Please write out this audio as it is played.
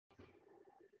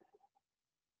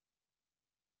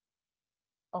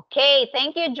Okay,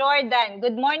 thank you, Jordan.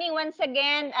 Good morning once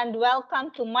again and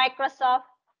welcome to Microsoft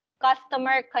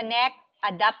Customer Connect,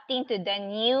 adapting to the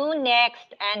new,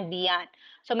 next, and beyond.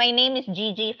 So my name is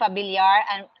Gigi Fabiliar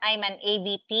and I'm an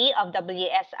AVP of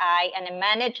WSI and I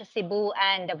manage Cebu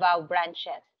and Davao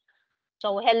branches.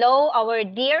 So hello, our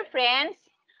dear friends.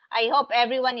 I hope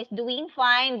everyone is doing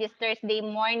fine this Thursday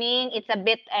morning. It's a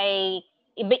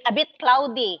bit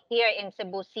cloudy here in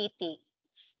Cebu City.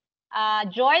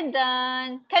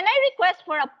 Jordan, can I request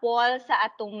for a poll sa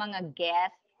atong mga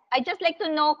guests? I just like to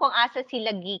know kung asa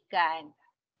sila gikan.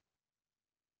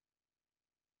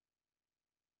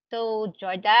 So,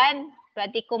 Jordan,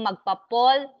 pwede ko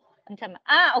magpa-poll.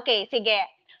 Okay, sige.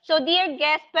 So, dear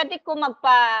guests, pwede ko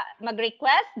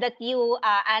mag-request that you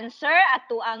answer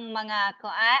ato ang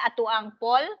ato ang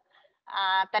poll.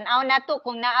 Tanaw na to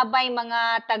kung naabay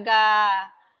mga taga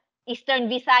Eastern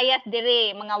Visayas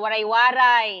dire, mga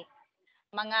waray-waray,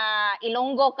 mga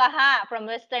Ilonggo kaha from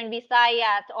Western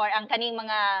Visayas or ang kaning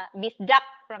mga Bisdak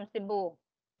from Cebu.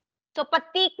 So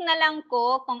patik na lang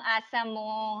ko kung asa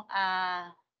mo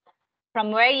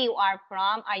from where you are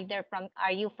from,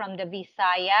 are you from the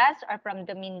Visayas or from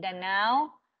the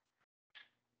Mindanao?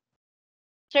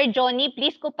 Sir Johnny,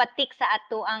 please ko patik sa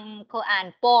ato ang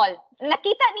poll.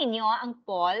 Nakita ninyo ang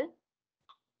poll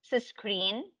sa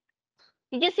screen?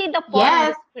 Did you see the poll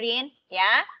on the screen?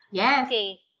 Yeah? Yes.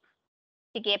 Okay.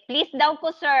 Sige, please daw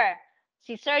ko, sir.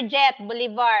 Si Sir Jet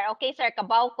Bolivar. Okay, sir,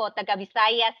 kabaw ko, taga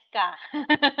Visayas ka.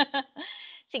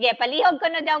 Sige, palihog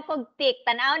ko na daw kog tik.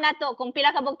 Tanaw na to kung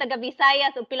pila kabog taga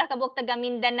Visayas o pila kabog taga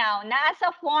Mindanao. Naa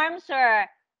sa form, sir.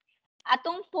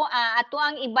 Ato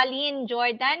ang ibalhin,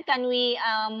 Jordan. Can we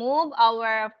move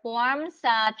our form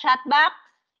sa chat box?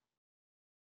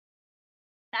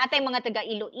 Naatay mga taga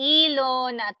Iloilo,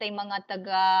 naatay mga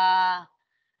taga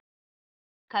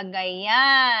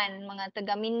Cagayan, mga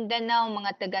taga Mindanao,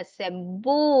 mga taga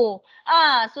Cebu.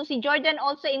 So si Jordan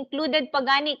also included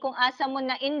pagani kung asa mo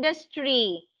na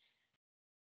industry.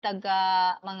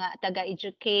 Mga taga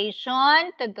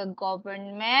education, taga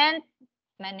government,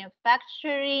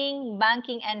 manufacturing,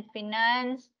 banking and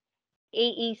finance,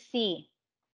 AEC.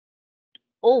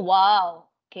 Oh wow.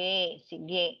 Okay,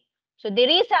 sige. So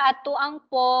diri sa ato ang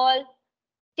poll,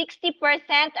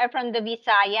 60% are from the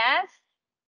Visayas,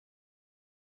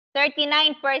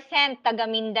 39%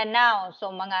 taga Mindanao. So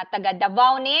mga taga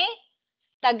Davao ni,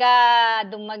 taga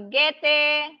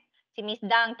Dumaguete, si Miss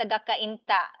Dang taga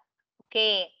Cainta.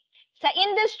 Okay. Sa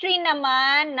industry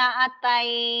naman,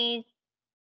 naatay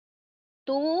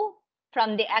 2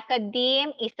 from the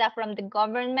academe, isa from the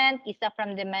government, isa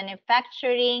from the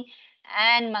manufacturing,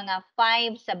 and mga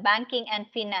 5 sa banking and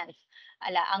finance.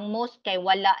 Ang most kay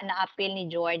wala na appeal ni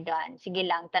Jordan. Sige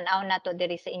lang, tanaw na to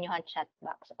diri sa inyong chat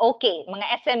box. Okay,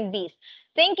 mga SMBs.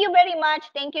 Thank you very much.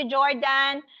 Thank you,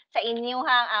 Jordan, sa inyong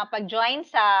pag-join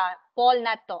sa poll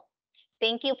na to.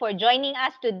 Thank you for joining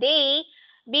us today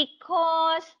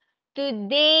because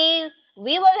today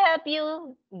we will help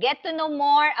you get to know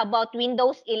more about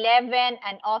Windows 11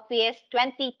 and Office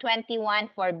 2021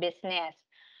 for business.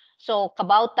 So,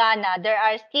 kabauta na there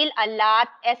are still a lot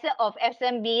of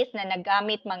SMBs na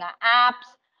nagamit mga apps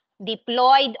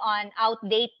deployed on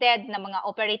outdated na mga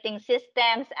operating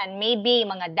systems and maybe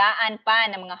mga daan pa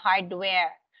na mga hardware.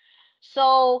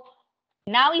 So,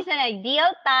 now is an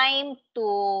ideal time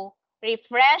to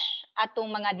refresh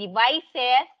atong mga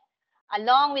devices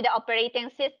along with the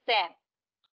operating system.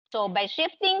 So, by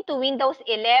shifting to Windows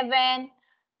 11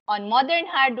 on modern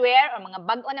hardware or mga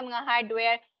bago na mga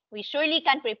hardware, we surely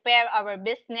can prepare our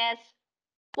business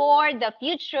for the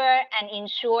future and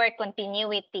ensure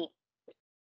continuity.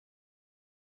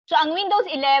 So, ang Windows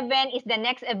 11 is the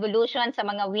next evolution sa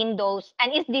mga Windows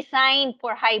and is designed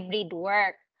for hybrid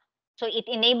work. So, it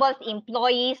enables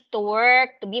employees to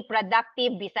work, to be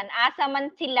productive, bisan asa man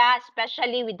sila,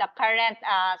 especially with the current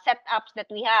setups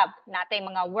that we have. Natay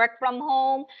mga work from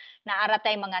home, naara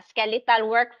tay mga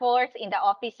skeletal workforce in the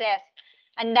offices.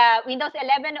 And Windows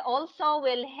 11 also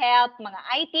will help mga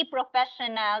IT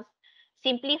professionals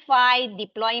simplify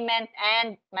deployment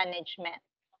and management.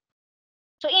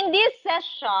 So in this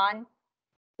session,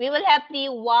 we will help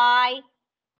you why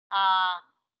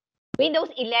Windows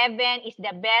 11 is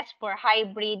the best for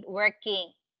hybrid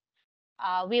working.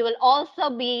 We will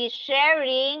also be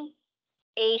sharing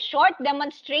a short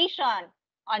demonstration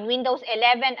on Windows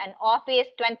 11 and Office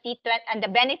 2020 and the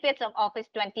benefits of Office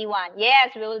 21.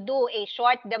 Yes, we will do a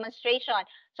short demonstration.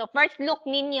 So first look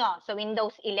ninyo sa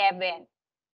Windows 11.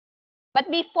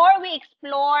 But before we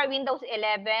explore Windows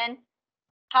 11,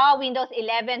 how Windows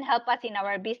 11 help us in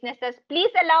our businesses,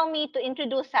 please allow me to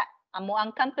introduce amo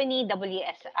ang company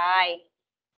WSI.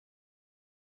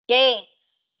 Okay.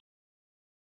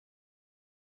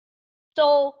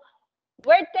 So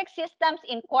Wordtext Systems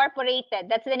Incorporated,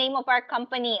 that's the name of our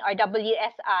company, or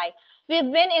WSI.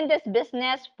 We've been in this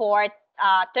business for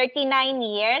 39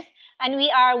 years, and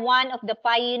we are one of the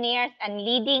pioneers and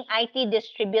leading IT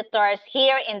distributors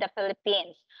here in the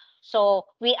Philippines. So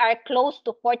we are close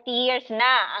to 40 years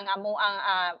na ang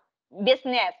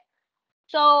business.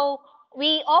 So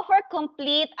we offer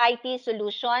complete IT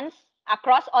solutions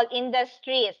across all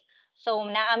industries. So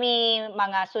naami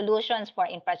mga solutions for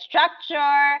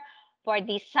infrastructure, for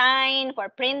design, for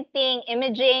printing,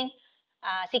 imaging,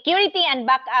 security and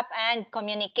backup, and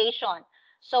communication.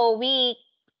 So we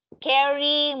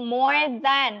carry more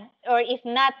than, or if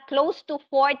not close to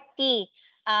 40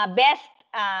 best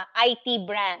IT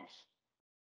brands.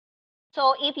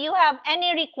 So if you have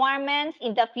any requirements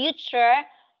in the future,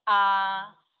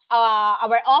 our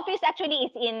office actually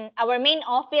is our main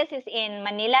office is in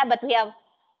Manila, but we have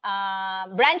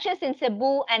branches in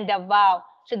Cebu and Davao.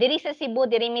 So diri sa Cebu,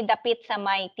 diri mi dapit sa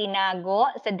may Tinago,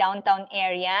 sa downtown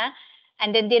area.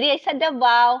 And then diri sa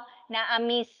Davao,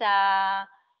 naami sa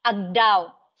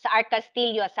Agdao, sa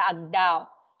Arcastillo, sa Agdao.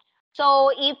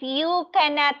 So if you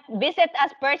cannot visit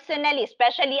us personally,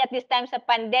 especially at this time of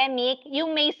pandemic, you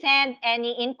may send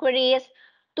any inquiries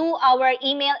to our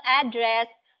email address,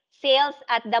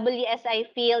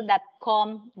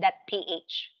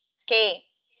 sales@wsifield.com.ph. Okay.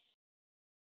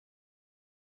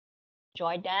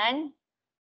 Jordan.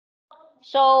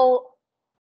 So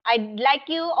I'd like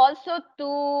you also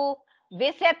to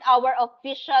visit our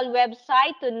official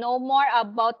website to know more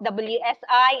about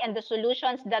WSI and the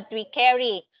solutions that we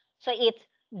carry. So it's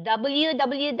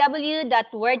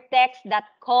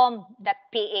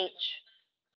www.wordtext.com.ph.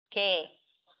 Okay.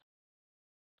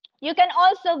 You can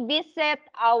also visit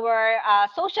our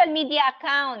social media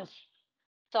accounts.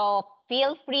 So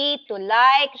feel free to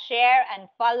like, share, and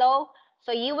follow so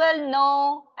you will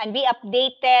know and be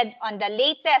updated on the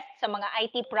latest sa mga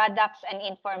IT products and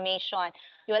information.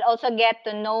 You will also get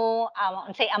to know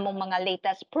say among mga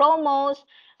latest promos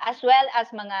as well as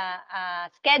mga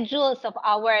schedules of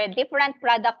our different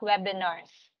product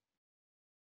webinars.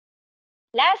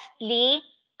 Lastly,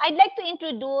 I'd like to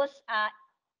introduce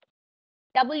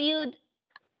WeSellIt.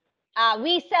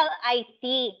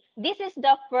 This is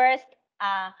the first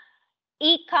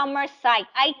e-commerce site,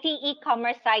 IT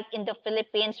e-commerce site in the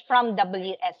Philippines from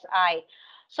WSI.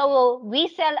 So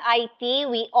WeSellIt,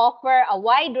 we offer a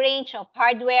wide range of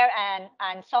hardware and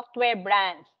software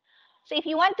brands. So if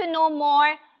you want to know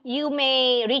more, you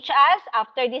may reach us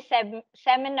after this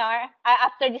webinar,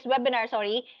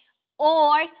 sorry,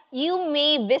 or you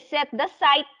may visit the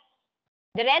site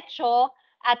diretso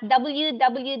at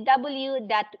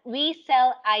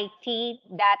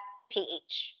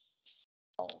www.wesellit.ph.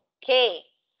 Okay,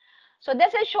 so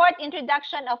that's a short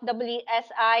introduction of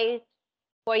WSI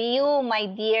for you, my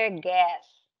dear guests.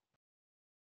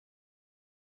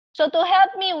 So to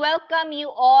help me welcome you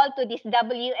all to this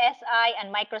WSI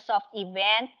and Microsoft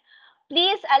event,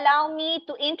 please allow me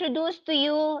to introduce to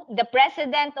you the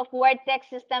President of Wordtext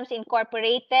Systems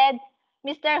Incorporated,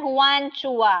 Mr. Juan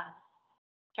Chua.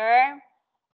 Sir?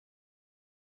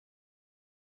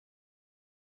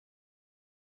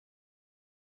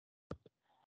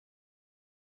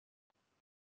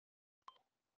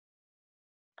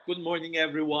 Good morning,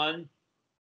 everyone.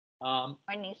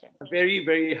 Morning, sir. Very,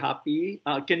 very happy.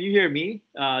 Can you hear me,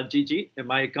 Gigi? Am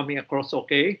I coming across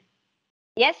okay?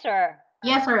 Yes, sir.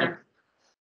 Yes, sir.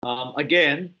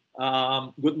 Again,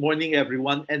 good morning,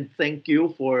 everyone, and thank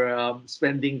you for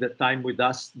spending the time with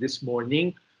us this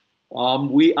morning.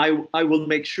 I will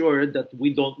make sure that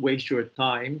we don't waste your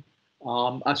time.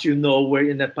 As you know, we're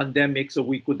in a pandemic, so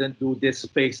we couldn't do this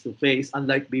face-to-face.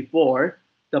 Unlike before,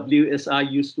 WSI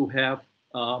used to have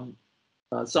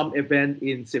some event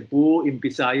in Cebu, in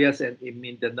Visayas, and in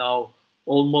Mindanao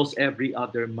almost every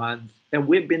other month. And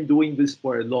we've been doing this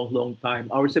for a long, long time.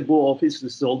 Our Cebu office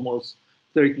is almost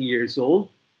 30 years old,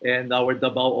 and our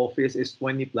Davao office is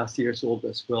 20 plus years old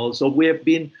as well. So we have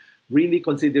been really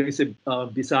considering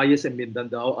Visayas and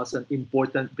Mindanao as an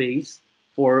important base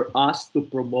for us to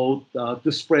promote,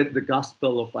 to spread the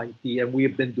gospel of IT. And we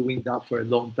have been doing that for a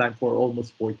long time, for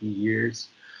almost 40 years.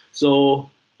 So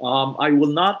I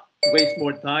will not waste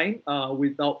more time.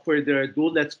 Without further ado,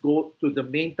 let's go to the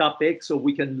main topic so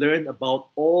we can learn about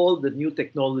all the new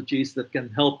technologies that can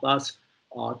help us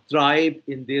thrive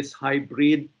in this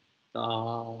hybrid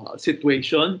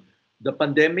situation. The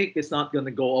pandemic is not going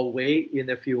to go away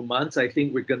in a few months. I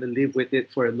think we're going to live with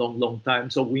it for a long, long time.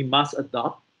 So we must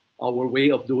adopt our way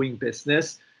of doing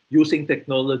business using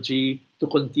technology to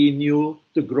continue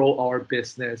to grow our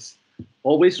business.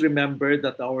 Always remember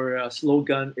that our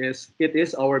slogan is, "It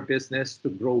is our business to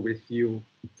grow with you."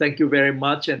 Thank you very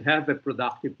much and have a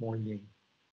productive morning.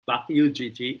 Back to you,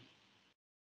 Gigi.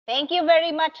 Thank you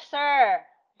very much, sir.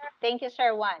 Thank you,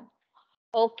 Sir Juan.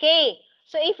 Okay,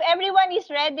 so if everyone is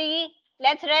ready,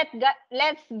 let's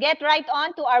get right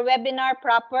on to our webinar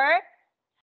proper.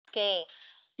 Okay,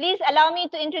 please allow me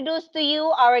to introduce to you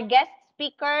our guest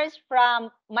speakers from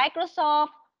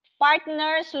Microsoft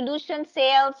Partner Solution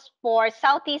Sales for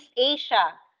Southeast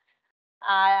Asia.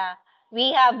 Uh,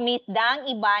 we have Ms. Dang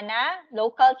Ibana,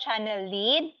 Local Channel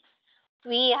Lead.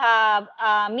 We have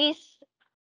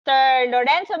Mr.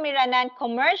 Lorenzo Miranan,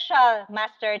 Commercial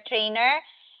Master Trainer,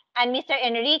 and Mr.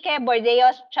 Enrique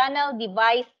Bordeos, Channel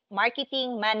Device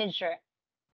Marketing Manager.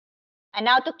 And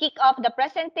now to kick off the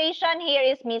presentation, here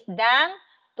is Ms. Dang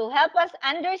to help us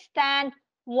understand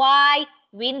why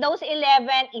Windows 11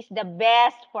 is the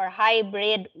best for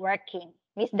hybrid working.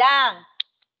 Ms. Dang.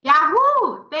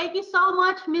 Yahoo! Thank you so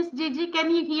much, Miss Gigi.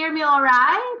 Can you hear me all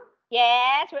right?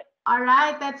 Yes. All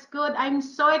right, that's good. I'm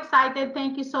so excited.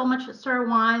 Thank you so much, Sir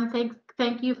Juan.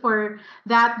 Thank you for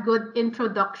that good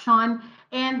introduction.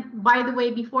 And by the way,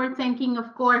 before thanking,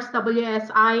 of course,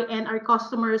 WSI and our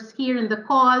customers here in the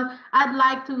call, I'd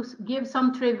like to give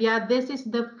some trivia. This is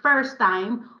the first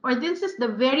time, or this is the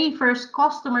very first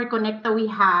customer connect that we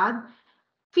had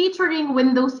featuring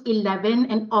Windows 11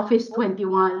 and Office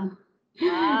 21.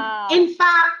 Wow. In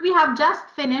fact, we have just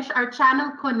finished our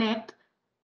channel connect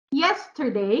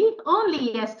yesterday,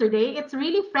 only yesterday. It's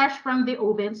really fresh from the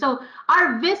oven. So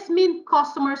our Vismin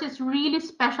customers is really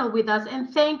special with us. And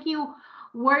thank you,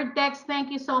 Wordtext. Thank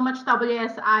you so much,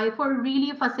 WSI, for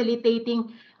really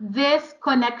facilitating this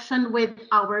connection with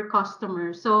our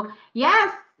customers. So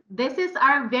yes, this is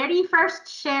our very first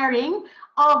sharing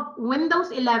of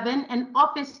Windows 11 and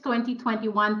Office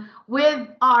 2021 with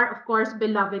our, of course,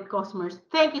 beloved customers.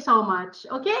 Thank you so much.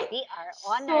 Okay. We are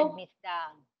honored, So Ms.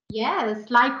 Dang. yes,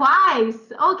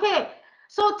 likewise. Okay,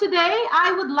 so today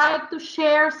I would like to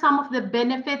share some of the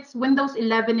benefits Windows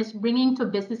 11 is bringing to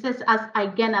businesses,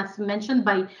 as mentioned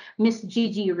by Miss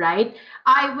Gigi, right?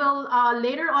 I will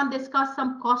later on discuss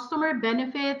some customer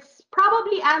benefits,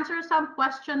 probably answer some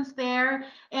questions there,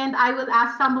 and I will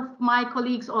ask some of my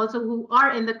colleagues also who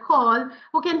are in the call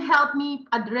who can help me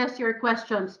address your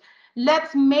questions.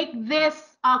 Let's make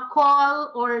this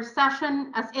call or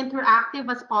session as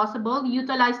interactive as possible.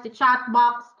 Utilize the chat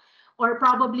box, or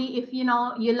probably if you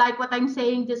like what I'm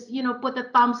saying, just put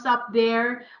a thumbs up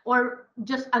there, or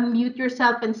just unmute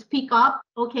yourself and speak up.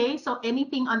 Okay, so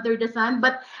anything under the sun.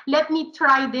 But let me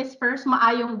try this first.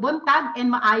 Maayong buntag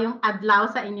and maayong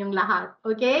adlaw sa inyong lahat.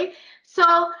 Okay,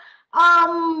 so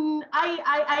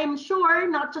I'm sure,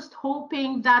 not just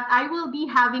hoping, that I will be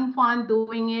having fun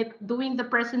doing the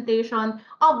presentation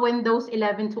of Windows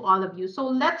 11 to all of you. So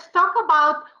let's talk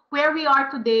about where we are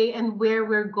today and where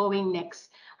we're going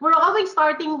next. We're always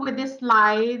starting with this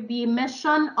slide, the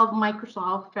mission of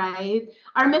Microsoft, right?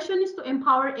 Our mission is to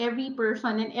empower every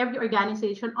person and every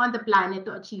organization on the planet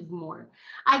to achieve more.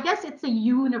 I guess it's a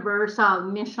universal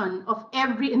mission of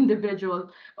every individual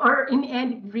or in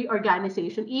every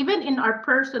organization, even in our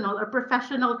personal or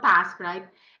professional task, right?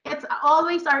 It's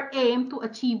always our aim to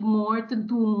achieve more, to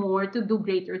do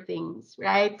greater things,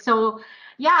 right? So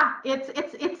yeah, it's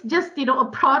just a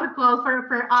protocol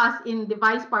for us in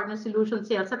device partner solution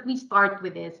sales that we start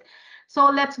with this. So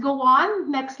let's go on.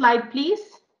 Next slide,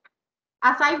 please.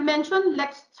 As I've mentioned,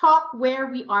 let's talk where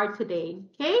we are today.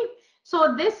 Okay,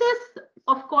 so this is,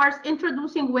 of course,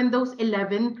 introducing Windows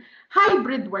 11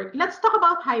 hybrid work. Let's talk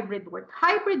about hybrid work.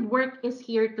 Hybrid work is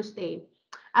here to stay.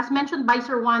 As mentioned by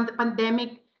Sir Juan, the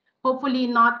pandemic hopefully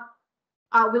not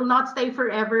will not stay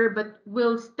forever, but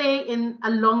will stay in a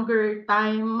longer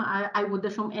time, I would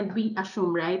assume, and we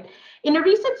assume, right? In a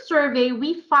recent survey,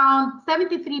 we found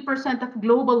 73% of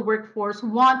global workforce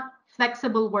want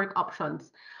flexible work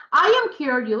options. I am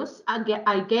curious,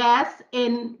 I guess,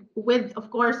 in with, of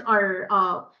course,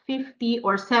 our 50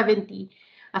 or 70,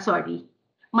 sorry,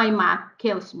 my math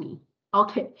kills me.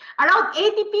 Okay, around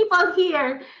 80 people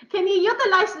here. Can you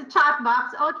utilize the chat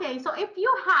box? Okay, so if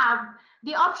you have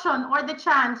the option or the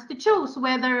chance to choose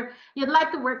whether you'd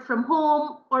like to work from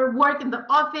home or work in the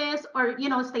office, or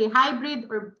stay hybrid,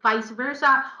 or vice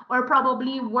versa, or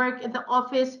probably work in the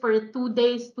office for 2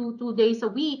 days, two days a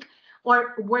week,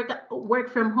 or work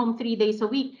from home 3 days a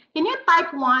week. Can you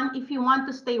type 1 if you want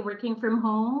to stay working from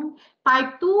home?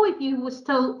 Type 2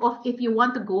 if if you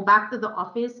want to go back to the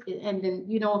office and then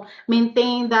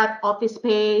maintain that office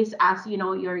space as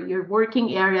your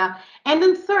working area. And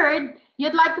then third,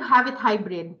 you'd like to have it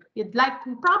hybrid. You'd like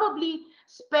to probably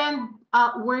spend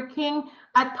working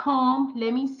at home.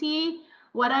 Let me see.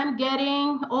 what I'm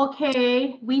getting.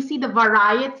 Okay, we see the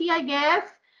variety, I guess.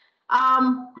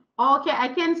 Okay, I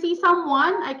can see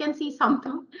someone. I can see some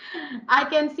two. I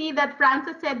can see that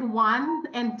Francis said 1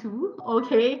 and 2.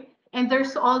 Okay, and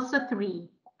there's also 3.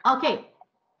 Okay,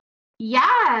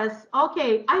 yes.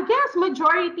 Okay. I guess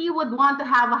majority would want to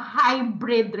have a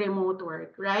hybrid remote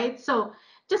work, right? So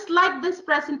just like this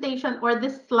presentation or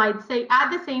this slide say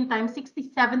at the same time,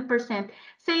 67%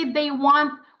 say they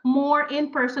want more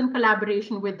in-person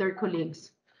collaboration with their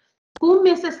colleagues. Who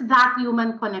misses that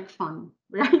human connection,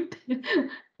 right?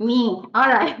 Me. All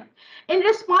right. In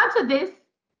response to this,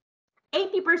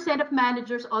 80% of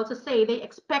managers also say they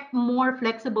expect more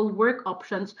flexible work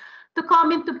options to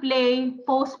come into play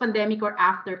post-pandemic or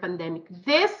after pandemic.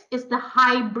 This is the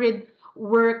hybrid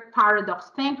work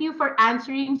paradox. Thank you for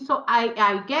answering. So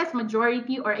I guess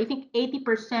majority, or I think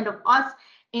 80% of us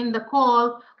in the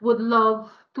call would love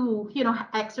to,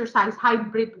 exercise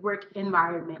hybrid work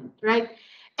environment, right?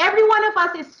 Every one of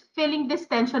us is feeling this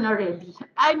tension already.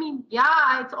 I mean,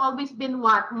 yeah, it's always been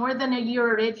what, more than a year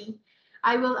already.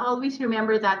 I will always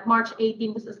remember that March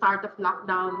 18 was the start of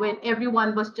lockdown when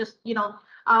everyone was just,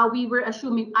 we were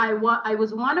assuming I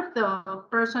was one of the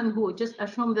person who just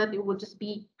assumed that it would just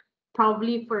be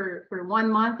probably for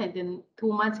 1 month and then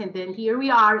 2 months, and then here we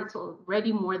are. It's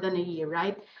already more than a year,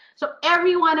 right? So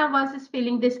every one of us is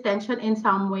feeling this tension in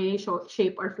some way,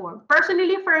 shape, or form.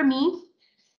 Personally, for me,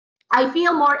 I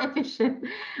feel more efficient,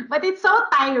 but it's so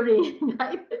tiring,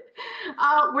 right?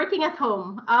 Working at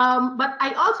home. But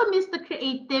I also miss the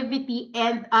creativity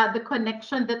and the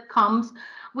connection that comes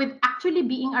with actually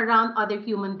being around other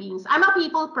human beings. I'm a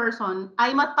people person.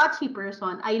 I'm a touchy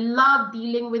person. I love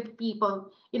dealing with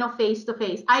people, face to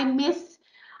face. I miss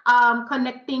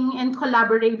connecting and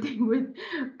collaborating with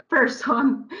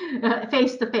person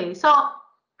face to face. So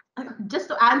just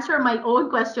to answer my own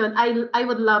question, I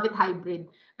would love it hybrid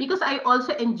because I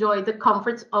also enjoy the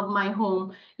comforts of my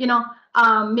home,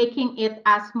 making it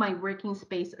as my working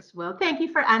space as well. Thank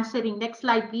you for answering. Next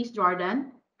slide, please,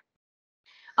 Jordan.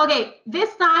 Okay,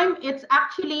 this time it's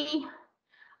actually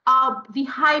the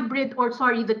hybrid, or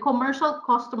sorry, the commercial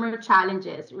customer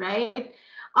challenges, right?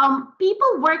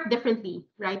 People work differently,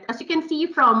 right? As you can see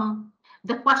from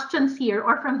the questions here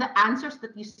or from the answers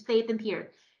that you stated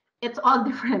here, it's all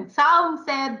different. Some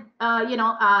said,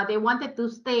 they wanted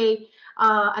to stay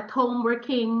at home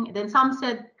working. Then some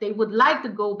said they would like to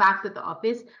go back to the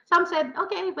office. Some said,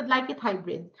 okay, would like it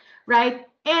hybrid, right?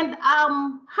 And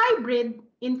hybrid,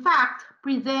 in fact,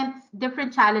 presents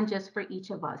different challenges for each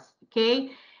of us,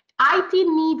 okay? IT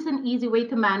needs an easy way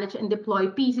to manage and deploy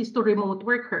PCs to remote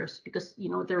workers because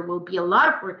there will be a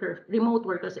lot of remote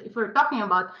workers. If we're talking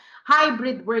about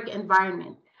hybrid work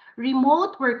environment,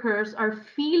 remote workers are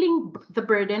feeling the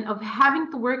burden of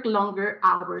having to work longer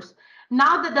hours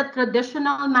now that the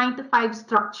traditional 9 to 5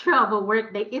 structure of a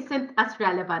workday isn't as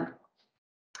relevant.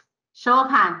 Show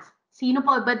of hands. Sino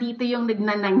po ba dito yung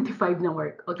nagna 9 to 5 na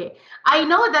work? Okay. I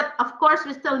know that, of course,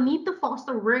 we still need to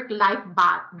foster work-life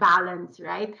balance,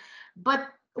 right?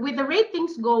 But with the rate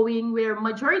things going, where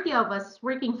majority of us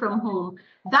working from home,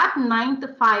 that 9 to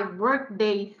 5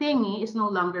 workday thingy is no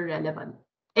longer relevant.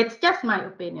 It's just my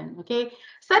opinion, okay?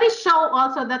 Studies show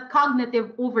also that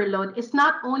cognitive overload is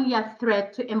not only a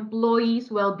threat to employees'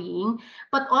 well-being,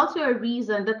 but also a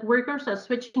reason that workers are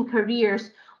switching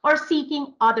careers or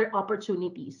seeking other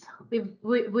opportunities.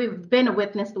 We've been a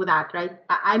witness to that, right?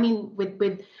 I mean, with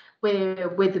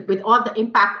all the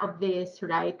impact of this,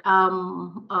 right?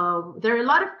 There are a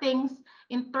lot of things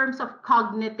in terms of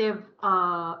cognitive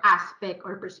aspect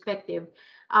or perspective.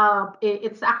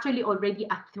 It's actually already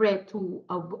a threat to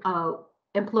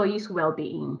employees'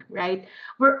 well-being, right?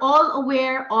 We're all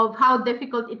aware of how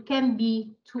difficult it can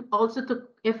be to also to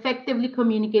effectively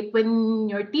communicate when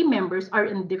your team members are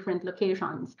in different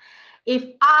locations.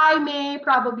 If I may,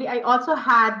 probably I also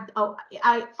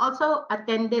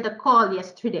attended a call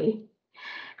yesterday,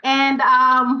 and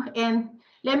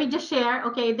let me just share.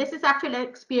 Okay, this is actually an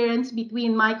experience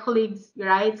between my colleagues,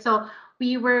 right? So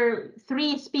we were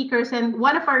 3 speakers, and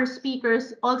one of our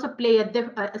speakers also played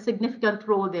a significant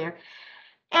role there.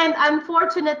 And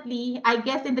unfortunately, I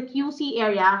guess in the QC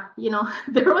area,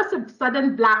 there was a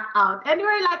sudden blackout. And we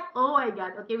were like, oh my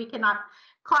God, okay, we cannot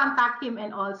contact him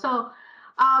and all. So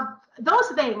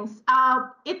those things,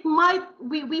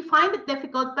 we find it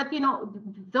difficult, but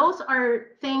those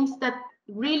are things that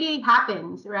really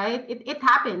happens, right? It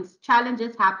happens,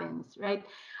 challenges happens, right?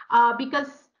 Because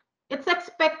it's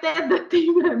expected that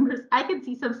team members, I can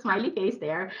see some smiley face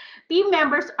there. Team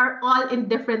members are all in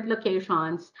different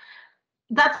locations.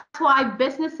 That's why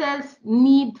businesses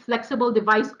need flexible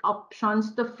device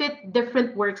options to fit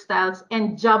different work styles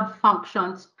and job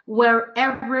functions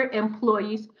wherever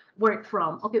employees work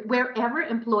from. Okay, wherever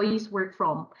employees work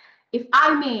from. If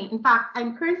I may, in fact,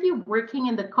 I'm currently working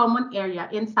in the common area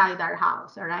inside our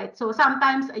house. All right. So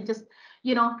sometimes I just,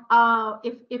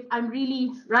 if I'm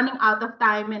really running out of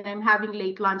time and I'm having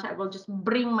late lunch, I will just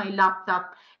bring my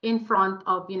laptop in front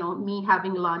of me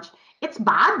having lunch. It's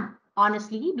bad,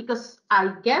 honestly, because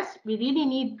I guess we really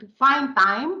need to find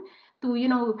time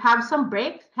to have some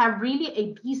breaks, have really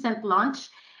a decent lunch,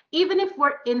 even if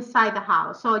we're inside the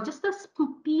house. So just a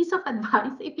piece of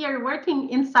advice: if you're working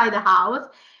inside the house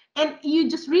and you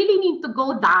just really need to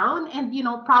go down and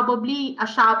probably a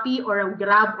Shopee or a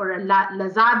Grab or a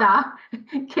Lazada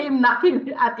came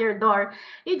knocking at your door,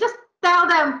 you just tell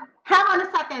them, hang on a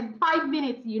second, 5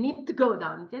 minutes, you need to go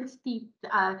down. Just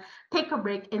take a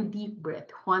break and deep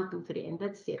breath. 1, 2, 3, and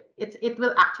that's it. It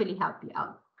will actually help you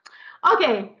out.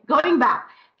 Okay, going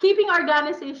back. Keeping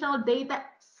organizational data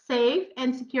safe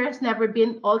and secure has never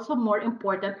been also more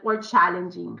important or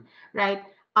challenging, right?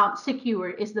 Secure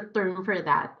is the term for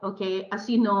that. Okay, as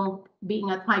you know,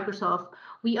 being at Microsoft,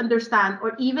 we understand,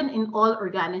 or even in all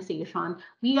organization,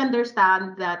 we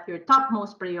understand that your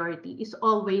topmost priority is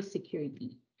always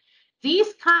security.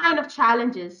 These kind of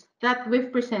challenges that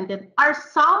we've presented are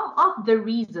some of the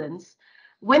reasons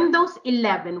Windows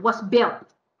 11 was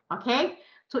built, okay,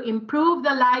 to improve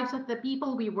the lives of the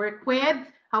people we work with,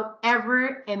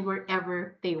 however and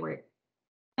wherever they work.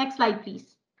 Next slide,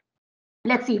 please.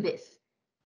 Let's see this.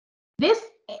 This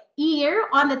year,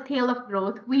 on the tail of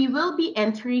growth, we will be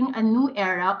entering a new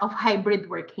era of hybrid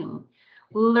working,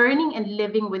 learning and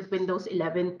living with Windows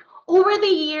 11. Over the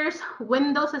years,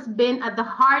 Windows has been at the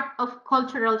heart of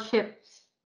cultural shifts.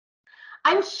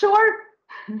 I'm sure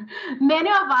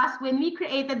many of us, when we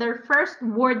created our first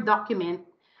Word document,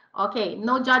 okay,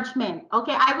 no judgment.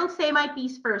 Okay, I will say my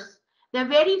piece first. The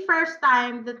very first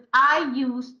time that I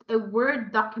used a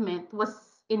Word document was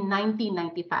in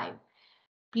 1995.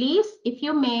 Please, if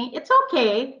you may, it's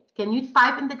okay. Can you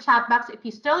type in the chat box if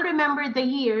you still remember the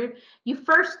year you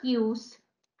first used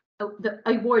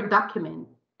a Word document?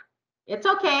 It's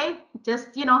okay. Just,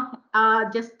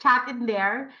 just chat in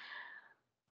there.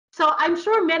 So I'm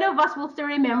sure many of us will still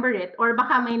remember it, or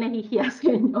baka may nahihiya sa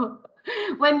inyo.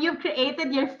 When you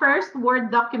created your first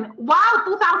Word document. Wow,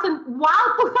 2000,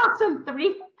 wow,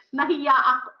 2003. Nahiya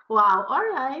ako. Wow, all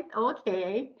right,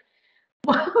 okay.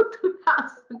 Wow,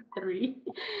 2003.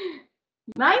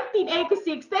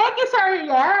 1986. Thank you, sir.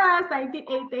 Yes,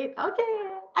 1988. Okay.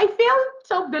 I feel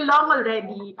so belong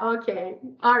already. Okay.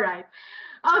 All right.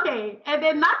 Okay. And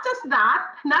then not just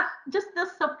that, not just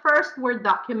the first Word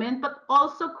document, but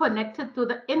also connected to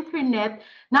the internet.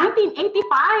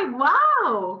 1985.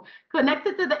 Wow.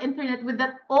 Connected to the internet with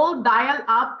that old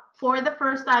dial-up. For the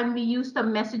first time, we used a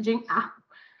messaging app.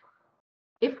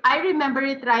 If I remember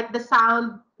it right, the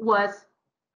sound was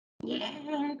yeah,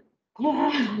 yeah.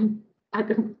 I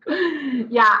don't,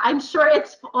 yeah, I'm sure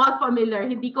it's all familiar.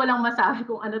 Hindi ko lang masabi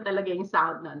kung ano talaga yung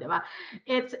sound nun, di ba?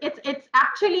 It's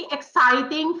actually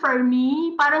exciting for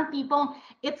me. Parang tipong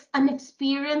it's an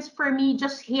experience for me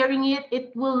just hearing it.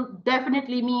 It will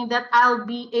definitely mean that I'll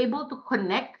be able to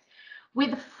connect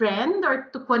with a friend or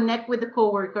to connect with a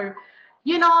coworker.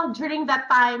 During that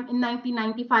time in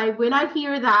 1995, when I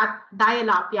hear that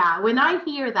dial-up, yeah, when I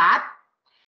hear that,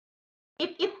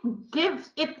 it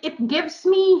gives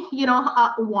me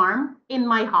a warmth in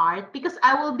my heart, because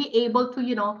I will be able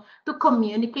to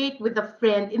communicate with a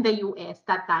friend in the US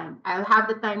that time. I'll have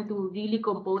the time to really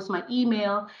compose my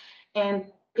email, and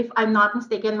if I'm not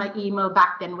mistaken, my email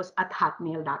back then was at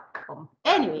hotmail.com.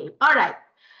 Anyway, all right.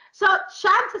 So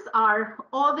chances are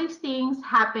all these things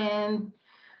happened.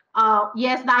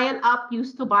 Yes, dial-up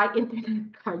used to buy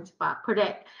internet cards pa.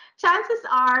 Correct. Chances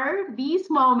are these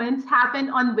moments happen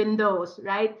on Windows,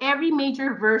 right? Every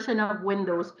major version of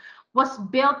Windows was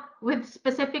built with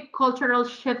specific cultural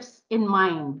shifts in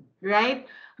mind, right?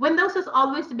 Windows has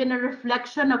always been a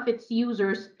reflection of its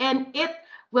users, and it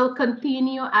will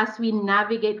continue as we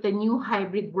navigate the new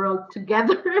hybrid world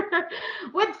together.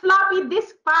 With floppy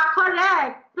disk pa,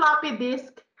 correct. Floppy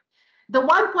disk, the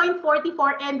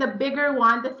 1.44 and the bigger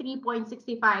one, the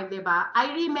 3.65, diba?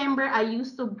 I remember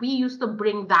we used to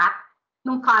bring that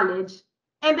nung college.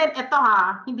 And then eto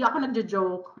ha, hindi ako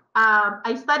nagjo-joke.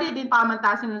 I studied in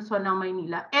Pamantasan Luzon ng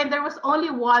Maynila. And there was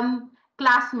only one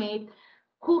classmate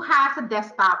who has a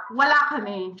desktop. Wala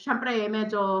kami. Siyempre,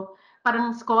 medyo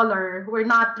parang scholar. We're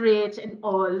not rich and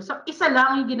all. So, isa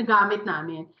lang yung ginagamit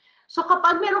namin. So,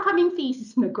 kapag meron kaming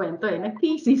thesis, nagkwento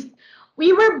nag-thesis,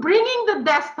 we were bringing the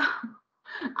desktop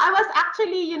I was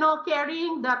actually,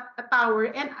 carrying that tower,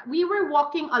 and we were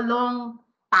walking along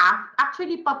path.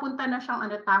 Actually, papunta na siyang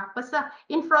path. Basta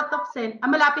in front of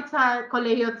malapit sa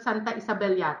Colegio Santa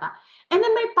Isabel yata. And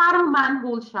then may parang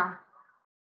manhole siya.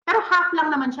 Pero half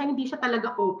lang naman siya, hindi siya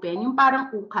talaga open. Yung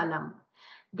parang uka lang.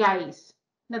 Guys,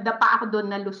 nadapa ako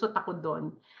doon, nalusot ako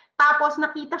doon. Tapos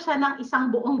nakita siya ng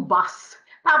isang buong bus.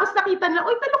 Tapos nakita nila,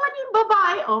 uy, tulungan niyo yung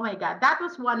babae. Oh my God, that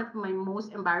was one of my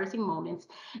most embarrassing moments.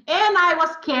 And I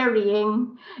was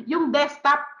carrying yung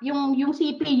desktop, yung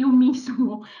CPU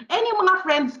mismo. And yung mga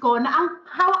friends ko, na ang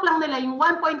hawak lang nila yung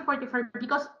 1.44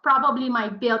 because probably my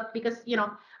build, because,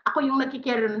 ako yung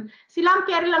nakikarry. Sila ang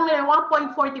carry lang nila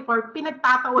 1.44,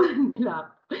 pinagtatawanan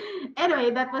nila.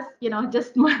 Anyway, that was,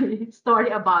 just my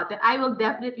story about it. I will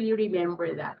definitely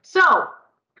remember that. So,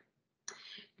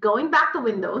 going back to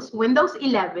Windows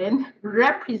 11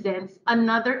 represents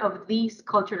another of these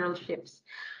cultural shifts.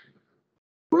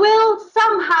 Well,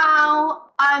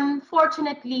 somehow,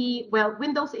 unfortunately,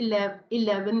 Windows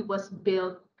 11 was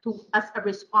built as a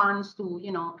response to,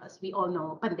 as we all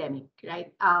know, pandemic,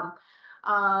 right?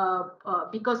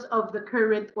 Because of the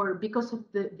current, or because of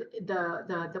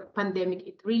the pandemic,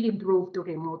 it really drove to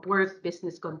remote work,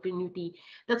 business continuity.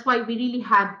 That's why we really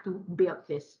had to build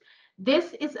this.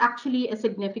 This is actually as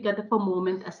significant of a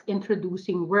moment as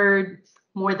introducing Word.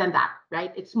 More than that,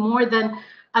 right? It's more than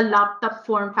a laptop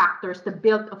form factors, the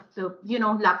build of the,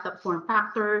 laptop form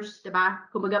factors, diba?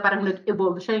 Kumbaga parang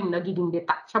nag-evolve siya, yung nagiging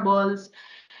detachables.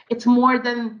 It's more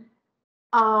than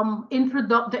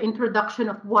the introduction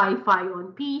of Wi-Fi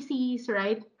on PCs,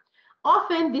 right?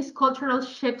 Often these cultural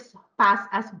shifts pass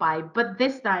us by, but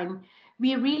this time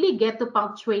we really get to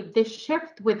punctuate this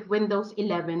shift with Windows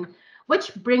 11,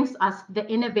 which brings us the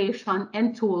innovation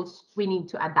and tools we need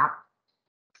to adapt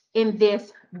in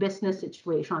this business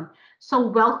situation. So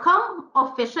welcome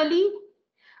officially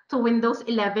to Windows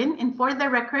 11. And for the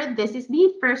record, this is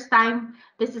the first time,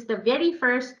 this is the very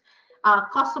first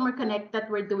Customer Connect that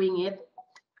we're doing it.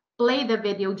 Play the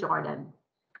video, Jordan.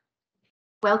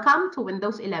 Welcome to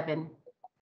Windows 11.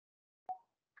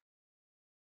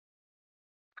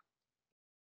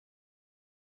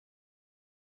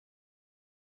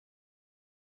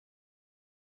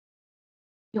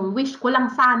 Yung wish ko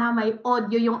lang sana may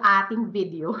audio yung ating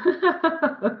video.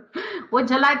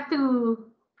 Would you like to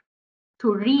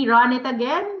rerun it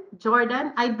again,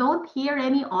 Jordan? I don't hear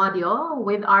any audio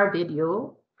with our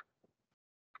video.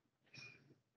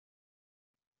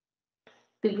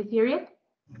 Do you hear it?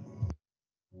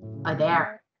 Oh,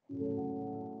 there.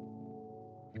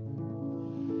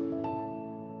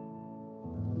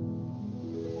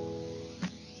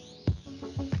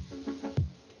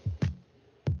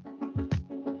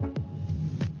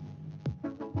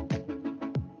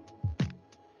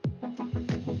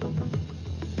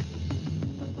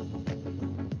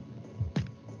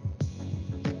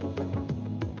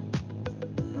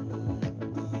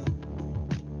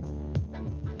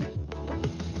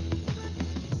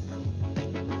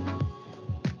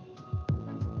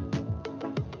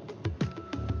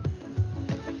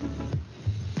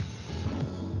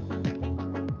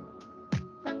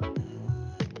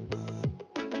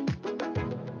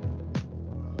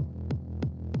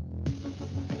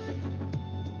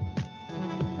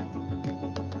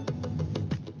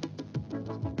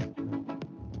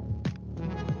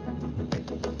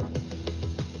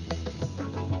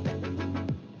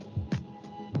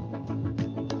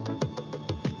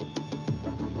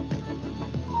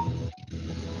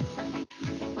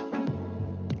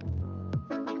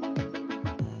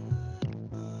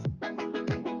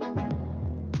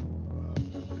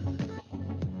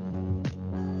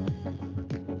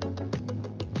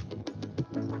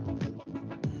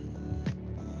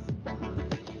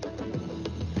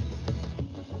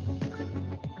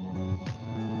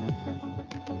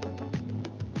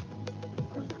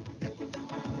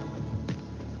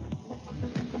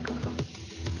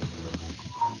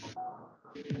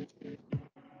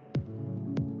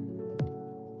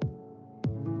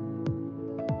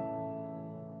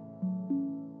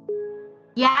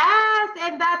 Yes,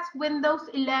 and that's Windows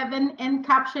 11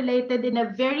 encapsulated in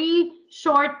a very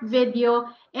short video.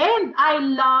 And I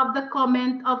love the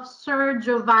comment of Sir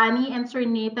Giovanni and Sir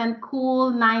Nathan. Cool,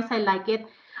 nice, I like it.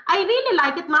 I really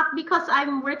like it, not because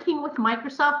I'm working with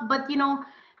Microsoft, but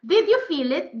did you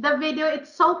feel it? The video,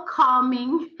 it's so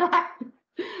calming.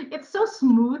 It's so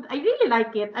smooth. I really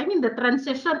like it. I mean, the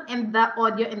transition and the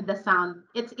audio and the sound,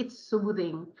 it's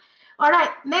soothing. All right,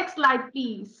 next slide,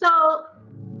 please. So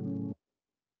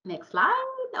next slide.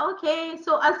 Okay,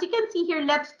 so as you can see here,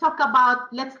 let's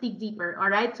dig deeper. All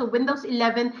right, so Windows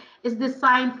 11 is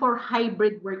designed for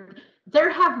hybrid work. there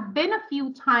have been a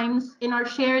few times in our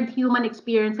shared human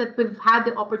experience that we've had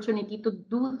the opportunity to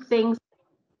do things.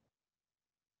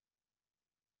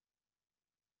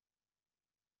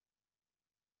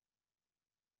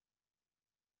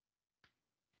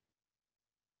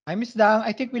 Hi, Miss Dang.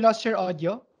 I think we lost your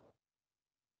audio.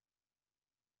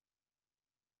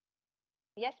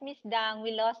 Yes, Miss Dang,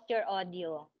 we lost your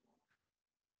audio.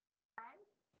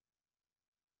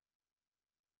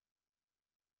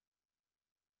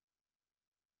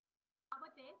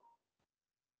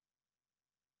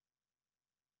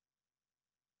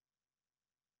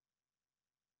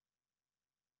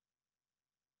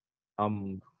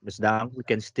 Ms. Dang, we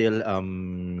can still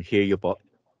hear you po.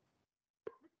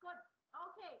 Good.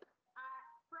 Okay.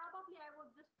 Probably I will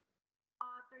just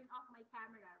turn off my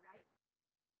camera, right?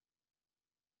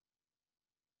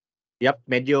 Yep,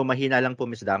 medyo mahina lang po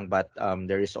Ms. Dang but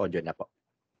there is audio na po.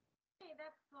 Okay,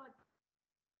 that's good.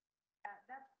 That's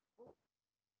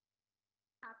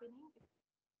happening.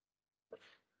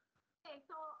 Okay,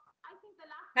 so I think the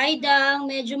last Hi, time. Dang.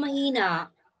 Medyo mahina.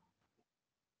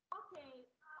 Okay.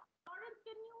 Lawrence,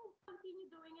 can you continue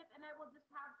doing it and I will just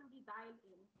have to redial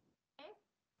in? Okay?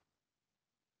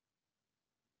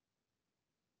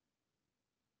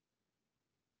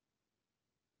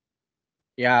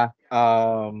 Yeah,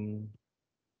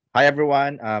 hi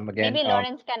everyone. Again, Maybe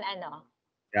Lawrence can ano,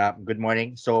 yeah, good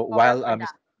morning. So cover while for Ms.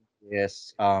 that.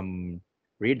 is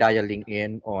redialing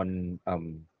in on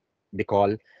the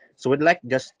call, so we'd like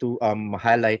just to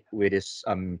highlight with this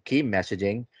key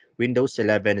messaging. Windows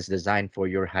 11 is designed for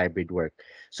your hybrid work.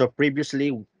 So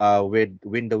previously, with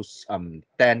Windows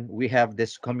 10, we have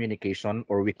this communication,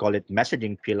 or we call it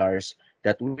messaging pillars,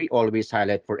 that we always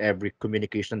highlight for every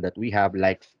communication that we have,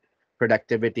 like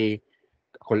productivity,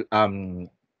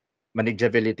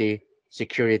 manageability,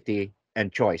 security,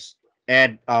 and choice.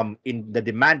 And in the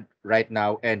demand right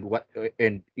now, and what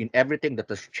in everything that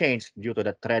has changed due to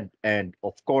the trend, and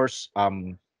of course,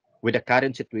 with the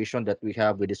current situation that we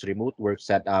have with this remote work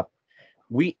setup,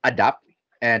 we adapt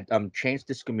and change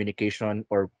this communication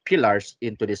or pillars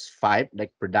into this five,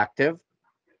 like productive,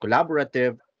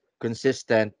 collaborative,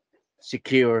 consistent,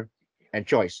 secure, and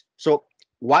choice. So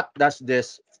what does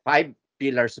this five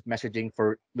pillars of messaging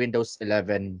for Windows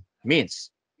 11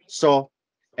 means? So,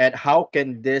 and how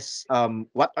can this,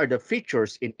 what are the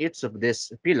features in each of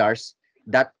these pillars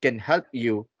that can help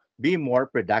you be more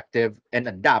productive and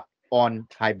adapt on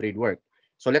hybrid work?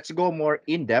 So let's go more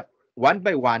in depth one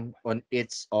by one on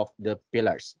each of the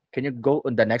pillars. Can you go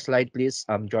on the next slide, please,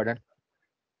 Jordan?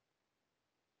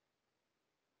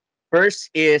 First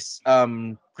is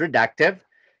productive.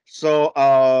 So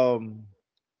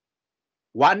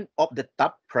one of the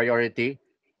top priority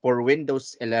for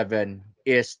Windows 11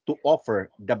 is to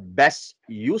offer the best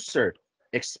user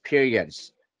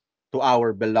experience to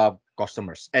our beloved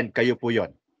customers. And kayo po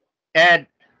yun. And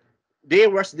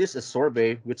there was this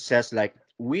survey which says like,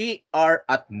 we are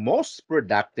at most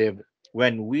productive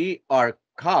when we are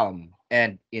calm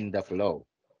and in the flow.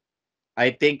 I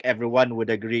think everyone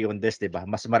would agree on this, 'di ba?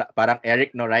 Parang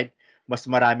Eric, no, right? Mas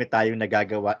marami tayong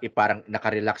nagagawa, parang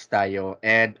naka-relax tayo,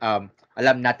 and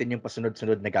alam natin yung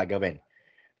pasunod-sunod na gagawin.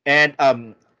 And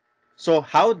so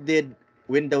how did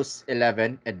Windows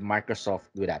 11 and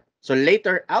Microsoft do that? So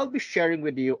later, I'll be sharing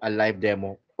with you a live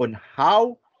demo on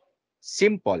how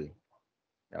simple,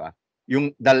 'di ba?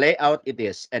 Yung the layout it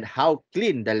is, and how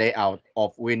clean the layout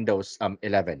of Windows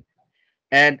 11.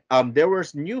 And there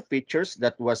was new features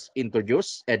that was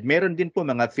introduced, and meron din po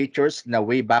mga features na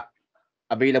way back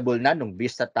available na nung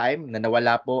Vista time na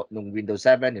nawala po nung Windows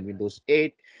 7 and Windows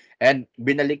 8, and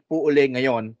binalik po uli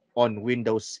ngayon on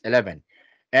Windows 11.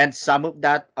 And some of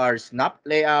that are snap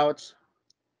layouts,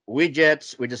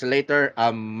 widgets, which is later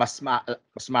mas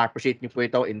ma-appreciate niyo po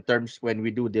ito in terms when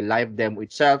we do the live demo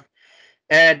itself.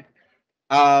 And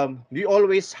we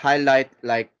always highlight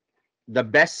like the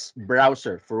best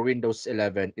browser for Windows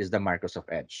 11 is the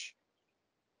Microsoft Edge.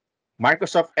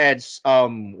 Microsoft Edge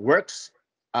works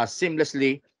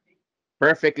seamlessly,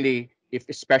 perfectly, if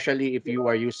especially if you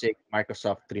are using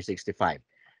Microsoft 365.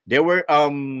 There were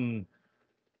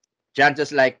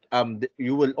chances like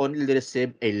you will only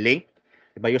receive a link.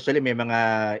 Diba, usually may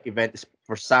mga events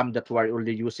for some that who are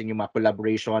only using yung mga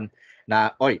collaboration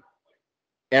na, oy,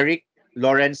 Eric,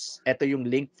 Lawrence, ito yung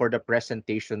link for the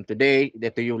presentation today.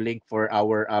 Ito yung link for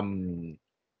our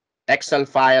Excel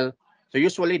file. So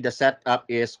usually the setup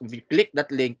is if you click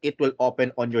that link, it will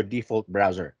open on your default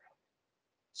browser.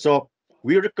 So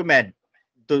we recommend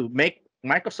to make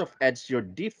Microsoft Edge your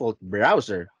default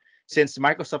browser, since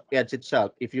Microsoft Edge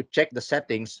itself, if you check the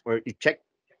settings or you check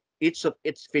each of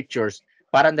its features,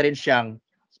 para na rin siyang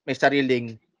may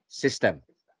sariling system.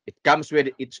 It comes with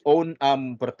its own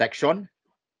protection.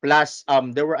 Plus,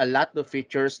 there were a lot of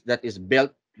features that is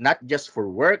built not just for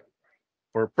work,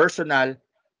 for personal,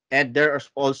 and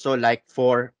there's also like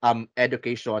for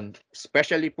education,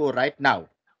 especially po right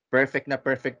now. Perfect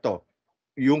to.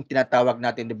 Yung tinatawag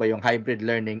natin, di ba, yung hybrid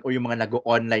learning o yung mga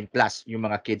nag-online class, yung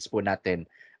mga kids po natin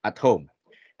at home.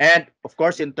 And of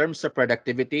course, in terms of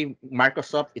productivity,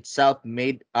 Microsoft itself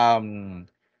made and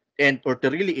or to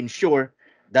really ensure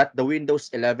that the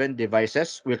Windows 11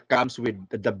 devices will comes with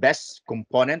the best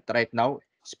component right now,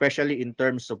 especially in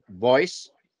terms of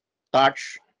voice,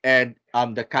 touch, and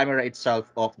the camera itself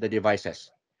of the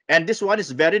devices. And this one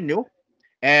is very new.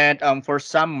 And for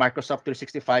some Microsoft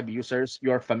 365 users,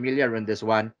 you're familiar with this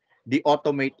one, the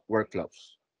automate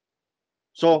workflows.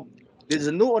 So this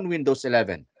is new on Windows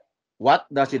 11. What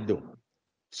does it do?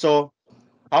 So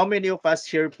how many of us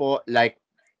here po, like,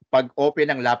 pag-open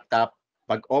ng laptop,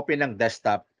 pag-open ng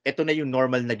desktop, ito na yung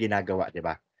normal na ginagawa, di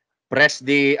ba? Press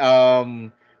the,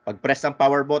 pag-press ng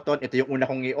power button, ito yung una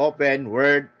kong i-open,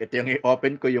 Word, ito yung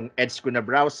i-open ko yung Edge ko na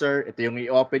browser, ito yung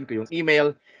i-open ko yung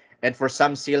email, and for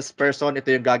some salesperson,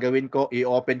 ito yung gagawin ko,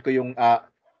 i-open ko yung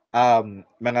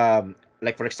mga,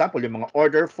 like for example, yung mga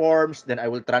order forms, then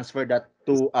I will transfer that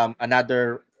to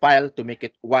another file to make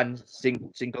it one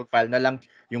single file na lang,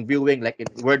 yung viewing like in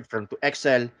Word from to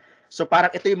Excel. So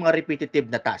parang ito yung mga repetitive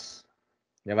na task.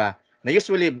 Di ba? Na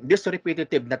usually, this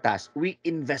repetitive na task, we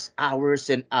invest hours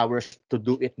and hours to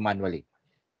do it manually.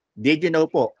 Did you know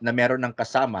po na meron ng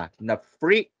kasama na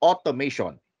free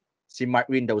automation si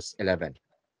Windows 11?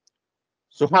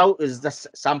 So how is the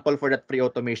sample for that free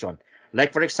automation?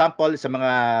 Like for example, sa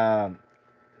mga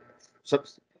so,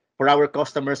 for our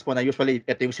customers po na usually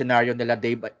ito yung scenario nila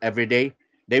every day,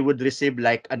 they would receive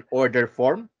like an order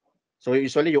form. So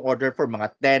usually yung order form,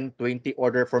 mga 10, 20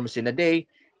 order forms in a day,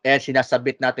 and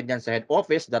sinasubmit natin yan sa head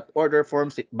office. That order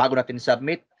forms, bago natin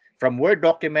submit, from Word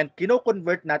document,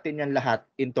 kino-convert natin yan lahat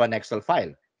into an Excel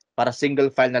file. Para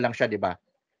single file na lang siya, di ba?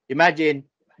 Imagine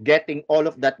getting all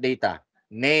of that data,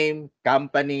 name,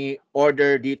 company,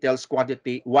 order, details,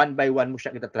 quantity, one by one mo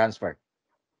siya kita-transfer.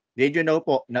 Did you know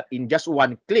po na in just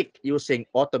one click using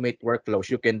automate workflows,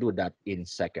 you can do that in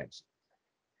seconds.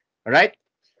 All right?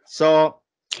 So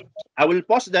I will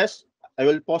pause this. I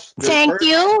will pause the Thank first.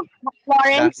 you,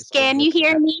 Lawrence. Is Can you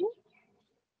hear me?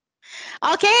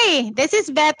 Okay, this is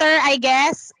better, I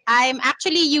guess. I'm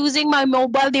actually using my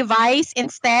mobile device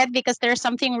instead because there's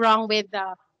something wrong with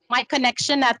my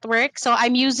connection at work. So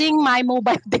I'm using my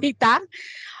mobile data.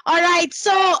 All right.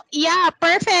 So, yeah,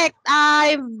 perfect.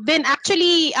 I've been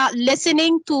actually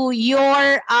listening to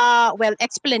your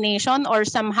explanation or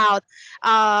somehow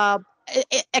uh,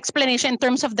 explanation in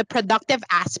terms of the productive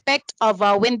aspect of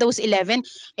Windows 11.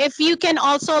 If you can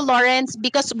also, Lawrence,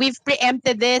 because we've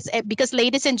preempted this, because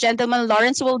ladies and gentlemen,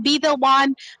 Lawrence will be the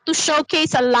one to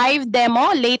showcase a live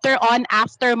demo later on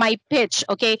after my pitch.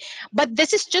 Okay. But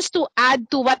this is just to add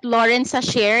to what Lawrence has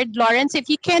shared. Lawrence, if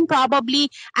you can probably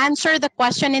answer the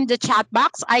question in the chat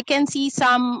box. I can see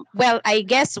some, well, I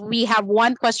guess we have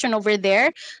one question over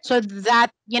there so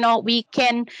that, we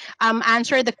can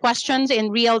answer the questions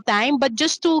in real time. But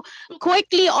just to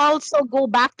quickly also go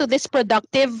back to this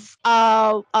productive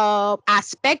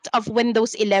aspect of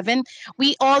Windows 11,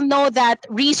 we all know that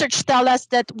research tell us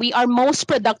that we are most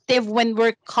productive when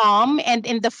we're calm and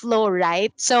in the flow,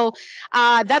 right? So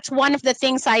that's one of the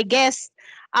things, I guess,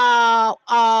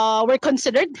 were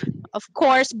considered, of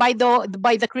course, by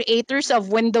the creators of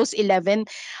Windows 11.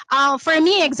 For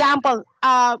me, example,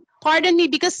 pardon me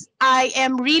because I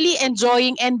am really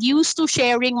enjoying and used to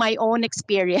sharing my own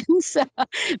experience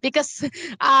because,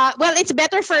 well, it's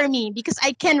better for me because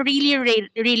I can really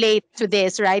relate to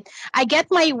this, right? I get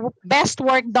my best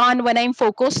work done when I'm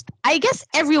focused. I guess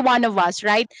every one of us,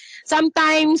 right?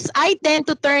 Sometimes I tend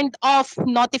to turn off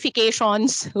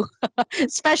notifications,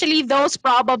 especially those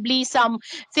probably some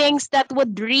things that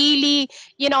would really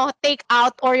take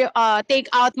out or take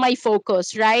out my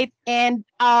focus, right? And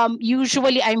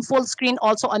usually I'm full screen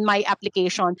also on my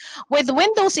application. With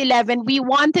Windows 11, we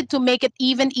wanted to make it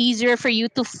even easier for you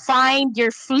to find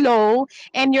your flow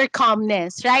and your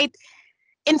calmness, right?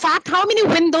 In fact, how many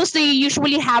windows do you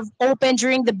usually have open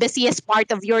during the busiest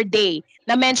part of your day?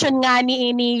 Na-mention nga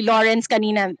ni Lawrence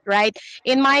kanina, right?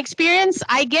 In my experience,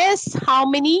 I guess how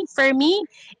many for me?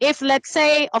 If let's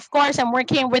say, of course, I'm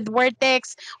working with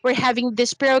Wordtext, we're having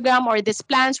this program or this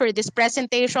plans or this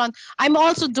presentation. I'm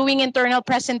also doing internal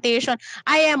presentation.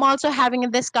 I am also having a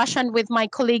discussion with my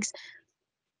colleagues.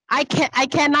 I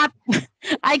cannot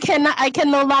I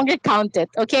can no longer count it.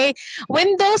 Okay,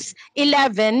 Windows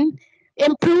 11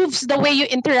 improves the way you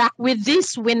interact with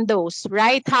these windows,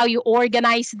 right? How you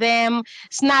organize them,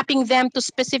 snapping them to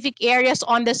specific areas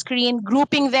on the screen,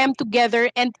 grouping them together,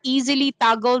 and easily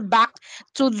toggle back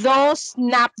to those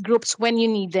snap groups when you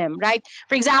need them, right?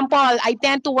 For example, I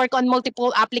tend to work on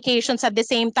multiple applications at the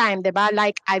same time, diba?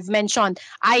 Like I've mentioned,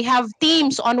 I have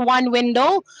Teams on one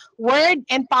window, Word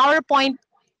and PowerPoint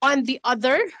on the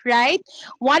other, right?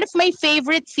 One of my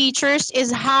favorite features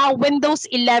is how Windows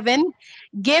 11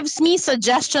 gives me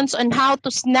suggestions on how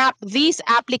to snap these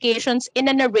applications in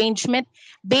an arrangement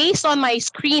based on my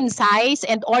screen size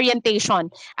and orientation.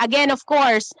 Again, of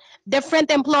course, different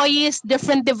employees,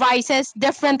 different devices,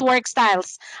 different work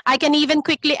styles. I can even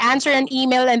quickly answer an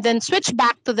email and then switch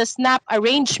back to the snap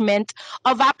arrangement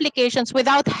of applications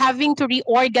without having to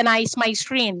reorganize my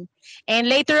screen. And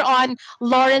later on,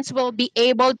 Lawrence will be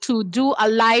able to do a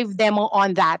live demo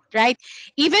on that, right?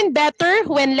 Even better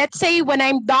when, let's say, when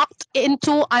I'm docked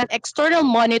into an external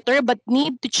monitor but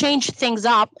need to change things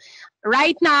up.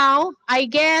 Right now, I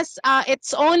guess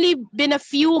it's only been a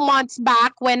few months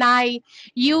back when I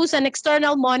use an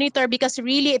external monitor because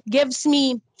really it gives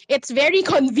me, it's very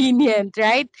convenient,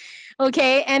 right?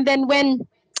 Okay, and then when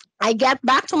I get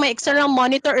back to my external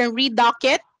monitor and redock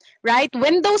it, right?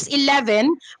 Windows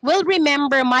 11 will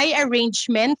remember my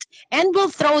arrangement and will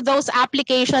throw those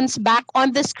applications back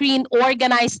on the screen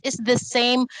organized is the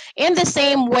same in the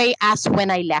same way as when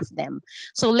I left them.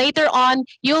 So later on,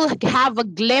 you'll have a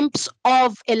glimpse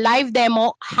of a live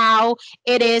demo how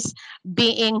it is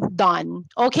being done.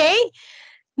 Okay?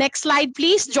 Next slide,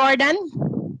 please, Jordan.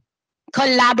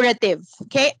 Collaborative.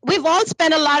 Okay, we've all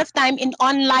spent a lot of time in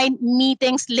online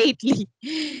meetings lately.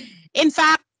 In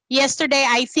fact, yesterday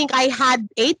I think I had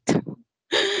 8.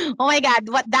 Oh my God!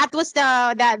 What that was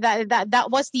that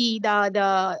was the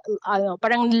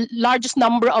parang largest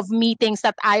number of meetings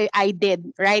that I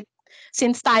did, right,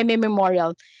 since time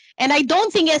immemorial, and I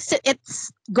don't think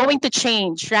it's going to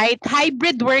change, right?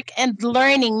 Hybrid work and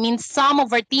learning means some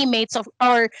of our teammates of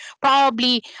or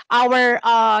probably our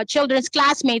children's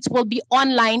classmates will be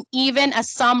online even as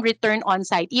some return on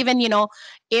site, even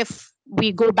if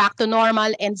we go back to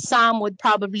normal and some would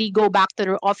probably go back to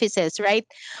their offices, right?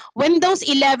 Windows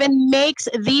 11 makes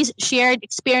these shared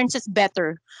experiences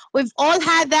better. We've all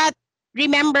had that.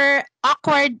 Remember,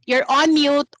 awkward, you're on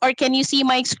mute, or can you see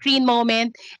my screen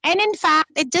moment? And in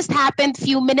fact, it just happened a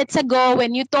few minutes ago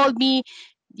when you told me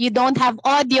you don't have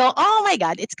audio. Oh my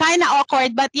God, it's kind of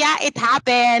awkward, but yeah, it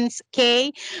happens.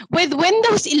 Okay. With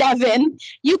Windows 11,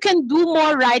 you can do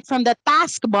more right from the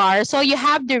taskbar, so you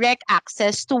have direct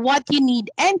access to what you need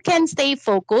and can stay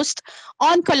focused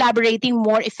on collaborating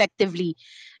more effectively.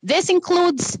 This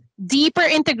includes deeper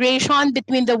integration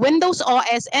between the Windows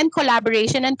OS and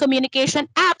collaboration and communication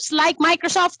apps like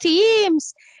Microsoft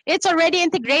Teams. It's already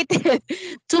integrated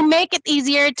to make it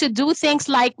easier to do things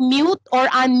like mute or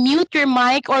unmute your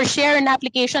mic or share an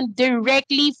application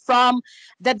directly from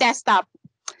the desktop.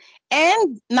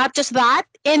 And not just that,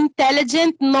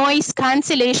 intelligent noise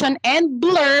cancellation and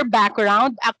blur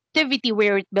background activity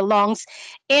where it belongs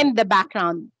in the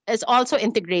background is also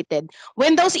integrated.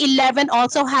 Windows 11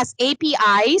 also has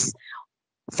APIs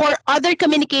for other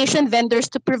communication vendors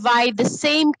to provide the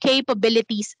same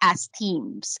capabilities as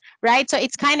Teams, right? So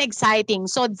it's kind of exciting.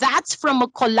 So that's from a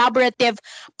collaborative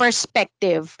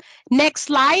perspective. Next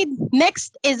slide.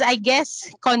 Next is, I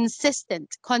guess,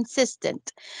 consistent.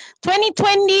 Consistent.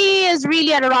 2020 is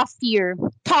really a rough year,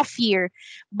 tough year.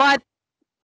 But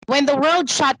when the world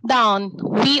shut down,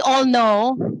 we all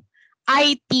know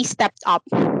IT stepped up.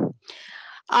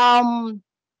 Um,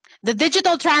 the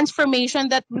digital transformation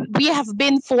that we have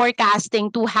been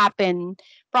forecasting to happen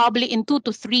probably in 2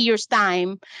 to 3 years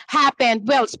time happened,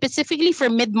 well, specifically for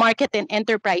mid-market and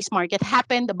enterprise market,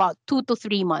 happened about 2 to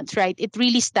 3 months, right? It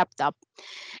really stepped up,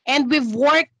 and we've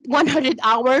worked 100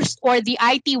 hours, or the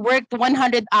IT worked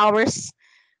 100 hours,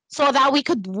 so that we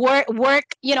could work,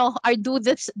 or do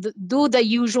the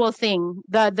usual thing,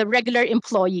 the regular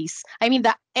employees, I mean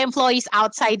the employees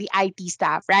outside the IT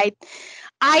staff, right?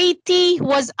 IT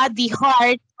was at the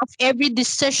heart of every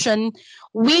decision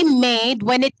we made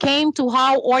when it came to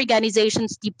how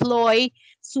organizations deploy,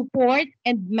 support,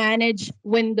 and manage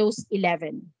Windows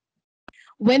 11.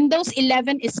 Windows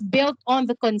 11 is built on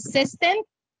the consistent,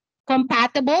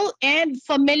 compatible, and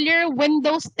familiar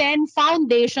Windows 10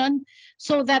 foundation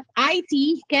so that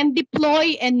IT can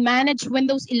deploy and manage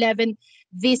Windows 11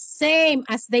 the same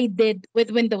as they did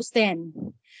with Windows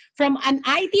 10. From an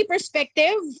IT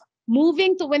perspective,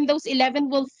 moving to Windows 11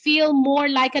 will feel more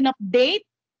like an update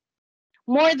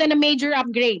more than a major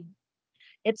upgrade.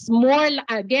 It's more,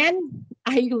 again,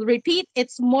 I will repeat,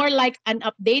 it's more like an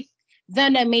update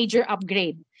than a major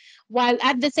upgrade. while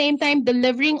at the same time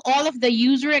delivering all of the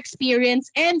user experience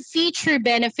and feature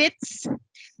benefits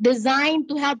designed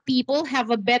to help people have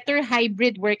a better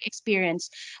hybrid work experience.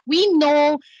 We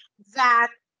know that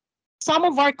some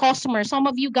of our customers, some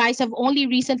of you guys have only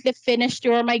recently finished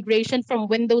your migration from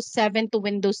Windows 7 to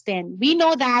Windows 10. We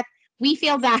know that, we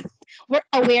feel that, we're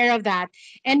aware of that.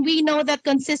 And we know that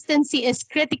consistency is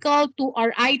critical to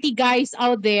our IT guys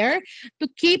out there to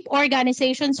keep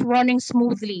organizations running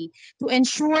smoothly, to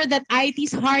ensure that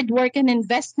IT's hard work and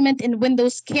investment in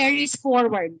Windows carries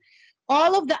forward.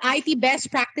 All of the IT best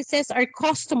practices our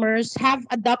customers have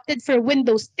adopted for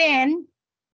Windows 10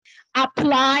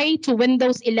 apply to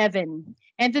Windows 11.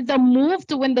 And then the move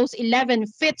to Windows 11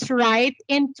 fits right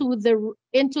into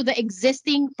the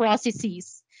existing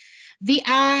processes. The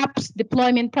apps,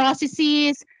 deployment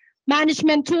processes,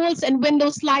 management tools, and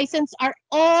Windows license are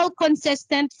all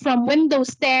consistent from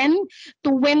Windows 10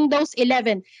 to Windows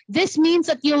 11. This means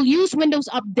that you'll use Windows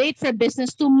Update for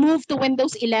Business to move to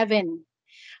Windows 11.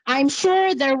 I'm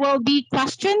sure there will be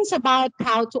questions about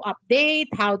how to update,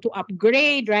 how to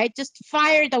upgrade, right? Just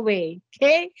fire it away,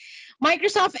 okay?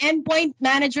 Microsoft Endpoint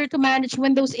Manager to manage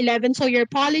Windows 11 so your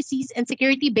policies and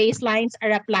security baselines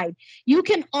are applied. You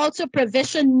can also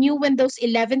provision new Windows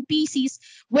 11 PCs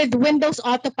with Windows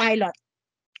Autopilot.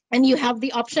 And you have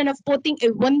the option of putting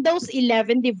a Windows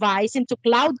 11 device into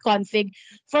cloud config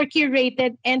for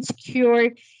curated and secure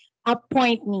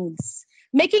point needs.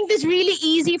 Making this really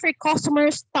easy for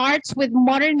customers starts with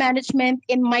modern management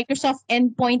in Microsoft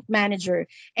Endpoint Manager.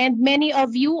 And many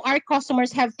of you, our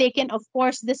customers, have taken, of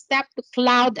course, the step to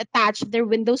cloud attach their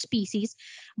Windows PCs,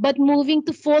 but moving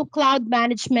to full cloud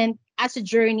management as a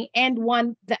journey and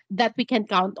one that we can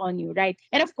count on you, right?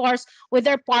 And of course, with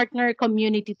our partner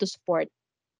community to support.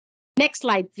 Next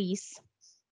slide, please.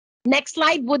 Next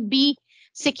slide would be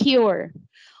secure.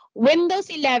 Windows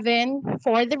 11,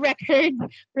 for the record,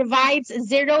 provides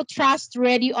zero trust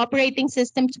ready operating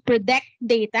system to protect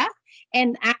data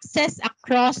and access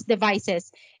across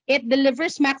devices. It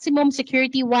delivers maximum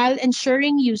security while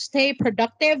ensuring you stay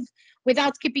productive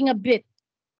without skipping a bit.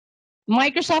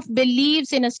 Microsoft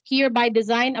believes in a secure by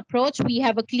design approach. We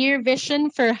have a clear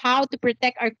vision for how to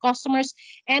protect our customers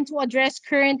and to address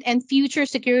current and future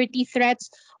security threats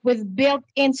with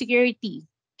built-in security.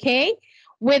 Okay?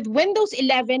 With Windows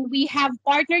 11, we have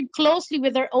partnered closely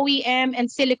with our OEM and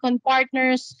silicon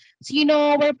partners. So,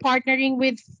 we're partnering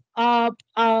with all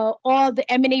the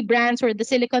M&A brands or the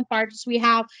silicon partners we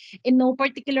have in no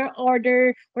particular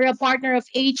order. We're a partner of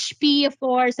HP, of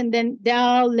course, and then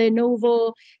Dell,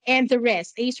 Lenovo, and the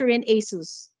rest, Acer and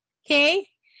Asus. Okay?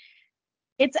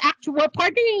 It's actually, we're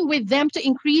partnering with them to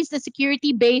increase the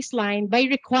security baseline by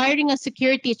requiring a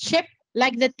security chip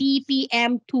like the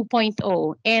TPM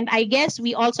 2.0. And I guess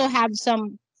we also have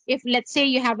some, if let's say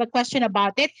you have a question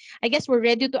about it, I guess we're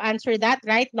ready to answer that,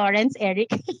 right, Lawrence, Eric?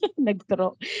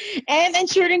 Nagturo. And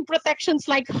ensuring protections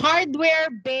like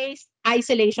hardware-based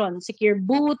isolation, secure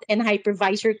boot, and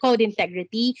hypervisor code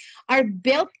integrity are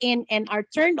built in and are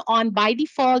turned on by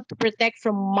default to protect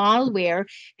from malware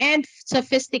and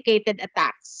sophisticated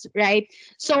attacks, right?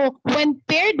 So when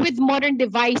paired with modern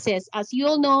devices, as you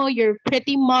all know, you're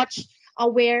pretty much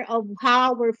aware of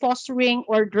how we're fostering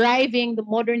or driving the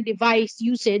modern device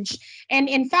usage. And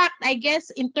in fact, I guess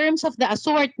in terms of the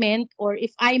assortment, or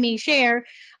if I may share,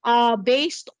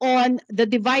 based on the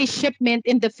device shipment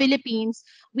in the Philippines,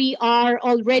 we are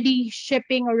already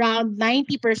shipping around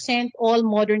 90% all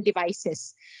modern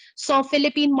devices. So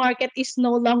Philippine market is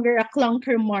no longer a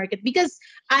clunker market because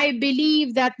I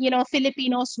believe that,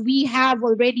 Filipinos, we have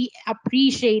already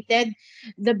appreciated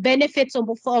the benefits of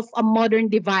a modern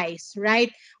device,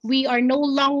 right? We are no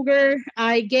longer,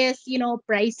 I guess,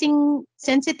 pricing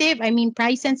sensitive. I mean,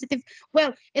 price sensitive.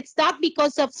 Well, it's not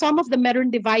because of some of the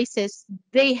modern devices,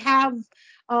 they have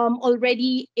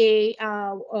already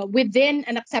within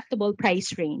an acceptable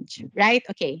price range, right?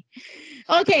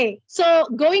 Okay, so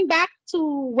going back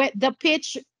to the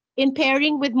pitch in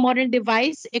pairing with modern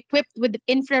device equipped with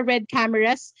infrared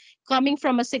cameras coming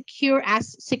from a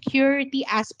security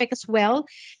aspect as well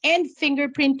and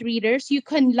fingerprint readers, you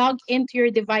can log into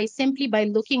your device simply by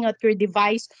looking at your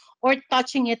device or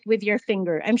touching it with your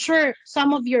finger. I'm sure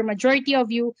majority of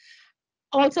you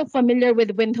also familiar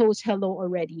with Windows Hello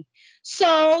already.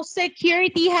 So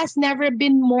security has never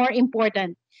been more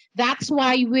important. That's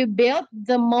why we built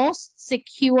the most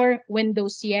secure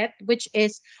Windows yet, which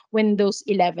is Windows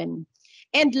 11.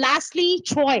 And lastly,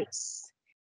 choice.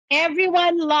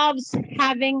 Everyone loves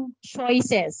having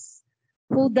choices.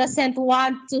 Who doesn't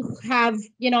want to have,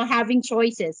 having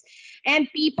choices? And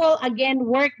people, again,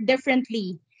 work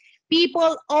differently.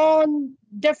 People own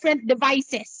different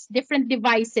devices.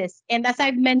 And as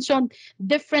I've mentioned,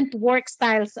 different work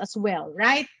styles as well,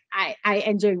 right? I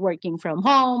enjoy working from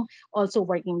home, also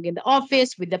working in the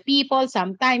office with the people.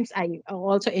 Sometimes I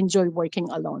also enjoy working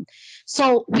alone.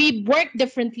 So we work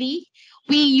differently,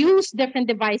 we use different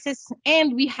devices,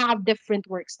 and we have different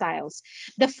work styles.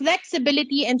 The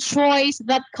flexibility and choice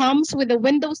that comes with the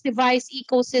Windows device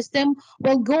ecosystem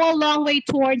will go a long way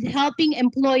toward helping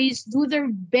employees do their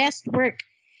best work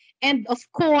and, of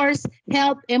course,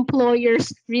 help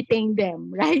employers retain them,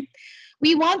 right?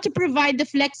 We want to provide the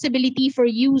flexibility for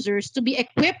users to be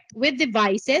equipped with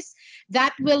devices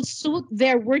that will suit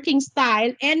their working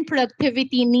style and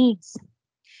productivity needs.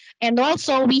 And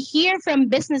also, we hear from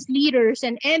business leaders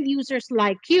and end users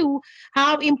like you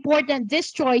how important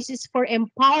this choice is for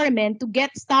empowerment to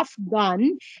get stuff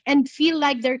done and feel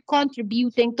like they're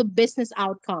contributing to business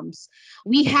outcomes.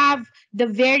 We have the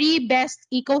very best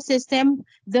ecosystem,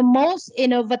 the most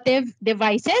innovative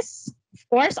devices. Of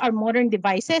course, our modern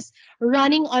devices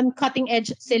running on cutting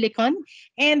edge silicon,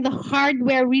 and the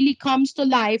hardware really comes to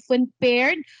life when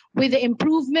paired with the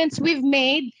improvements we've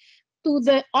made to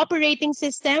the operating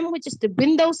system, which is the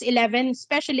Windows 11,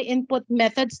 especially input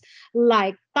methods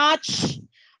like touch,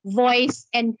 voice,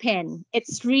 and pen.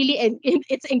 It's really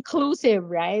it's inclusive,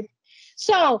 right?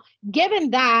 So,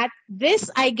 given that, this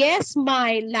I guess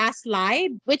my last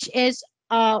slide, which is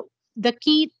the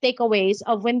key takeaways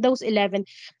of Windows 11.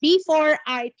 Before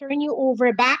I turn you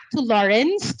over back to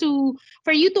Lawrence to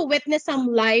for you to witness some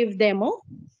live demo.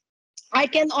 I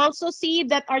can also see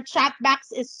that our chat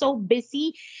box is so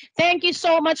busy. Thank you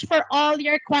so much for all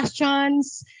your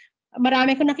questions.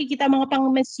 Marami ko nakikita mga pang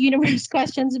Miss Universe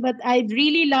questions, but I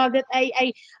really love it.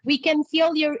 We can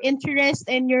feel your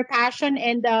interest and your passion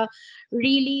and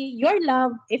really your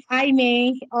love, if I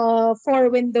may, for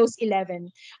Windows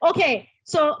 11. Okay,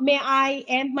 so may I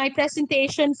end my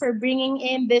presentation for bringing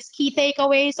in this key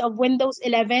takeaways of Windows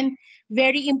 11.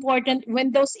 Very important,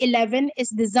 Windows 11 is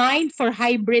designed for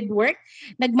hybrid work.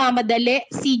 Nagmamadali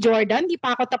si Jordan, di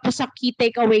pa ako tapos sa key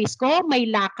takeaways ko, may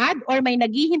lakad or may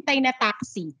naghihintay na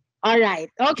taxi. All right.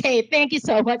 Okay. Thank you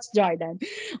so much, Jordan.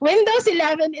 Windows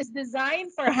 11 is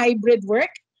designed for hybrid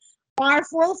work,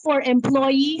 powerful for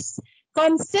employees,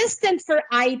 consistent for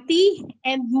IT,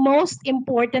 and most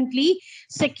importantly,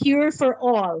 secure for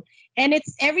all. And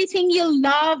it's everything you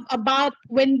love about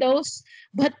Windows,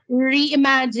 but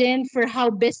reimagined for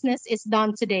how business is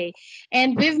done today.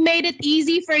 And we've made it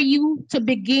easy for you to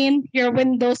begin your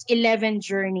Windows 11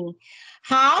 journey.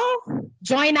 How?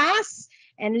 Join us.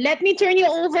 And let me turn you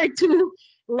over to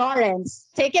Lawrence.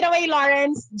 Take it away,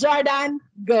 Lawrence. Jordan,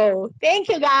 go. Thank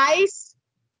you, guys.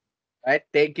 Right.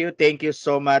 Thank you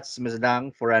so much, Ms.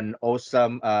 Dang, for an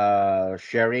awesome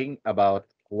sharing about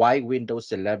why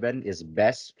Windows 11 is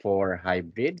best for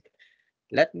hybrid.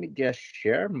 Let me just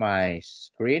share my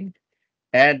screen.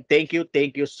 And thank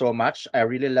you so much. I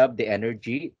really love the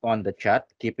energy on the chat.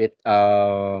 Keep it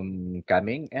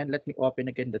coming. And let me open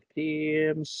again the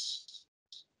Teams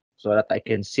so that I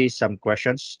can see some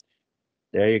questions.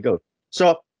 There you go.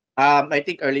 So I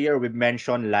think earlier we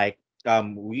mentioned like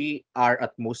we are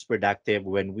at most productive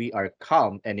when we are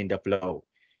calm and in the flow.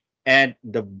 And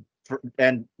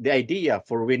the idea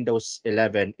for Windows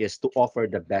 11 is to offer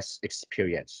the best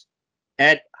experience.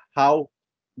 And how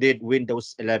did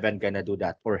Windows 11 gonna do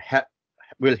that, or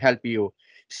will help you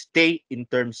stay in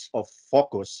terms of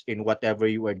focus in whatever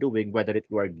you are doing, whether it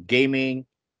were gaming,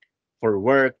 for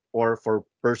work, or for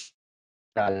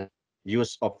personal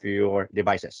use of your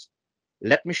devices.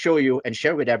 Let me show you and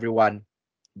share with everyone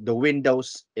the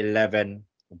Windows 11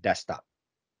 desktop.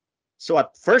 So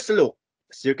at first look,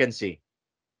 as you can see,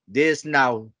 this is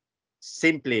now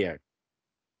simpler,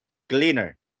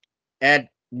 cleaner, and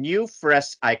new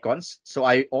fresh icons. So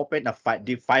I open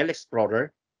the file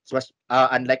explorer. So as,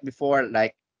 unlike before,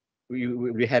 like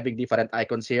we having different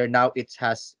icons here. Now it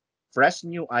has fresh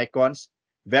new icons,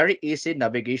 very easy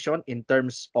navigation in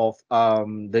terms of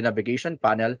the navigation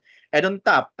panel. And on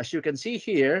top, as you can see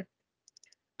here,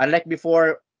 unlike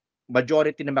before,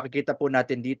 majority na makikita po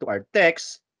natin dito are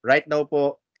text. Right now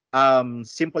po,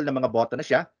 simple na mga button na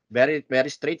siya. Very, very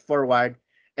straightforward.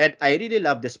 And I really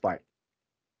love this part.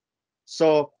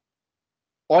 So,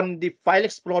 on the file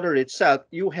explorer itself,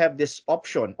 you have this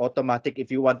option automatic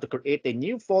if you want to create a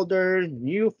new folder,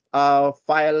 new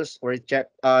files, or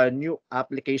check new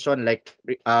application like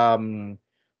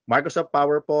Microsoft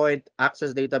PowerPoint,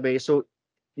 Access Database. So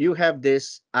you have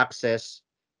this access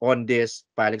on this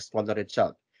file explorer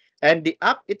itself. And the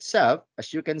app itself,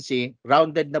 as you can see,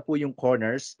 rounded na po yung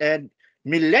corners. And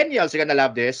millennials are gonna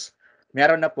love this.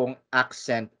 Meron na pong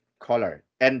accent color.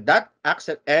 And that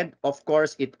accent, and of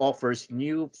course, it offers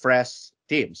new, fresh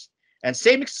themes. And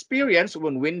same experience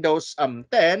when Windows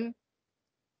 10,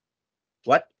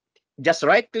 what? Just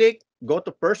right click, go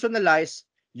to personalize,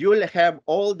 you'll have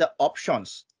all the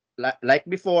options like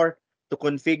before to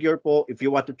configure po if you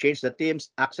want to change the themes,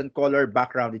 accent color,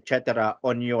 background, etc.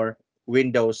 on your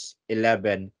Windows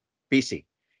 11 PC.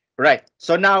 Right.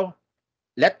 So now,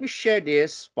 let me share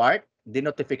this part, the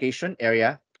notification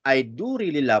area. I do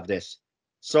really love this.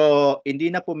 So, hindi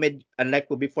na po unlike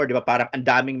po before, di ba, parang ang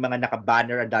daming mga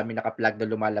naka-banner, ang daming naka-flag na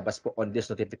lumalabas po on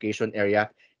this notification area.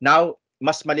 Now,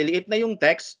 mas maliliit na yung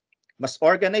text, mas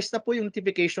organized na po yung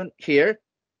notification here.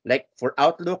 Like for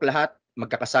Outlook, lahat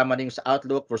magkakasama na yung sa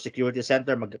Outlook. For Security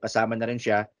Center, magkakasama na rin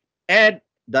siya. And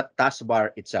the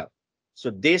taskbar itself.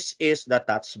 So, this is the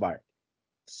taskbar.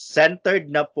 Centered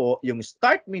na po yung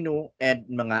start menu and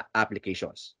mga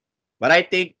applications. But I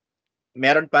think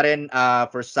meron pa rin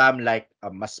for some like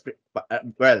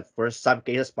well, for some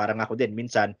cases parang ako din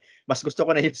minsan mas gusto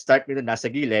ko na yung start menu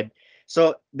nasa gilid.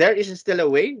 So there is still a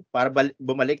way para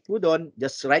bumalik po doon.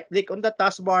 Just right click on the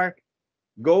taskbar,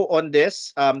 go on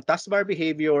this taskbar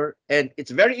behavior, and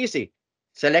it's very easy.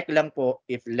 Select lang po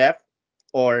if left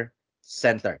or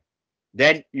center.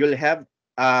 Then you'll have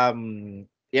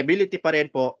the ability pa rin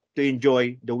po to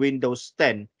enjoy the Windows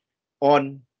 10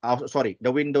 on,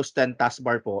 the Windows 10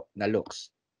 taskbar po na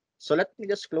looks. So let me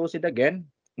just close it again.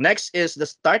 Next is the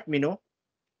start menu.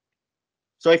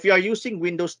 So if you are using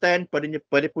Windows 10,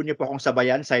 pwede po niyo po akong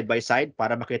sabayan side by side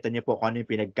para makita niyo po kung ano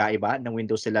yung pinagkaiba ng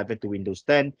Windows 11 to Windows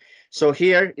 10. So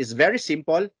here is very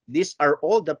simple. These are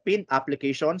all the pin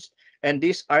applications, and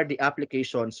these are the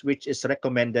applications which is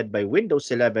recommended by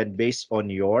Windows 11 based on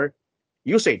your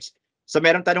usage. So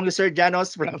meron tanong ni Sir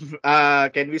Janos from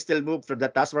can we still move from the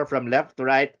taskbar from left to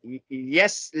right?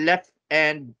 Yes, left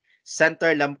and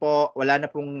center lang po. Wala na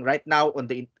pong right now on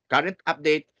the current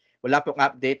update. Wala pong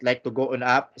update like to go on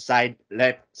up, side,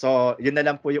 left. So yun na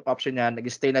lang po yung option niya.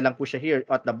 Nag-stay na lang po siya here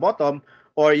at the bottom,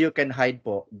 or you can hide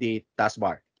po the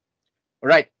taskbar.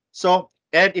 Alright. So,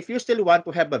 and if you still want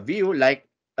to have a view like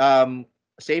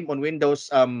same on Windows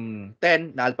 10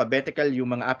 na alphabetical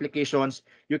yung mga applications,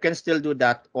 you can still do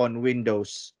that on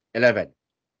Windows 11.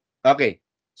 Okay,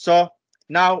 so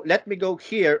now let me go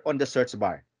here on the search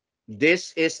bar.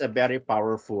 This is a very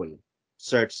powerful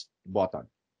search button.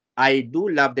 I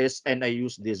do love this and I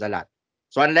use this a lot.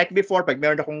 So unlike before, pag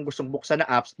meron akong gustong buksan na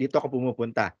apps, dito ako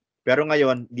pumupunta. Pero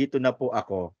ngayon, dito na po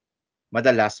ako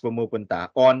madalas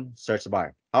pumupunta on search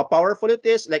bar. How powerful it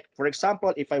is, like for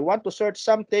example, if I want to search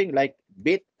something like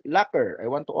BitLocker,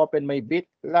 I want to open my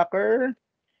BitLocker.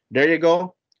 There you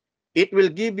go. It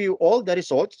will give you all the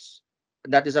results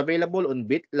that is available on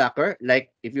BitLocker.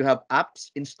 Like if you have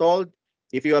apps installed,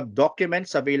 if you have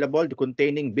documents available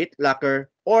containing BitLocker,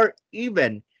 or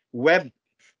even web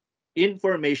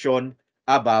information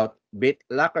about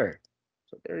BitLocker.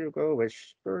 So there you go.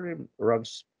 Which wrong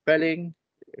spelling.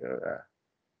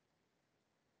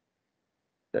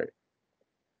 There.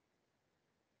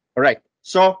 All right.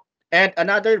 So, and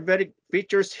another very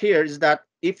features here is that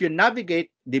if you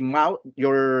navigate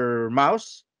your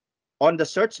mouse on the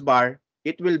search bar,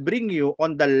 it will bring you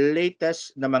on the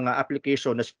latest na mga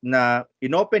application na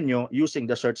inopen nyo using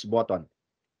the search button.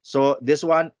 So this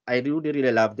one, I really,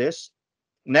 really love this.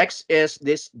 Next is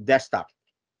this desktop.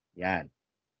 Yan.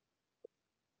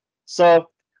 So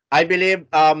I believe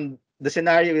the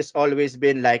scenario is always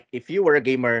been like if you were a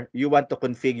gamer, you want to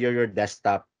configure your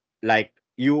desktop like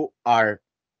you are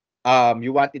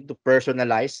you want it to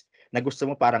personalize na gusto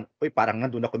mo parang parang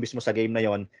nandun ako mismo sa game na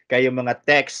yon. Kaya yung mga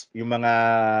text, yung mga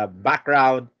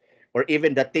background, or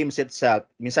even the themes itself,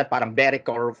 minsan parang very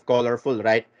colorful,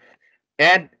 right?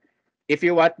 And if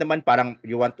you want naman parang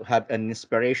you want to have an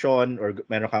inspiration or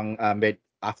meron kang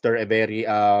after a very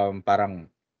parang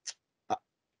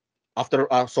after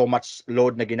so much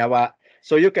load na ginawa,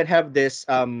 so you can have this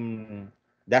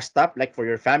desktop like for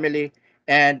your family.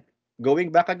 And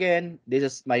going back again, this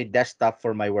is my desktop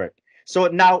for my work. So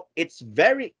now it's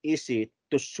very easy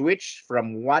to switch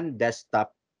from one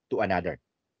desktop to another.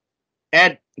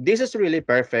 And this is really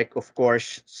perfect. Of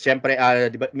course, siyempre,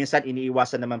 di ba, minsan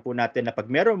iniiwasan naman po natin na pag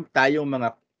meron tayong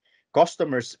mga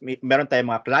customers, meron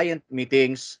tayong mga client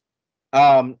meetings,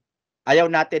 ayaw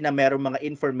natin na meron mga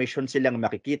information silang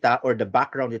makikita or the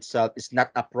background itself is not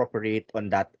appropriate on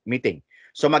that meeting.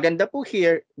 So maganda po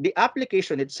here, the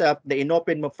application itself na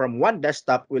inopen mo from one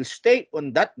desktop will stay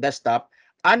on that desktop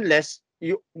unless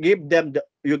you give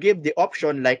the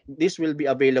option like this will be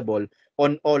available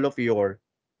on all of your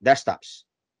desktops.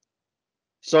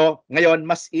 So ngayon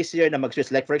mas easier na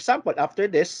mag-switch. Like for example, after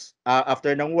this,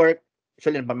 after ng work,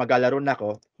 Actually, pag maglalaro na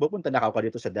ako, pupunta na ako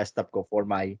dito sa desktop ko for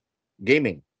my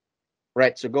gaming.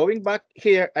 Right, so going back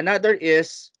here, another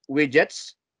is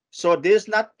widgets. So this is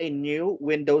not a new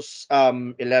Windows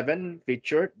 11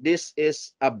 feature. This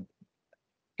is a,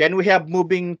 can we have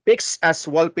moving pics as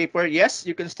wallpaper? Yes,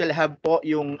 you can still have po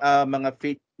yung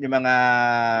yung mga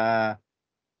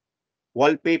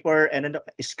wallpaper and ano,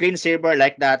 screensaver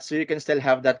like that. So you can still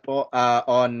have that po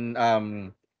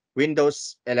on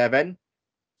Windows 11.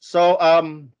 So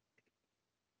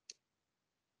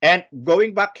and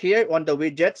going back here on the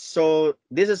widgets, so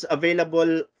this is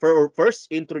available for first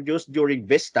introduced during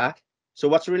Vista. So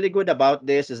what's really good about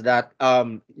this is that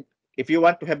if you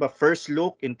want to have a first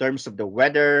look in terms of the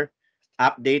weather,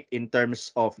 update in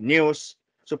terms of news,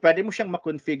 so pwede mo siyang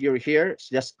ma-configure here.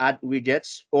 So just add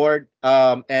widgets or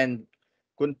and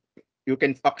you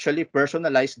can actually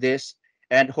personalize this,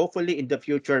 and hopefully in the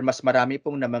future mas marami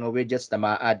pong na mga widgets na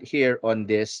ma-add here on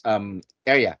this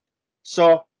area.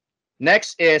 So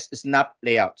next is snap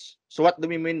layouts. So what do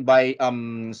we mean by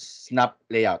snap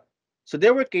layout? So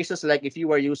there were cases like if you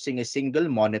were using a single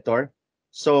monitor.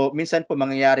 So minsan po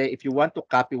mangyayari if you want to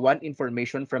copy one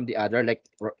information from the other, like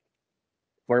for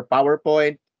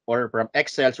PowerPoint or from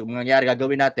Excel, so mangyayari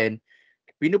gagawin natin,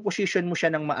 pinuposition mo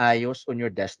siya ng maayos on your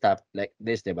desktop like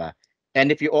this, di ba?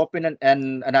 And if you open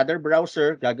another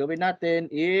browser, gagawin natin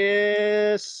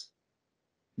is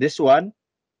this one.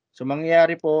 So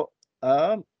mangyayari po,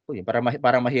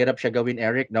 parang mahirap siya gawin,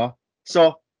 Eric, no?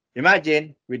 So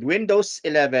imagine with Windows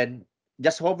 11,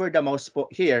 just hover the mouse po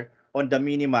here on the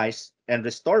minimize and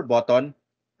restore button,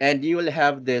 and you will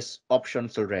have this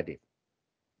options already.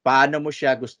 Paano mo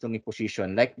siya gustong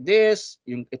i-position? Like this,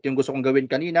 ito yung gusto kong gawin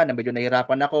kanina na medyo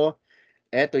nahirapan ako.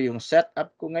 Ito yung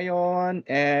setup ko ngayon,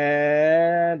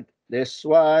 and this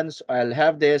one, so I'll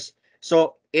have this.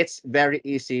 So it's very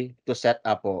easy to set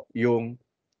up po yung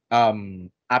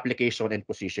application and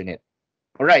position it.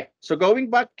 All right, so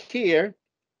going back here,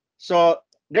 so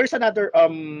there's another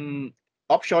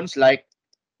options like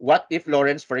what if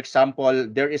Lawrence, for example,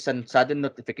 there is a sudden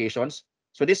notifications.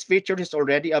 So this feature is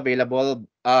already available.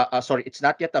 Sorry, it's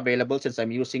not yet available since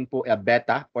I'm using po a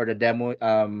beta or the demo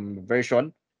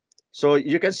version. So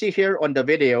you can see here on the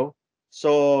video.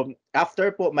 So after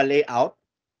po ma-layout,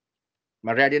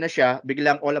 ma-ready na siya,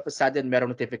 biglang all of a sudden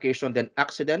merong notification, then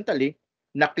accidentally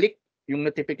na-click yung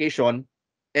notification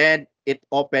and it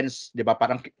opens, di ba?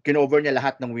 Parang kinover niya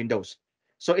lahat ng Windows.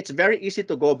 So it's very easy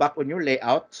to go back on your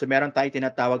layout. So meron tayong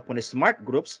tinatawag po na smart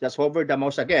groups. Just hover the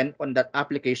mouse again on that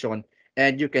application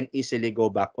and you can easily go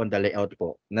back on the layout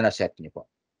po na naset niyo po.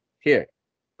 Here.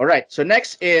 All right. So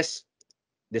next is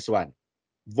this one.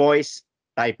 Voice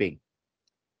typing.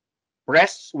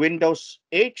 Press Windows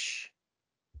H.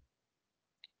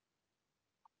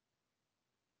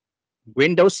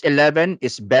 Windows 11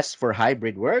 is best for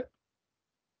hybrid work.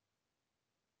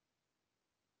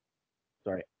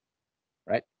 Sorry.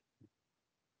 Right.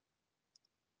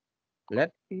 Let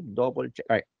me double check.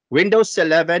 All right. Windows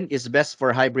 11 is best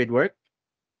for hybrid work.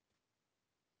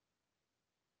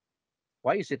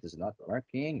 Why is it not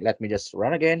working? Let me just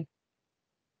run again.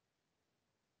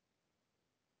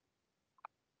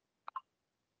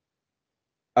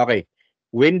 Okay.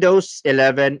 Windows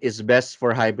 11 is best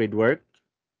for hybrid work.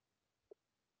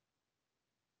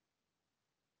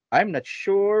 I'm not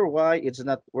sure why it's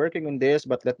not working on this,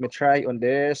 but let me try on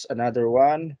this, another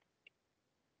one.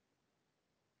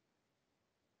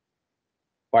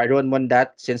 I don't want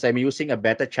that since I'm using a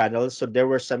beta channel. So there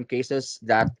were some cases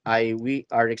that we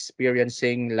are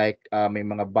experiencing like may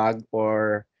mga bug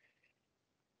or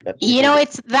You know,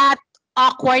 it's that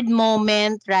awkward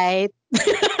moment, right?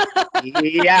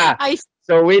 yeah. I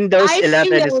So Windows I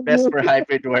 11 is feel best you. for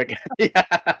hybrid work. Yeah.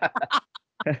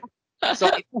 So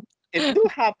it do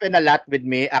happen a lot with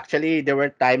me. Actually, there were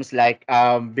times like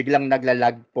biglang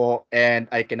naglalag po and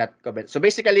I cannot comment. So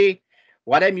basically,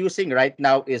 what I'm using right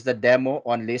now is the demo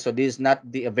only. So this is not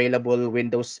the available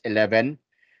Windows 11.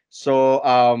 So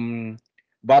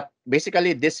but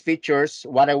basically these features,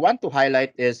 what I want to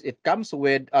highlight is it comes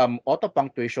with auto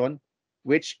punctuation,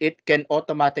 which it can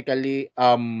automatically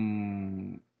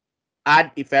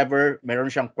add if ever meron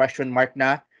siyang question mark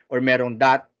na or merong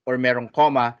dot or merong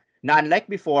comma na unlike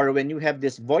before when you have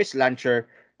this voice launcher,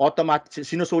 automatic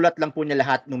sinusulat lang po niya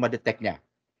lahat nung ma-detect niya.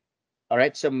 All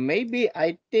right, so maybe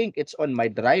I think it's on my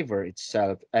driver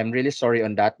itself. I'm really sorry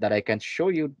on that I can't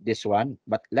show you this one,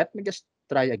 but let me just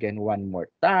try again one more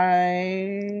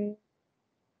time.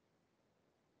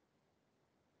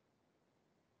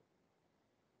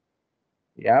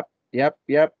 Yep.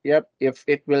 If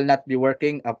it will not be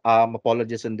working,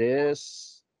 apologies on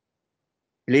this.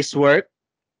 Please work,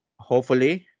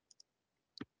 hopefully.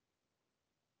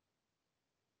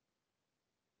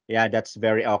 Yeah, that's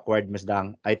very awkward, Miss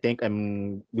Dang. I think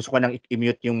gusto ko nang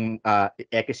i-mute yung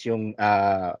X yung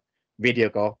video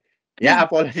ko. Yeah,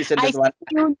 apologies on I that one.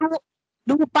 think yung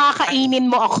lupa kainin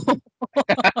mo ako.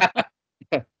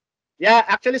 Yeah,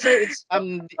 actually, sir, it's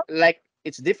like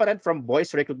it's different from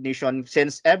voice recognition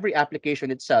since every application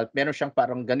itself meron siyang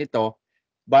parang ganito.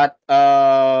 But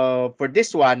for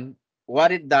this one,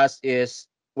 what it does is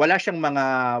wala siyang mga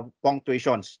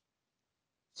punctuations.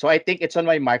 So I think it's on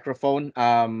my microphone.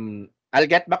 I'll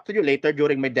get back to you later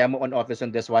during my demo on Office on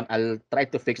this one. I'll try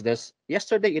to fix this.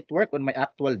 Yesterday it worked on my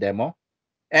actual demo.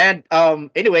 And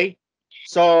anyway,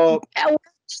 so Uh,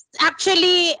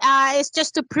 Actually, it's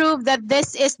just to prove that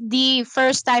this is the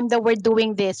first time that we're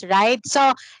doing this, right?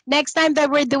 So next time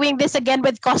that we're doing this again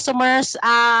with customers,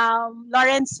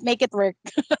 Lawrence, make it work.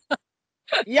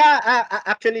 yeah,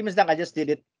 actually, Ms. Dang, I just did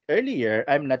it earlier.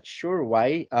 I'm not sure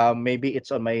why. Maybe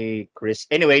it's on my Chris.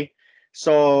 Anyway,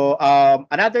 so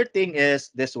another thing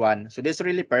is this one. So this is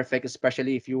really perfect,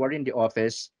 especially if you are in the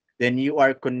office, then you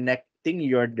are connecting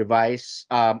your device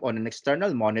on an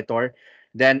external monitor.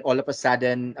 Then all of a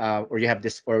sudden, or you have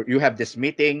this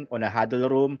meeting on a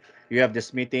huddle room. You have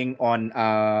this meeting on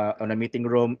a meeting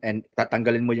room, and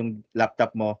tatanggalin mo yung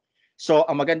laptop mo. So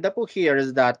ang maganda po here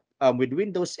is that with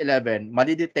Windows 11,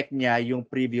 madidetect niya yung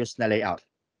previous na layout.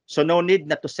 So no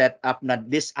need na to set up na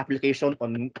this application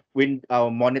on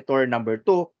monitor number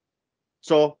 2.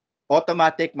 So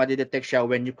automatic madidetect siya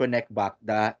when you connect back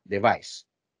the device.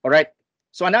 All right.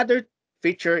 So another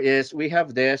feature is we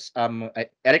have this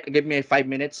Eric, give me 5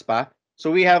 minutes pa. So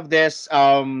we have this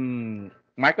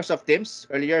Microsoft Teams.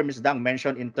 Earlier Ms. Dang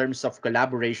mentioned in terms of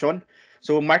collaboration.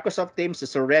 So Microsoft Teams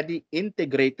is already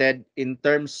integrated in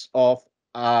terms of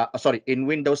in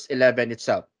Windows 11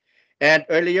 itself. And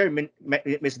earlier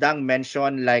Ms. Dang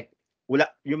mentioned like wala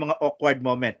yung mga awkward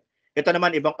moment. Ito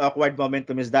naman ibang awkward moment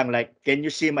to Ms. Dang, like can you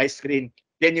see my screen?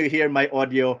 Can you hear my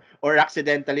audio? Or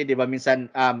accidentally, 'di ba, minsan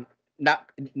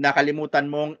nakalimutan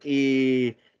mong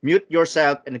i-mute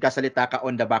yourself and nagkasalita ka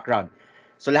on the background.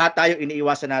 So lahat tayo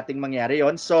iniiwasan nating mangyari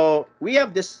 'yon. So we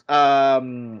have this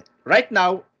right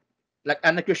now, like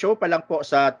nag-show pa lang po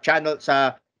sa channel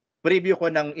sa preview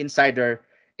ko ng Insider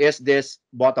is this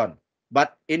button.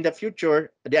 But in the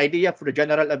future, the idea for the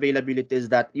general availability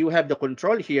is that you have the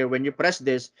control here when you press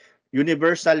this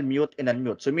universal mute and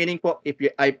unmute. So meaning po, if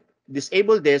I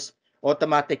disable this,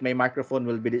 automatic my microphone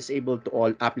will be disabled to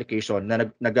all application na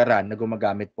nag-run, na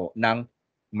gumagamit po ng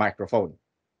microphone.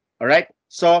 All right?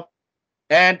 So,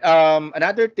 and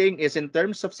another thing is in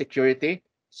terms of security.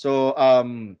 So,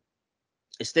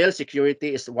 still,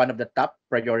 security is one of the top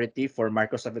priority for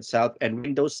Microsoft itself, and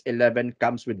Windows 11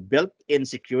 comes with built-in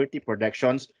security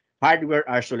protections, hardware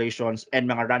isolations, and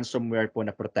mga ransomware po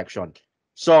na protection.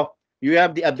 So, you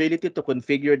have the ability to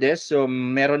configure this. So,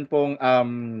 meron pong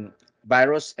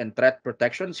virus and threat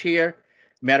protections here.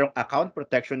 Merong account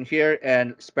protection here,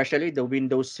 and especially the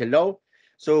Windows Hello.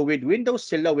 So, with Windows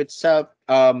Hello itself,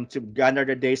 to gather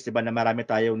the days, diba, na marami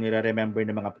tayong nire-remember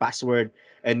ng mga password,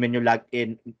 and when you log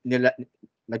in,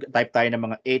 nag-type tayo ng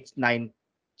mga 8, 9,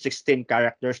 16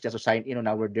 characters just to sign in on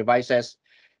our devices.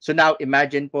 So now,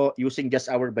 imagine po, using just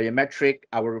our biometric,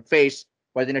 our face,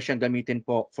 pwede na siyang gamitin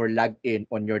po for login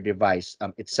on your device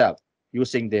itself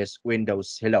using this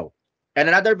Windows Hello.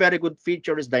 And another very good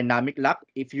feature is dynamic lock.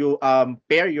 If you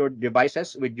pair your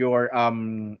devices with your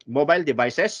mobile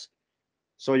devices,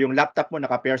 so yung laptop mo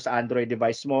naka-pair sa Android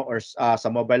device mo or sa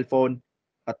mobile phone,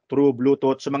 at through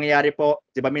Bluetooth. So mangyayari po,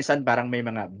 'di ba minsan parang may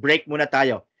mga break muna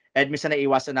tayo. And minsan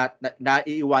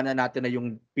naiiwanan natin na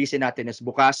yung PC natin is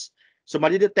bukas. So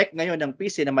mali-detect ngayon ng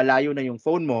PC na malayo na yung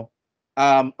phone mo,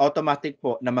 automatic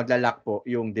po na magla-lock po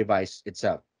yung device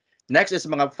itself. Next is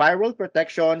mga firewall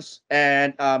protections,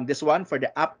 and this one for the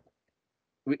app,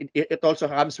 it also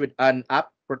comes with an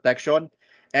app protection.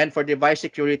 And for device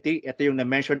security, ito yung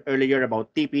na-mention earlier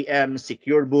about TPM,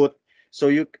 secure boot.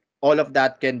 So all of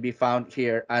that can be found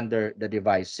here under the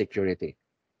device security.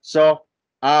 So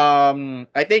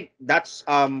I think that's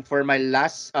for my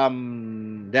last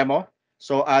demo.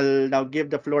 So I'll now give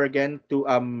the floor again to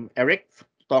Eric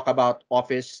to talk about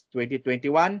Office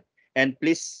 2021. And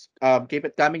please keep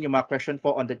it coming yung mga question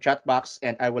po on the chat box,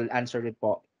 and I will answer it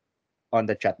po on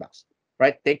the chat box.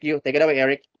 Right, thank you. Take it away,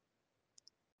 Eric.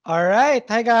 All right.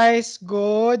 Hi, guys.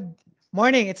 Good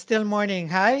morning. It's still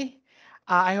morning. Hi.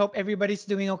 I hope everybody's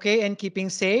doing okay and keeping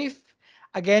safe.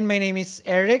 Again, my name is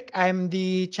Eric. I'm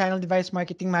the Channel Device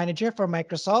Marketing Manager for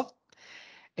Microsoft.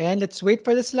 And let's wait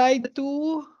for the slide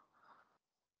to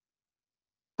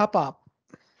pop up.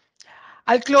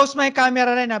 I'll close my camera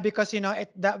right now because my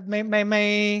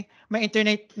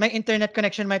internet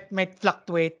connection might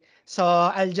fluctuate. So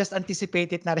I'll just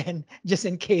anticipate it na rin, just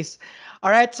in case. All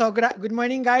right, so good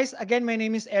morning, guys. Again, my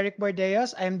name is Eric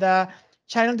Bordeos. I'm the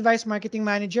Channel Device Marketing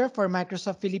Manager for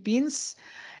Microsoft Philippines.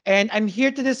 And I'm here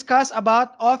to discuss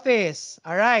about Office.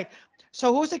 All right.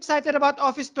 So who's excited about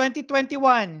Office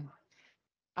 2021?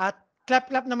 At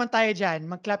clap-clap naman tayo dyan.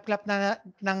 Mag-clap-clap na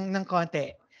ng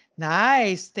konti.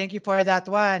 Nice. Thank you for that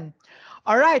one.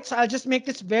 All right. So I'll just make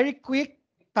this very quick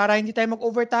para hindi tayo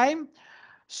mag-overtime.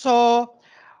 So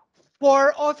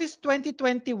for Office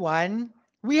 2021,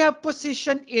 we have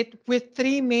positioned it with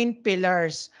three main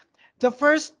pillars. The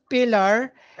first pillar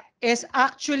is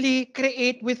actually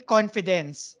create with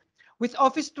confidence. With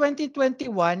Office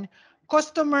 2021,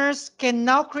 customers can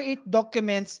now create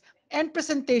documents and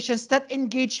presentations that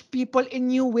engage people in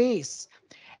new ways.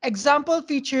 Example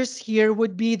features here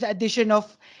would be the addition of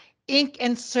ink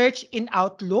and search in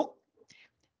Outlook,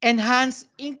 enhance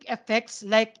ink effects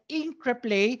like ink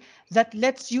replay that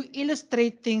lets you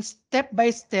illustrate things step by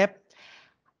step,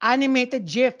 animated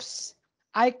GIFs,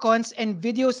 icons, and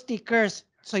video stickers.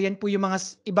 So yan po yung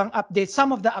mga ibang updates,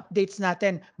 some of the updates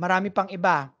natin. Marami pang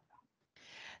iba.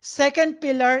 Second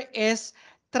pillar is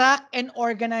track and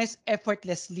organize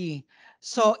effortlessly.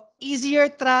 So easier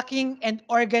tracking and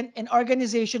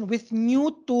organization with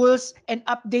new tools and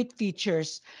update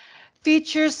features.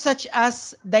 Features such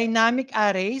as dynamic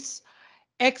arrays,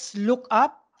 X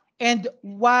lookup, and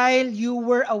while you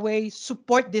were away,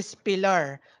 support this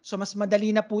pillar. So mas madali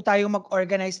na po tayong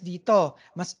mag-organize dito.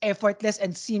 Mas effortless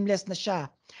and seamless na siya.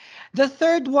 The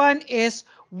third one is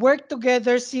work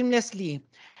together seamlessly.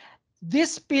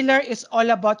 This pillar is all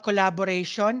about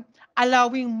collaboration,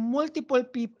 allowing multiple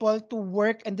people to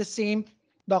work in the same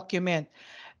document.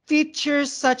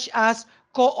 Features such as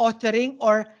co-authoring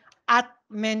or at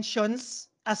mentions,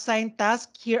 assign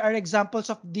task. Here are examples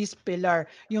of this pillar.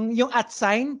 Yung at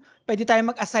sign, pwede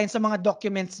tayo mag-assign sa mga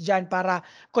documents dyan para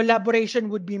collaboration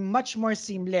would be much more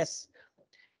seamless.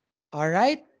 All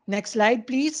right, next slide,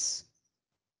 please.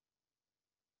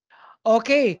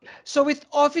 Okay, so with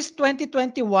Office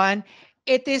 2021,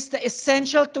 it is the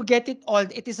essential to get it all.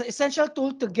 It is an essential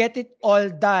tool to get it all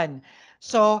done.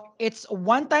 So it's a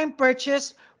one-time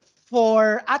purchase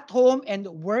for at home and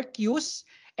work use,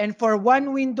 and for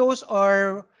one Windows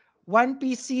or one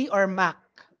PC or Mac.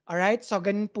 All right, so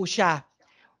ganun po siya.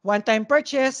 One-time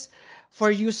purchase for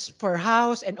use for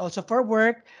house and also for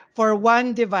work for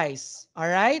one device. All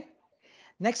right,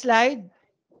 next slide.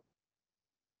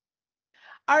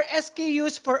 Our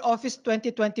SKUs for Office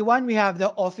 2021, we have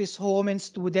the Office Home and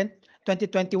Student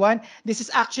 2021. This is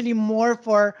actually more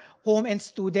for home and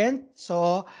student.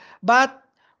 So, but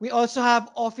we also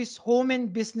have Office Home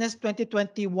and Business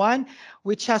 2021,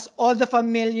 which has all the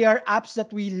familiar apps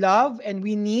that we love and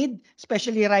we need,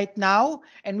 especially right now,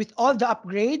 and with all the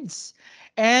upgrades.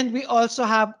 And we also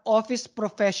have Office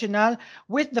Professional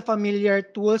with the familiar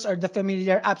tools or the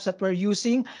familiar apps that we're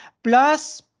using,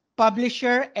 plus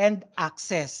publisher and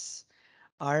access.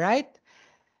 All right.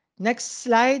 Next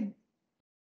slide.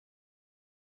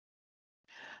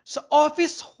 So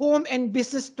Office Home and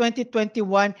Business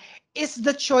 2021 is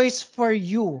the choice for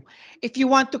you. If you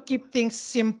want to keep things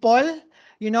simple,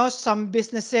 some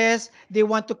businesses, they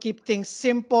want to keep things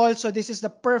simple. So this is the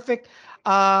perfect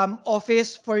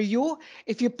office for you.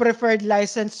 If you preferred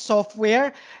licensed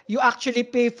software, you actually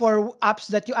pay for apps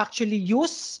that you actually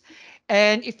use.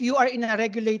 And if you are in a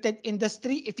regulated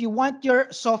industry, if you want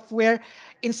your software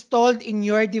installed in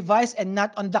your device and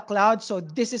not on the cloud, so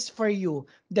this is for you.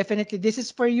 Definitely, this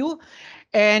is for you.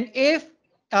 And if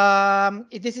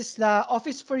this is the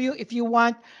office for you, if you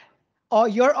want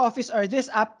your office or this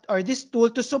app or this tool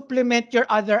to supplement your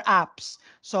other apps.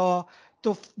 So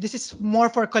this is more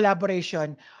for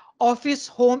collaboration. Office,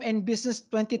 Home, and Business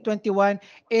 2021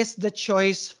 is the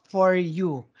choice for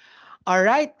you. All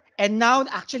right. And now,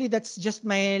 actually, that's just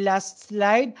my last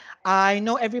slide. I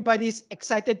know everybody's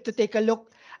excited to take a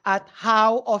look at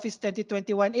how Office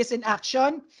 2021 is in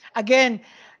action. Again,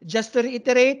 just to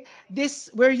reiterate,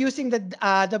 we're using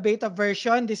the beta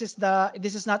version. This is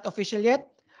not official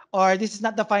yet, or this is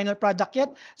not the final product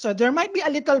yet. So there might be a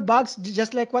little bugs,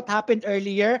 just like what happened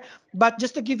earlier. But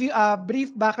just to give you a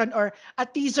brief background or a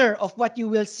teaser of what you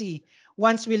will see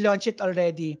once we launch it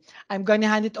already. I'm going to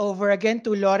hand it over again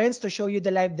to Lawrence to show you the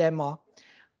live demo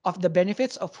of the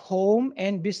benefits of Home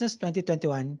and Business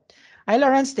 2021. Hi,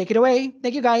 Lawrence. Take it away.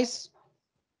 Thank you, guys.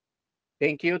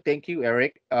 Thank you,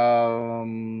 Eric.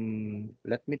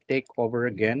 Let me take over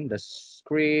again the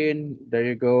screen. There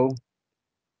you go.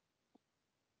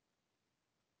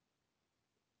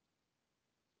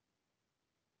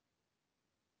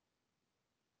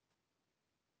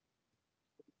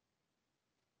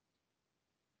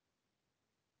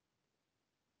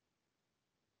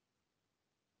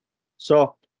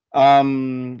 So,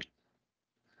 um,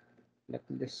 let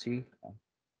me just see.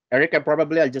 Eric,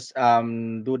 I'll just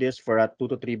do this for 2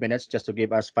 to 3 minutes just to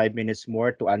give us 5 minutes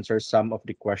more to answer some of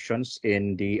the questions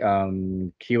in the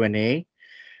Q&A. Yeah,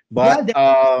 But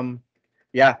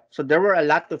yeah, so there were a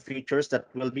lot of features that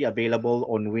will be available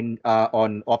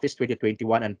on Office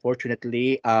 2021.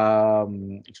 Unfortunately,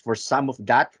 for some of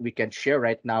that we can share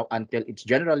right now until it's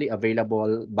generally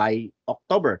available by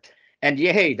October. And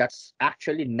yay, that's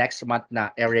actually next month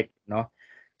na, Eric, no?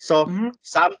 So mhm.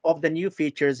 some of the new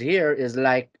features here is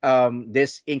like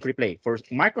this ink replay for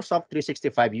Microsoft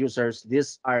 365 users.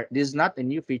 These not the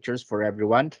new features for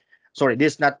everyone. Sorry,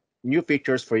 this not new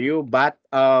features for you, but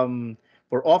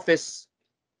for Office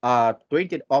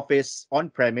 20 Office on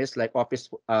premise like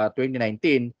Office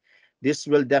 2019, this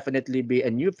will definitely be a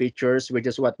new features, which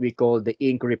is what we call the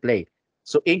ink replay.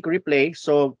 So ink replay,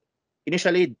 so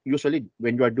initially, usually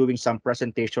when you are doing some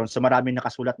presentation, so maraming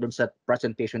nakasulat doon sa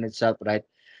presentation itself, right?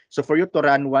 So for you to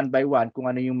run one by one, kung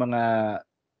ano yung mga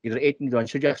i-create nyo doon,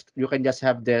 so you can just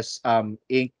have this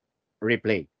ink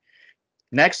replay.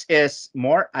 Next is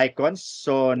more icons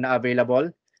so na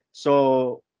available.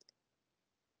 So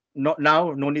no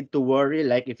need to worry,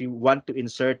 like if you want to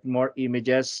insert more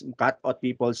images, cut out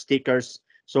people stickers.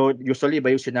 So usually by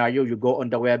yung scenario, you go on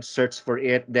the web, search for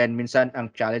it, then minsan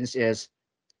ang challenge is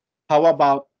how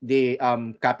about the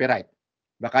copyright?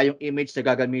 Baka yung image na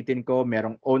gagamitin ko,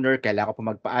 merong owner, kailangan ko pa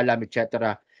magpaalam,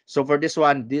 etc. So for this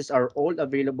one, these are all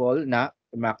available na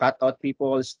mga cutout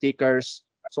people, stickers.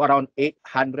 So around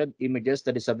 800 images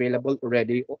that is available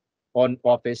already on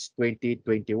Office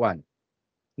 2021.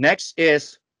 Next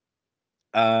is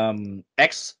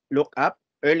X lookup.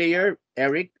 Earlier,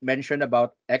 Eric mentioned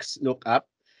about X lookup.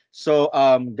 So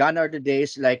gone are the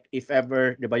days like if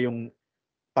ever, di ba yung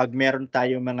pag meron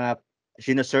tayong mga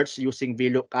sinesearch using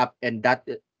VLOOKUP and that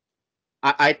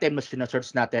item na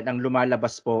sinesearch natin, ang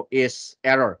lumalabas po is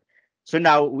error. So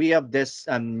now we have this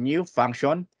new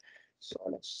function. So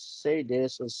let's say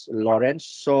this is Lawrence.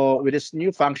 So with this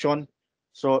new function,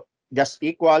 so just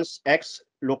equals X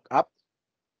lookup,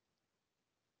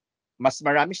 mas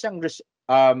marami siyang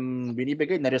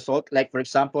binibigay na result. Like for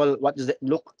example, what is the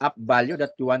lookup value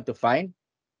that you want to find?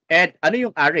 And ano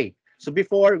yung array? So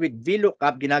before with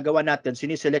VLOOKUP, ginagawa natin,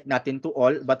 siniselect natin to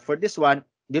all. But for this one,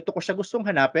 dito ko siya gustong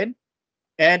hanapin.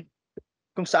 And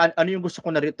kung saan, ano yung gusto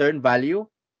ko na return value.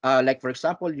 Like for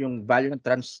example, yung value ng,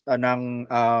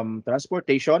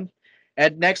 transportation.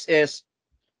 And next is,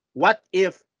 what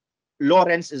if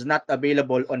Lawrence is not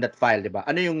available on that file, di ba?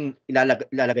 Ano yung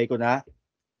ilalagay ko na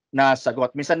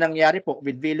sagot. Minsan nangyari po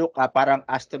with VLOOKUP, parang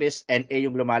asterisk and A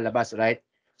yung lumalabas, right?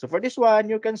 So for this one,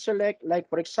 you can select like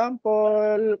for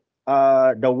example,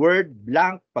 the word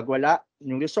blank, pag wala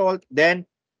yung result, then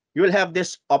you will have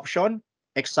this option,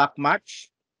 exact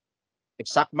match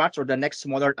or the next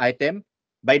smaller item.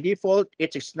 By default,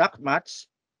 it's exact match.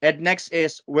 And next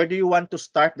is, where do you want to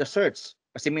start the search?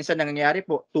 Kasi minsan nangyayari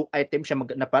po, two items siya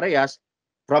na parehas,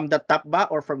 from the top ba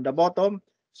or from the bottom.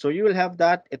 So you will have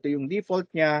that. Ito yung default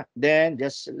niya. Then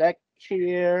just select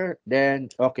here. Then,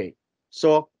 okay.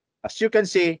 So, as you can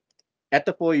see,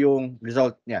 ito po yung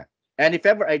result niya. And if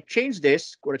ever I change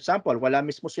this, for example, wala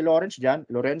mismo si Lawrence dyan,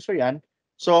 Lorenzo yan.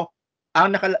 So,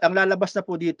 ang lalabas na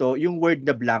po dito, yung word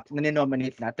na blank na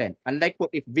ninominate natin. Unlike po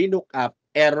if VLOOKUP,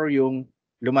 error yung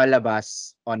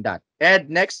lumalabas on that. And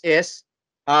next is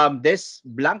this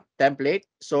blank template.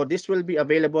 So this will be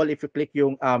available if you click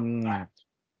yung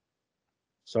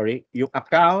yung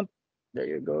account. There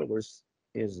you go. Where's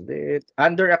is it?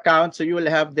 Under account, so you will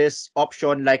have this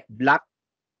option like black,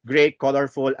 gray,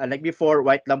 colorful, and like before,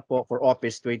 white lang po for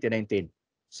Office 2019.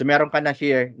 So meron ka na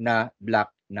here na black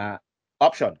na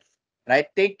option. And I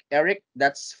think, Eric,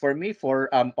 that's for me for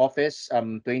Office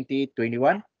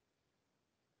 2021.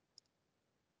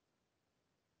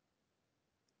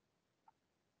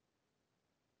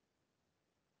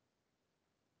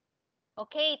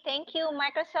 Okay, thank you,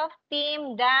 Microsoft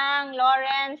team, Dang,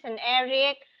 Lawrence, and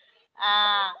Eric.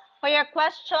 For your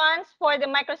questions for the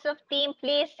Microsoft team,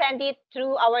 please send it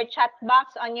through our chat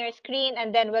box on your screen,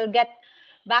 and then we'll get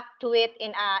back to it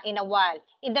in a while.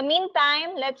 In the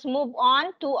meantime, let's move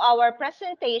on to our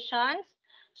presentations.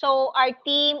 So our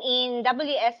team in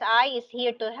WSI is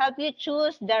here to help you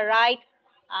choose the right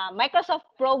Microsoft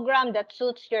program that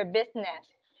suits your business.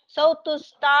 So to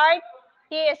start,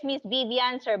 here is Miss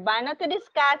Vivian Sorbano to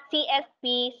discuss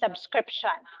CSP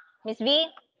subscription. Miss V?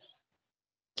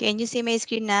 Can you see my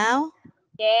screen now?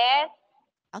 Yes.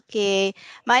 Okay.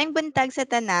 Maayong buntag sa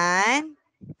tanan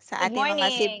sa Good ating mga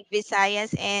morning.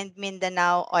 Visayas and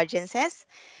Mindanao audiences.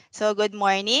 So good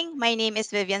morning. My name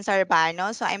is Vivian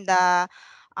Sarbano. So I'm the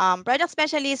product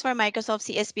specialist for Microsoft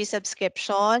CSP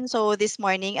subscription. So this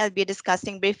morning I'll be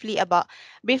discussing briefly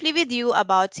with you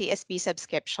about CSP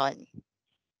subscription.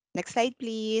 Next slide,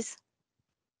 please.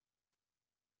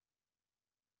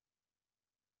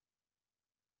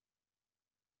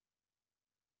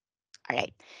 All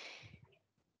right.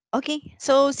 Okay,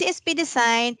 so CSP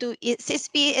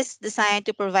is designed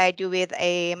to provide you with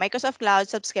a Microsoft Cloud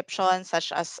subscription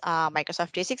such as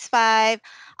Microsoft 365,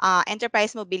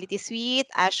 Enterprise Mobility Suite,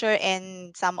 Azure,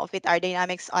 and some of it are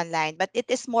Dynamics Online. But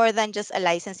it is more than just a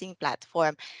licensing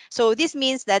platform. So this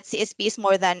means that CSP is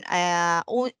more than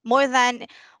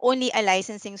only a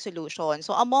licensing solution.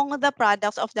 So among the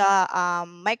products of the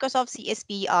Microsoft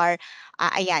CSP are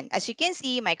ayan, as you can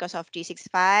see, Microsoft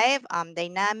 365,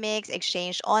 Dynamics,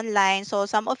 Exchange Online. So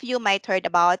some of you might heard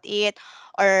about it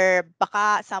or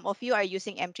baka some of you are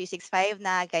using M365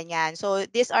 na ganyan. So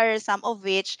these are some of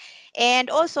which.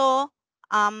 And also,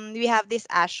 we have this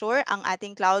Azure, ang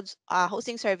ating cloud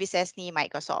hosting services ni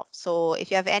Microsoft. So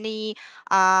if you have any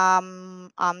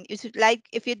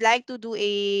if you'd like to do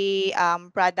a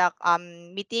product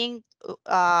meeting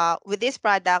with these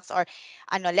products or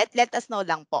ano, let us know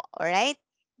lang po. All right?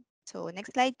 So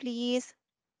next slide, please.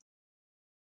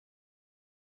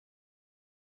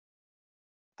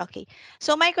 Okay.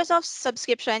 So Microsoft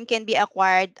subscription can be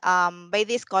acquired by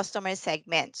this customer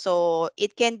segment. So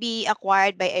it can be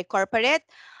acquired by a corporate,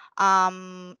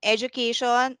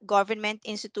 education, government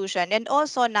institution, and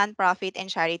also nonprofit and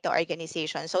charity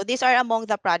organization. So these are among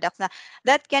the products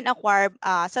that can acquire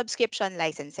subscription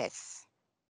licenses.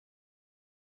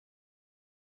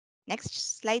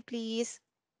 Next slide, please.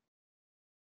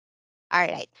 All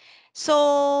right.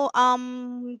 So,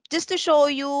 just to show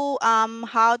you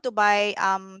how to buy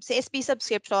CSP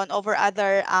subscription over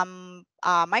other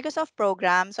Microsoft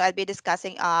programs, so I'll be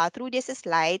discussing through this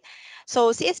slide.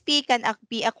 So, CSP can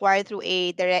be acquired through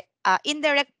a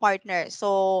indirect partner.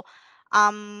 So,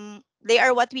 they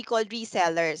are what we call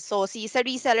resellers. So, sa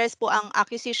resellers po ang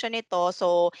acquisition nito.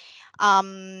 So,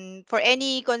 for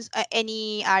any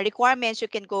requirements, you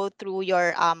can go through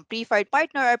your preferred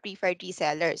partner or preferred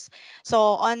resellers.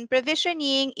 So on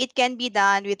provisioning, it can be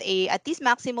done with a at least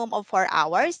maximum of 4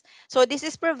 hours. So this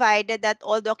is provided that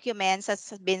all documents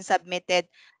has been submitted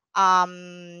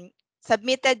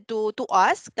to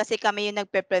us kasi kami yung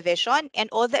nagpe-provision and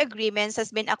all the agreements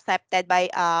has been accepted by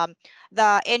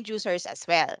the end users as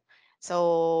well.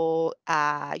 So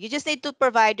you just need to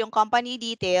provide yung company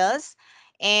details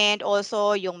and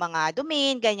also yung mga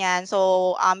domain, ganyan.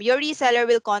 So your reseller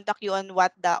will contact you on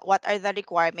what are the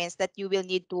requirements that you will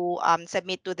need to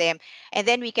submit to them. And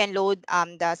then we can load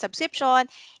the subscription.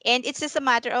 And it's just a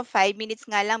matter of 5 minutes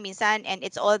nga lang minsan and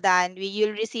it's all done.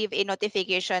 You'll receive a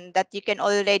notification that you can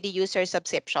already use your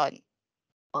subscription.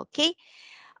 Okay.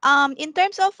 In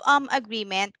terms of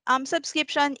agreement,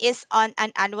 subscription is on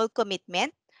an annual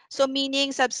commitment. So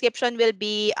meaning subscription will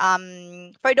be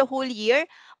for the whole year,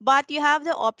 but you have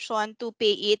the option to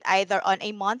pay it either on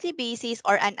a monthly basis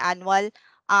or an annual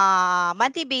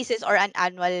monthly basis or an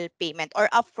annual payment or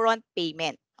upfront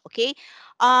payment. Okay.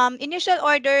 Initial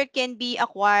order can be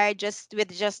acquired just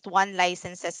with just one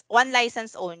license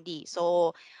only.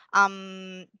 So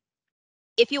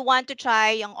if you want to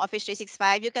try yung Office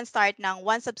 365, you can start ng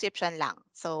one subscription lang.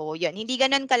 So, yun. Hindi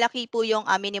ganun kalaki po yung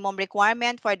minimum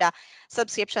requirement for the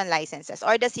subscription licenses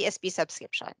or the CSP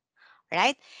subscription.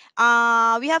 Right?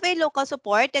 We have a local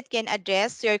support that can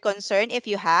address your concern if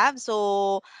you have.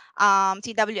 So,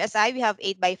 CWSI, we have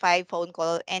 8 by 5 phone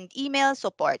call and email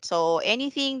support. So,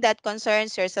 anything that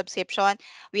concerns your subscription,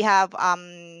 we have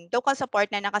local support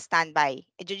na naka-standby.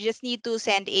 You just need to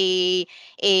send a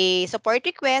support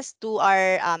request to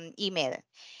our email.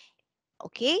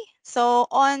 Okay, so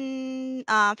on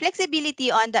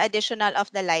flexibility on the additional of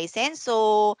the license.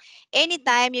 So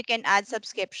anytime you can add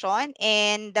subscription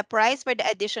and the price for the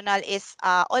additional is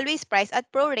always priced at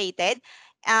prorated.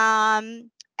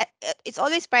 It's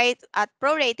always priced at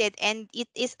prorated and it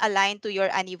is aligned to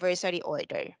your anniversary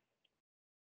order.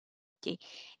 Okay.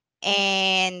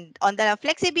 And on the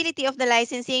flexibility of the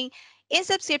licensing, in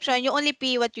subscription, you only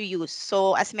pay what you use.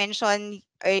 So as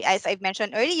I've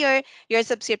mentioned earlier, your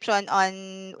subscription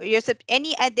on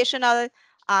any additional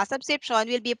subscription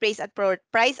will be price at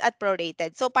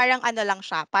prorated. So parang ano lang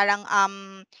siya, parang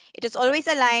it is always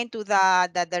aligned to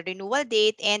the renewal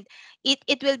date and it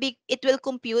will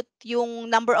compute yung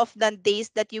number of the days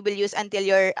that you will use until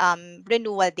your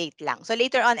renewal date lang. So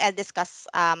later on I'll discuss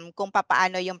kung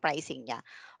paano yung pricing niya.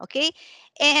 Okay?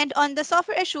 And on the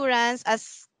software assurance,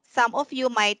 as some of you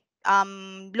might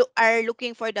are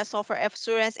looking for the software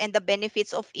assurance and the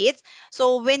benefits of it.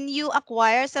 So when you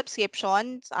acquire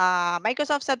subscriptions,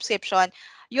 Microsoft subscription,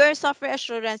 your software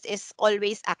assurance is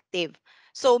always active.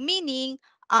 So meaning,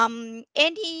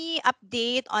 any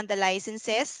update on the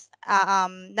licenses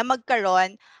na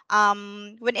magkaroon,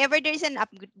 whenever there is an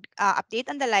update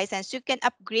on the license, you can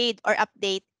upgrade or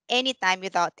update anytime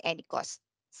without any cost.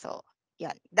 So,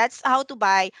 yeah, that's how to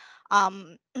buy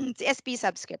CSP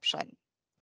subscription.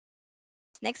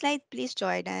 Next slide, please,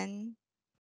 Jordan.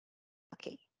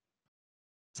 Okay.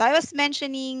 So I was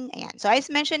mentioning, ayan. So I was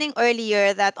mentioning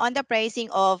earlier that on the pricing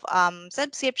of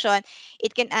subscription,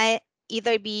 it can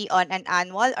either be on an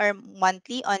annual or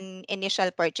monthly on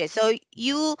initial purchase. So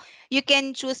you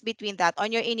can choose between that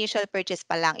on your initial purchase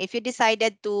pa lang. If you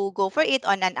decided to go for it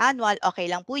on an annual, okay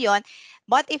lang po yun.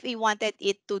 But if you wanted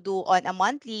it to do on a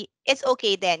monthly, it's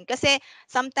okay then. Kasi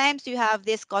sometimes you have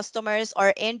these customers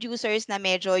or end users na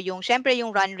medyo yung, syempre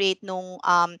yung run rate nung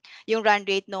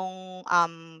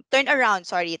turnaround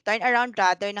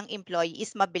rather ng employee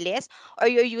is mabilis, or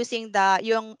you're using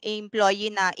yung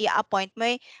employee na i-appoint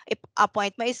mo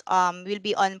is will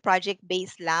be on project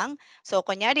based lang. So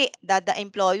kunyari the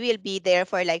employee will be there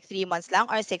for like 3 months lang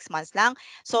or 6 months lang.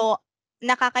 So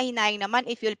nakakahinayang naman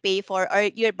if you'll pay for or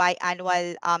you'll buy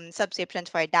annual subscription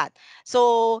for that.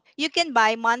 So you can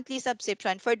buy monthly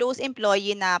subscription for those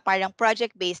employee na parang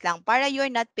project based lang, para you're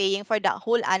not paying for the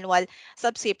whole annual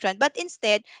subscription, but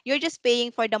instead you're just paying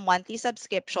for the monthly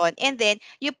subscription, and then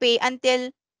you pay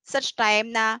until such time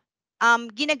na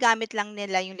ginagamit lang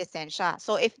nila yung lisensya.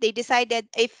 So if they decided,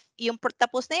 if yung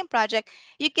tapos na yung project,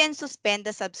 you can suspend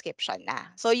the subscription na.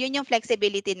 So yun yung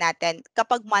flexibility natin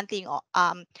kapag monthly yung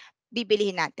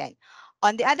bibilihin natin.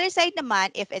 On the other side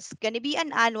naman, if it's going to be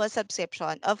an annual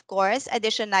subscription, of course,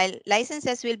 additional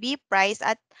licenses will be priced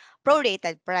at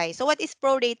prorated price. So what is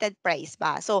prorated price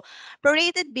ba? So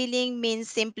prorated billing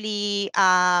means simply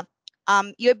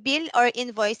your bill or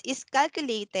invoice is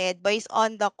calculated based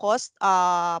on the cost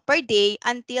per day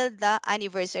until the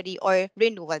anniversary or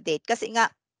renewal date. Kasi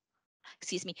nga,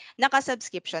 excuse me,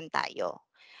 naka-subscription tayo.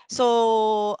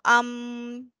 So,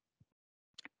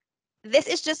 this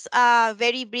is just a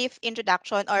very brief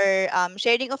introduction or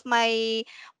sharing of my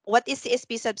what is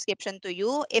CSP subscription to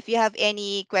you. If you have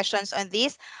any questions on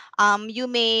this, you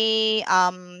may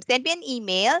send me an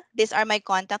email. These are my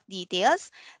contact details.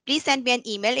 Please send me an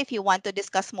email if you want to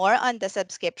discuss more on the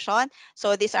subscription.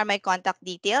 So these are my contact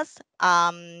details.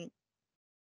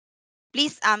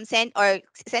 Please send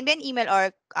me an email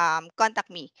or contact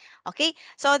me. Okay,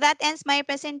 so that ends my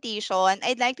presentation.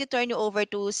 I'd like to turn you over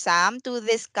to Sam to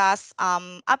discuss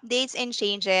updates and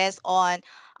changes on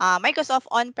Microsoft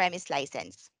on-premise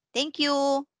license. Thank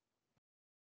you.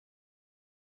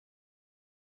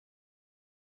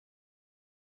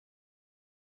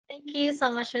 Thank you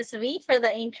so much, Ms. V, for the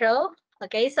intro.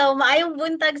 Okay, so maayong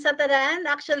buntag sa tanan.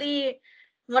 Actually,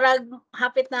 murag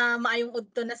hapit na maayong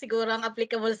udto na siguro ang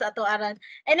applicable sa ato aran.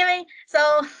 Anyway, so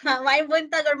maayong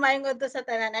buntag or maayong udto sa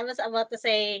tanan. I was about to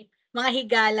say mga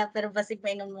higala, pero basig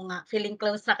maingon mo nga, feeling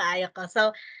close na kaayo ko.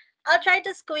 So I'll try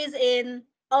to squeeze in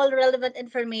all relevant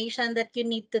information that you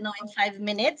need to know in 5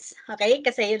 minutes. Okay,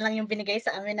 kasi yun lang yung binigay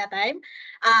sa amin na time.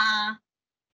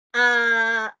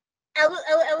 I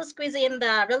will squeeze in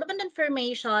the relevant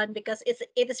information because it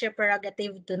is your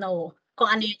prerogative to know kung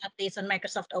ano yung updates on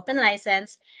Microsoft Open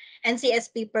License and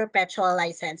CSP Perpetual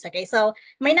License. Okay, so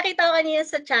may nakita ko kanina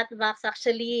sa chat box,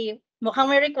 actually, mukhang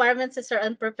may requirements sa Sir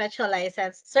on Perpetual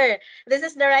License. Sir, this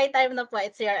is the right time na po.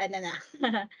 It's your ano na.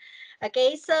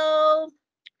 Okay, so,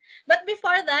 but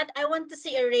before that, I want to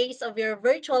see a raise of your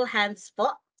virtual hands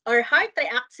po, or heart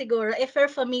react siguro if you're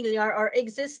familiar or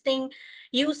existing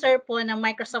user po ng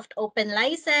Microsoft Open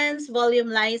License,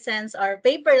 Volume License, or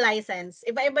Paper License.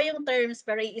 Iba-iba yung terms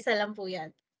pero isa lang po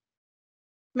yan.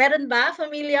 Meron ba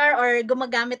familiar or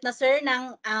gumagamit na sir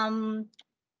ng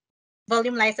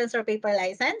Volume License or Paper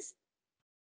License?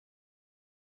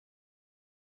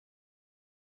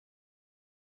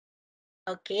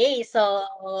 Okay, so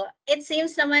it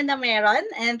seems naman na meron,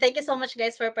 and thank you so much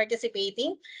guys for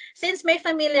participating. Since may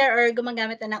familiar or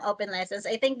gumagamit na ng open license,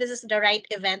 I think this is the right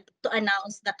event to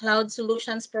announce the Cloud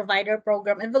Solutions Provider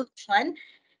Program Evolution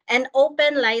and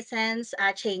open license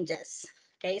changes.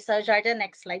 Okay, so Jordan,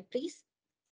 next slide please.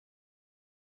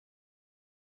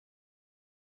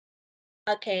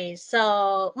 Okay,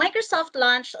 so Microsoft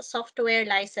launched software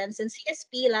license in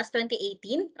CSP last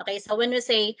 2018. Okay, so when we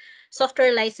say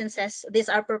software licenses, these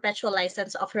are perpetual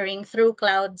license offering through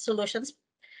Cloud Solutions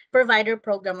Provider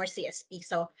Program or CSP.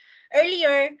 So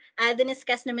earlier,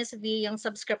 diniscuss na Ms. V yung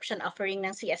subscription offering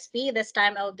ng CSP. This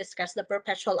time, I will discuss the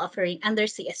perpetual offering under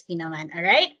CSP naman. All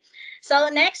right? So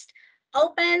next,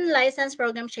 open license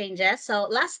program changes. So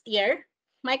last year,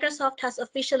 Microsoft has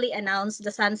officially announced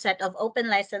the sunset of open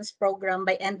license program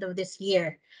by end of this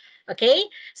year. Okay,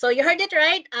 so you heard it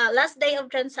right. Last day of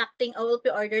transacting OLP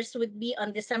orders would be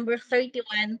on December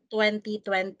 31,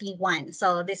 2021.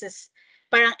 So this is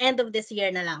parang end of this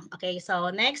year na lang. Okay, so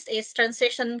next is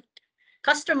transition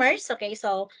customers. Okay,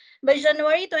 so by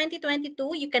January 2022,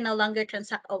 you can no longer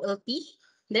transact OLP.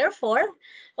 Therefore,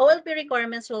 OLP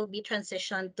requirements will be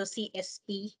transitioned to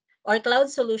CSP or Cloud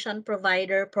Solution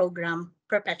Provider Program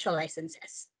perpetual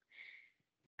licenses.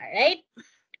 All right,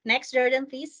 next, Jordan,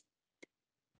 please.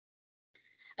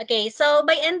 Okay, so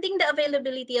by ending the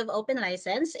availability of open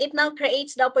license, it now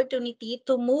creates the opportunity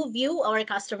to move you, our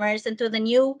customers, into the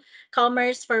new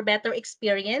commerce for better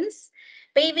experience,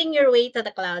 paving your way to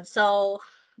the cloud. So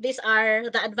these are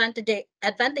the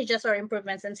advantages or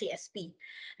improvements in CSP.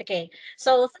 Okay,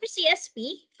 so through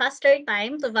CSP, faster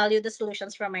time to value the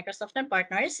solutions from Microsoft and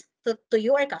partners to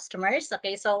you, our customers.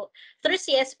 Okay, so through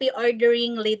CSP,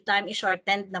 ordering lead time is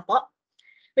shortened na po.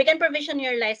 We can provision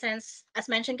your license, as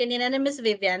mentioned kanina ni Ms.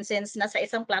 Vivian, since nasa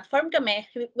isang platform kami,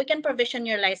 we can provision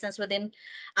your license within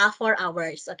 4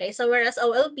 hours. Okay, so whereas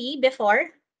OLP before,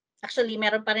 actually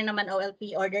meron pa rin naman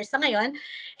OLP orders sa ngayon,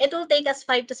 it will take us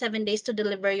 5 to 7 days to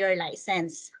deliver your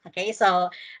license. Okay,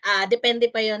 so depende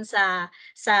pa yon sa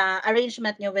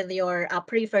arrangement nyo with your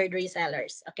preferred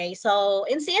resellers. Okay, so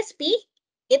in CSP,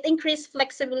 it increased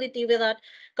flexibility without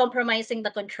compromising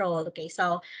the control. Okay,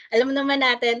 so alam naman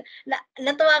natin,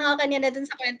 natuwa nga ako kanina dun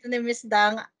sa kwento ni Miss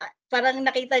Dang, parang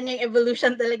nakita niya yung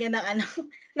evolution talaga ng ano,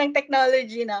 ng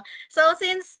technology, no? So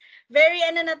since very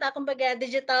ano na ta, kumbaga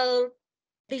digital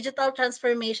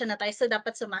transformation na tayo, so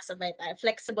dapat sumasabay tayo,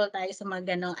 flexible tayo sa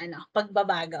mga ganong ano,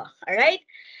 pagbabago. Alright?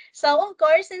 So of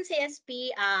course, in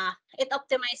CSP, it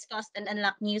optimizes cost and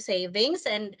unlock new savings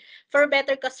and for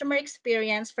better customer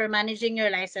experience for managing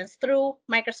your license through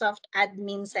Microsoft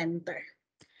Admin Center.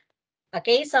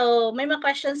 Okay, so may mga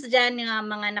questions dyan yung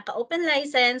mga naka-open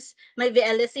license, may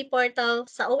VLSC portal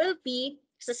sa OLP,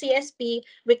 sa CSP,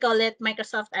 we call it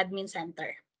Microsoft Admin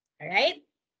Center. Alright?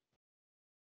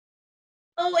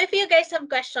 So if you guys have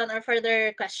question or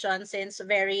further questions, since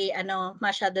very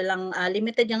masyado lang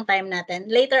limited yung time natin,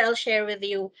 later I'll share with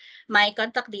you my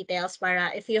contact details para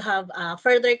if you have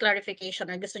further clarification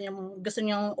or gusto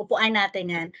nyo upuan natin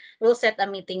yan, we'll set a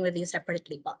meeting with you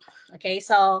separately po. Okay,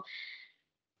 so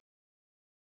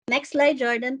next slide,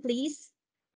 Jordan, please.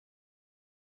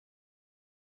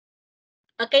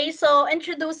 Okay, so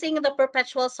introducing the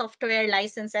perpetual software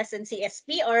licenses in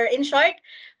CSP, or in short,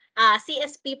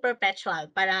 CSP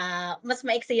Perpetual, para mas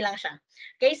maiksi lang siya.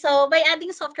 Okay, so by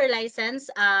adding software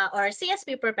license or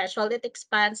CSP Perpetual, it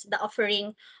expands the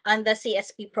offering on the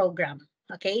CSP program.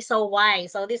 Okay, so why?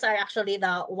 So these are actually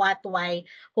the what, why,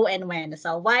 who, and when.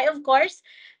 So why, of course,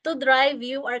 to drive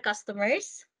you, our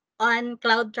customers, on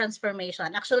cloud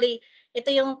transformation. Actually, ito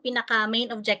yung pinaka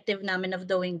main objective namin of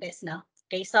doing this, no?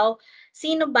 Okay, so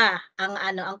sino ba ang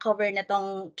cover na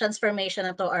tong transformation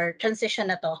na to or transition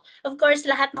na to? Of course,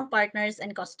 lahat ng partners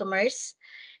and customers.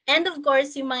 And of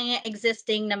course, yung mga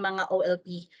existing na mga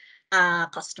OLP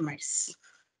customers.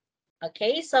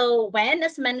 Okay, so when,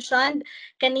 as mentioned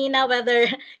kanina, whether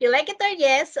you like it or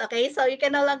yes, okay, so you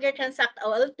can no longer transact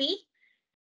OLP.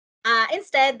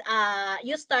 Instead,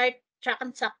 you start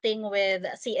transacting with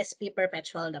CSP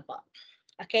Perpetual na po.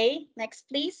 Okay,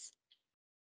 next please.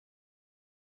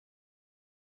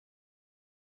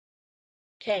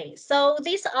 Okay, so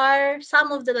these are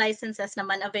some of the licenses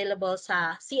naman available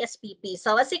sa CSPP.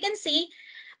 So as you can see,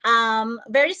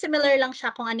 very similar lang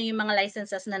siya kung ano yung mga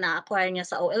licenses na na-acquire niya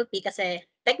sa OLP kasi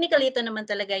technically ito naman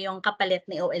talaga yung kapalit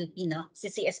ni OLP, no? Si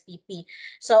CSPP.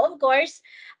 So of course,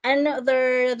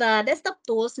 the desktop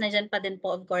tools, nandiyan pa din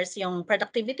po of course yung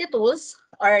productivity tools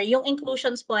or yung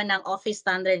inclusions po ng Office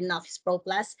Standard and Office Pro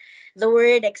Plus, the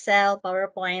Word, Excel,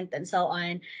 PowerPoint, and so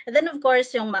on. And then of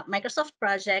course yung Microsoft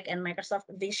Project and Microsoft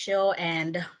Visio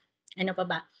and ano pa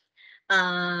ba?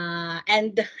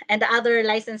 And the other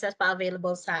licenses pa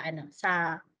available sa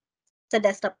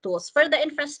desktop tools. For the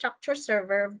infrastructure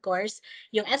server, of course,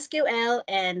 yung SQL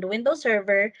and Windows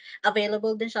Server,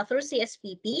 available din siya through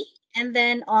CSPP. And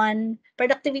then on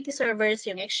productivity servers,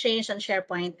 yung Exchange and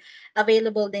SharePoint,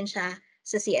 available din siya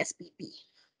sa CSPP.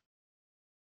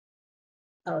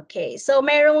 Okay, so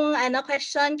merong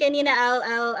question kanina,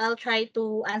 I'll try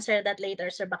to answer that later,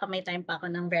 sir. Baka may time pa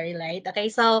ako ng very light. Okay,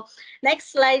 so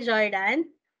next slide, Jordan.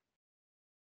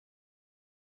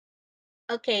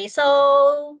 Okay,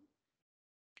 so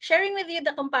sharing with you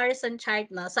the comparison chart,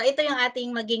 no? So ito yung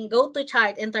ating maging go-to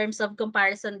chart in terms of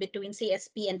comparison between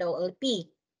CSP and OLP.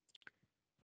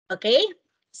 Okay?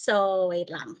 So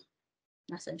wait lang.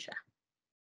 Nasaan siya?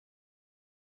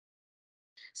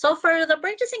 So for the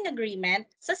purchasing agreement,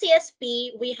 sa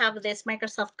CSP, we have this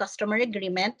Microsoft Customer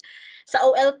Agreement. Sa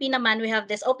OLP naman, we have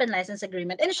this Open License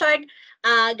Agreement. In short,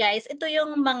 guys, ito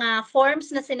yung mga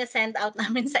forms na sinesend out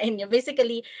namin sa inyo.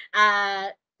 Basically,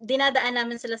 dinadaan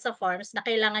namin sila sa forms na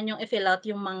kailangan yung i-fill out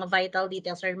yung mga vital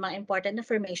details or mga important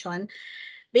information.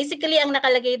 Basically, ang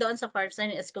nakalagay doon sa forms na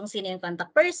is kung sino yung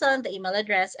contact person, the email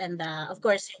address, and of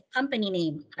course, yung company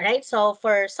name. Alright, so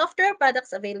for software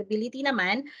products availability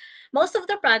naman, most of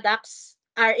the products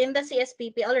are in the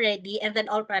CSPP already and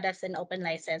then all products in open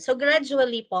license. So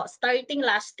gradually po, starting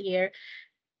last year,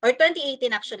 or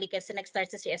 2018 actually kasi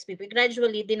nag-start sa CSPP,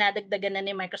 gradually dinadagdagan na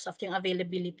ni Microsoft yung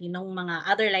availability ng mga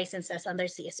other licenses under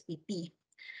CSPP.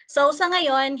 So sa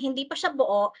ngayon, hindi pa siya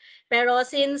buo, pero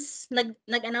since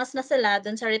nag-announce na sila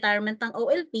dun sa retirement ng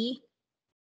OLP,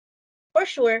 for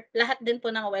sure, lahat din po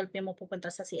ng OLP mo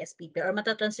pupunta sa CSPP or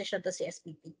matatransition to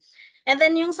CSPP. And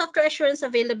then yung software assurance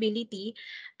availability,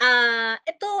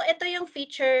 ito yung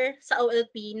feature sa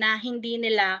OLP na hindi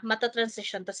nila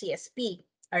matatransition to CSP.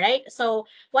 Alright? So,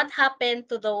 what happened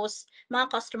to those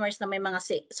mga customers na may mga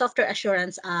software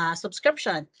assurance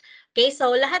subscription? Okay,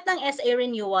 so lahat ng SA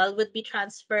renewal would be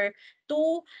transferred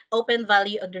to open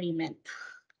value agreement.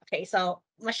 Okay, so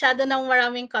masyado nang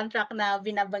maraming contract na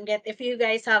binabanggit. If you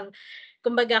guys have,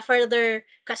 kumbaga, further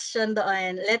question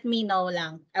doon, let me know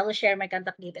lang. I will share my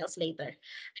contact details later.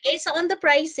 Okay, so on the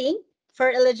pricing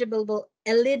for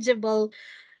eligible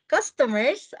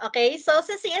customers, okay? So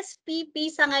sa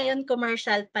CSPP sa ngayon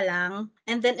commercial pa lang,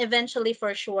 and then eventually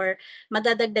for sure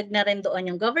madadagdag na rin doon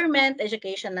yung government,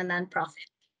 education, na non-profit.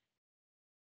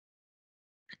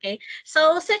 Okay?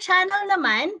 So sa channel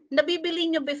naman, nabibili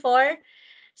nyo before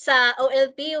sa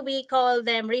OLP, we call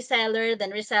them reseller,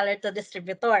 then reseller to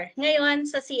distributor. Ngayon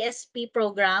sa CSP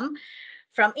program,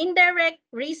 from indirect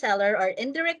reseller or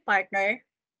indirect partner,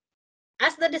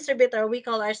 as the distributor, we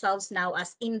call ourselves now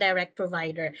as indirect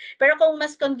provider. Pero kung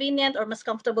mas convenient or mas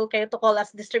comfortable kayo to call us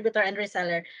distributor and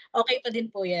reseller, okay pa din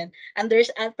po yan.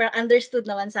 Understood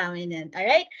naman sa amin yan.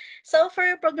 Alright? So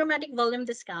for programmatic volume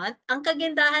discount, ang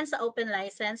kagandahan sa open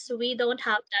license, we don't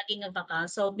have tagging of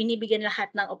accounts. So binibigyan lahat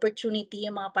ng opportunity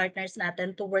yung mga partners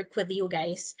natin to work with you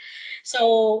guys.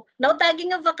 So no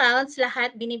tagging of accounts,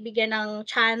 lahat binibigyan ng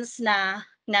chance na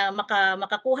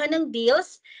makakuha ng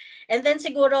deals. And then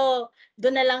siguro,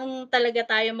 doon na lang talaga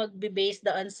tayo magbe-base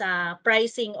doon sa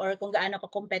pricing or kung gaano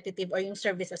ka-competitive or yung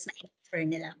services na offer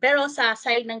nila. Pero sa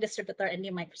side ng distributor and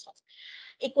yung Microsoft,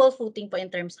 equal footing po in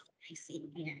terms of pricing.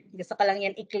 Ayan. Gusto ko lang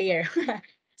yan i-clear.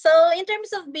 So in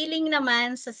terms of billing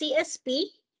naman sa CSP,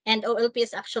 and OLP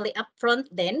is actually upfront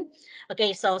then.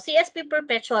 Okay, so CSP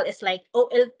perpetual is like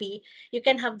OLP, you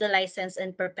can have the license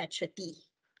in perpetuity.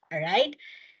 All right?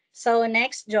 So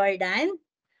next, Jordan.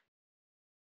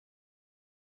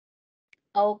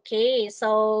 Okay,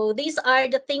 so these are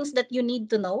the things that you need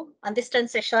to know on this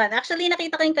transition. Actually,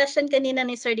 nakita ko yung question kanina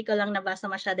ni Sir, di ko lang nabasa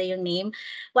masyado yung name.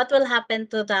 What will happen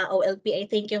to the OLP? I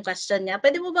think yung question niya.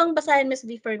 Pwede mo bang basahin, Ms.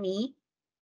 B, for me?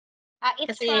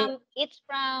 It's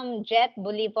from Jet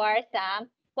Bolivar, Sam.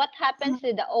 What happens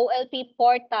to the OLP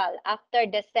portal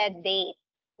after the said date?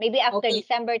 Maybe after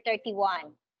December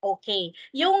 31. Okay.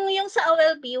 Yung sa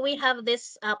OLP, we have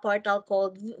this portal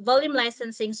called Volume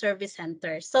Licensing Service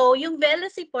Center. So yung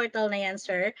VLC portal na yan,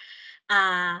 sir,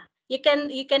 you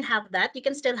can have that. You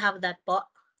can still have that po.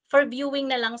 For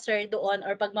viewing na lang, sir, doon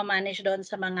or pagmamanage doon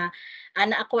sa mga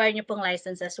na-acquire nyo pong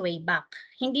licenses way back.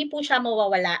 Hindi po siya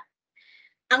mawawala.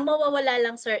 Ang mawawala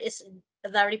lang, sir, is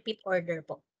the repeat order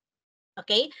po.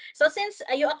 Okay? So since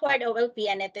you acquired OLP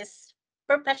and it is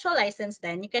perpetual license,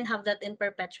 then you can have that in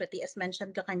perpetuity as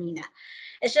mentioned ko kanina.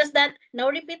 It's just that no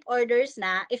repeat orders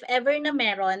na. If ever na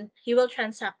meron, you will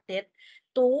transact it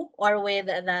to or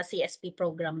with the CSP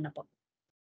program na po.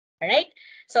 Alright?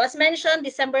 So as mentioned,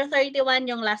 December 31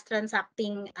 yung last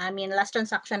transaction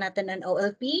natin ng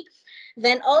OLP.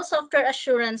 Then all software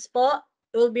assurance po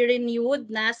will be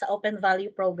renewed na sa Open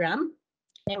Value program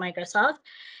ni Microsoft.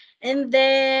 And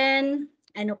then,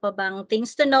 ano pa bang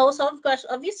things to know? So of course,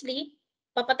 obviously,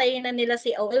 papatayin na nila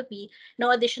si OLP,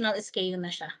 no additional SKU na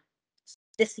siya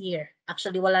this year.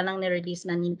 Actually, wala nang ni-release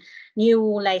na new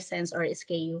license or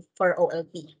SKU for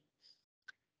OLP.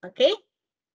 Okay?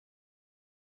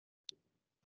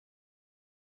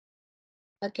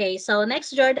 Okay, so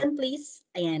next, Jordan, please.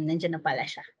 Ayan, nandiyan na pala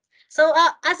siya. So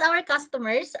as our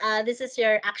customers, this is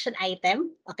your action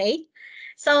item, okay?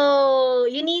 So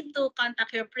you need to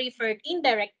contact your preferred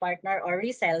indirect partner or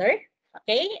reseller,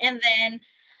 okay? And then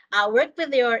work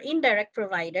with your indirect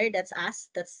provider, that's us,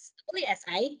 that's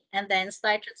WSI, and then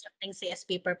start constructing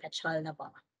CSP perpetual na po.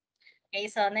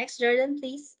 Okay, so next, Jordan,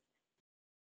 please.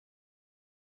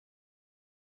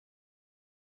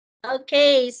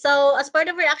 Okay, so as part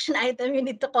of your action item, you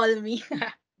need to call me.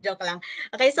 Joke lang.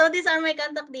 Okay, so these are my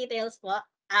contact details po.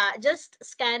 Just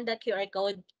scan the QR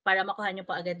code para makuha niyo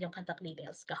po agad yung contact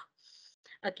details ko.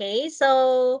 Okay,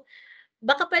 so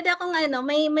baka pwede akong ano,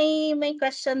 may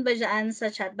question ba dyan sa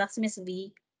chat box, Miss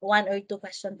V? One or two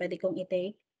question pwede kong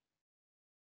i-take?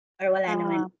 Or wala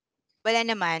naman? Wala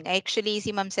naman. Actually, si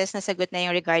Ma'am Ses nasagot na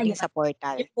yung regarding Ayan. sa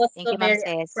portal. You was Thank you, Ma'am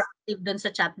very Ses. proactive dun sa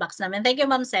chat box namin. Thank you,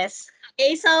 Ma'am Ses.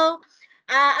 Okay, so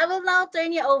I will now turn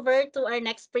you over to our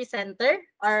next presenter,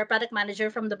 our product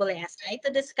manager from WSI, to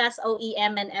discuss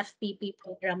OEM and FPP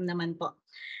program naman po.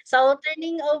 So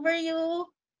turning over you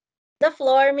the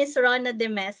floor, Miss Rona de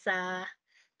Mesa.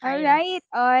 All Ayan.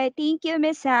 right. Thank you,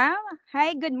 Miss Sam.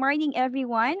 Hi, good morning,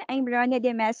 everyone. I'm Rona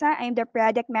De Mesa. I'm the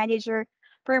product manager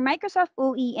for Microsoft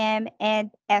OEM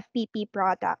and FPP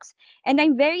products. And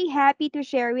I'm very happy to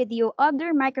share with you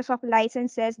other Microsoft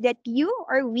licenses that you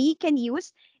or we can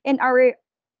use in our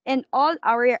in all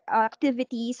our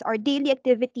activities, our daily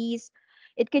activities.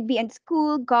 It could be in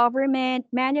school, government,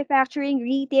 manufacturing,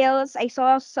 retails. I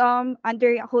saw some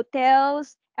under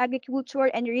hotels, agriculture,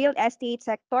 and real estate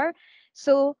sector.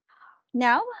 So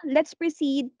now let's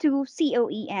proceed to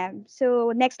COEM.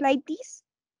 So next slide, please.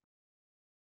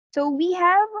 So we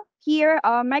have here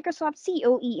Microsoft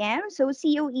COEM. So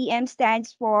COEM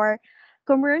stands for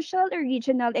Commercial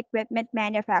Original Equipment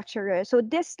Manufacturer. So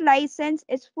this license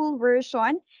is full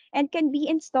version and can be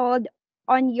installed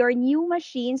on your new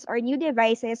machines or new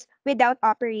devices without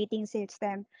operating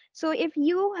system. So if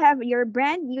you have your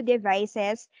brand new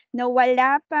devices na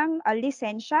wala pang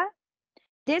lisensya,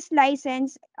 this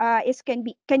license can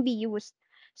be used.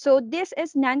 So this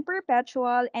is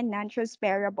non-perpetual and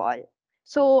non-transferable.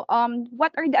 So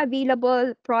what are the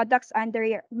available products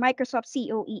under Microsoft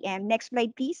COEM? Next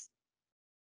slide, please.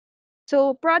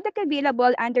 So, product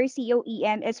available under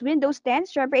COEM is Windows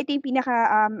 10. Syempre, ito yung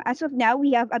as of now,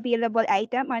 we have available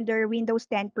item under Windows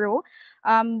 10 Pro,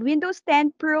 Windows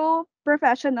 10 Pro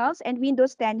Professionals, and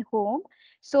Windows 10 Home.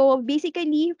 So,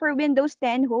 basically, for Windows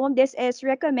 10 Home, this is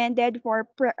recommended for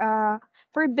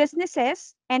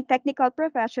businesses and technical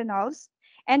professionals.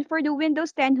 And for the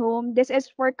Windows 10 Home, this is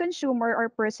for consumer or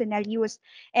personal use.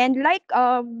 And like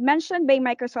mentioned by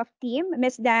Microsoft team,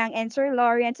 Ms. Dang and Sir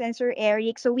Lawrence and Sir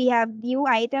Eric, so we have new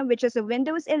item which is a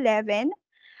Windows 11.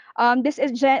 This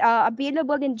is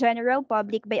available in general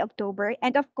public by October.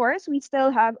 And of course, we still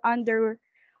have under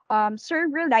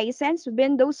server license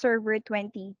Windows Server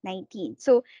 2019.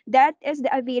 So that is the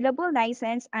available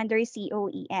license under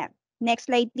COEM. Next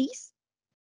slide, please.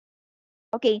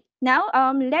 Okay, now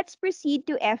let's proceed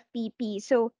to FPP.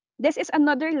 So this is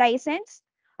another license.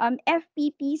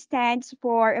 FPP stands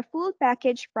for a full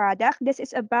package product. This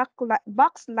is a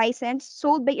box license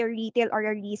sold by a retail or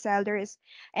a resellers,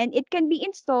 and it can be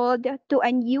installed to a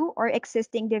new or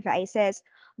existing devices.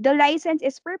 The license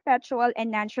is perpetual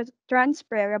and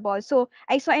non-transferable. So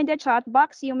I saw in the chat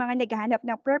box yung mga naghahanap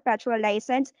ng perpetual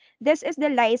license. This is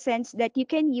the license that you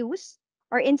can use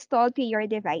or install to your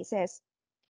devices.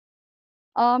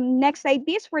 Next slide,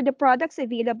 please, for the products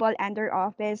available under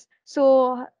Office.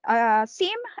 So,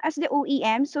 same as the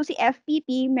OEM. So, si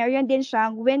FPP, meron din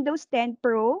siyang Windows 10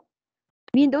 Pro,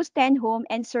 Windows 10 Home,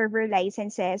 and Server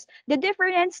licenses. The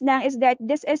difference na is that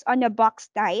this is on a box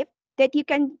type that you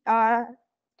can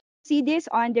see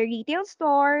this on the retail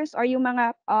stores or yung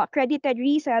mga accredited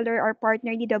reseller or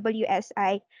partner ni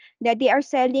WSI that they are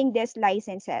selling these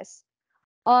licenses.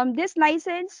 This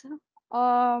license,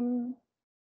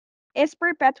 is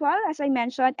perpetual, as I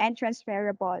mentioned, and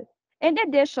transferable. In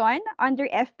addition, under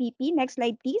FPP, next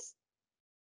slide, please,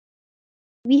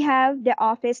 we have the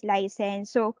Office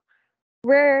license. So,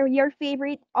 where your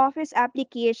favorite Office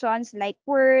applications like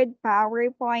Word,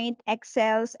 PowerPoint,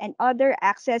 Excels, and other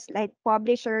access like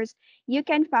publishers, you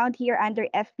can find here under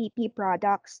FPP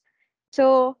products.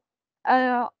 So,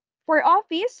 for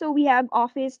Office, so we have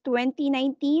Office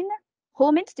 2019,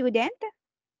 Home and Student,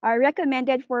 are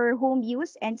recommended for home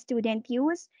use and student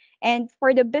use. And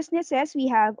for the businesses, we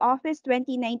have Office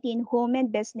 2019 Home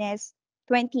and Business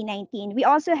 2019. We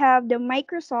also have the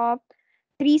Microsoft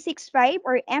 365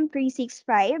 or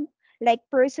M365, like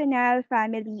personal,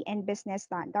 family, and business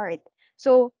standard.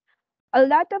 So a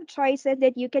lot of choices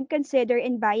that you can consider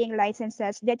in buying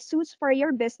licenses that suits for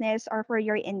your business or for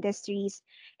your industries.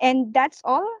 And that's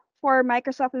all for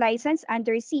Microsoft license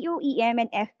under COEM and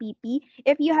FPP.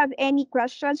 If you have any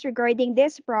questions regarding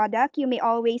this product, you may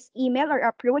always email or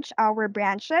approach our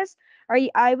branches, or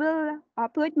I will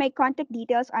put my contact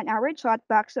details on our chat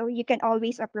box so you can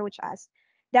always approach us.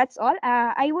 That's all.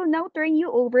 I will now turn you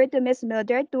over to Ms.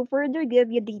 Mildred to further give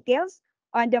you details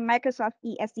on the Microsoft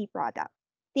ESD product.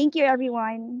 Thank you,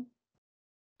 everyone.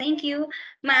 Thank you.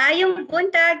 Maayong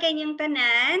buntag kanyang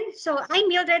tanan. So, I'm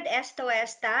Mildred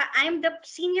Estoesta. I'm the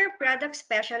Senior Product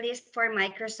Specialist for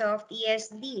Microsoft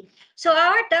ESD. So,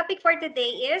 our topic for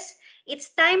today is, it's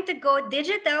time to go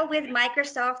digital with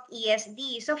Microsoft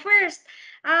ESD. So, first,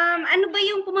 ano ba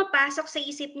yung pumapasok sa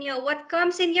isip niyo? What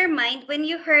comes in your mind when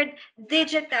you heard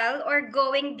digital or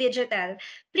going digital?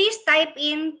 Please type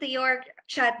in to your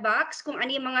chat box kung ano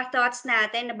yung mga thoughts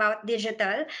natin about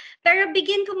digital. Pero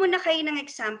bigyan ko muna kayo ng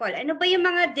example. Ano ba yung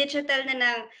mga digital na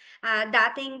ng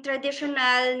dating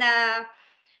traditional na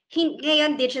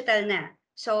ngayon digital na?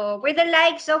 So, with the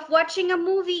likes of watching a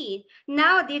movie,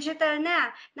 now digital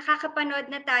na. Nakakapanood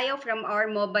na tayo from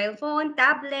our mobile phone,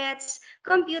 tablets,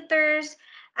 computers,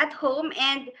 at home,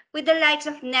 and with the likes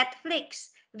of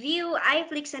Netflix, View,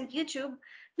 iFlix, and YouTube,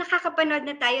 nakakapanood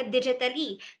na tayo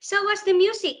digitally. So was the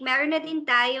music. Meron na din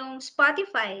tayong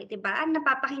Spotify, di ba?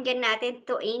 Napapakinggan natin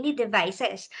to any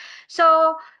devices.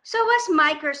 So was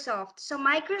Microsoft. So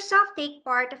Microsoft take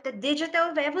part of the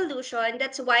digital revolution.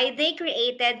 That's why they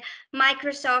created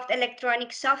Microsoft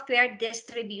Electronic Software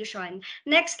Distribution.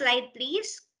 Next slide,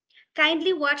 please.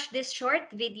 Kindly watch this short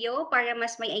video para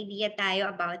mas may idea tayo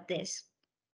about this.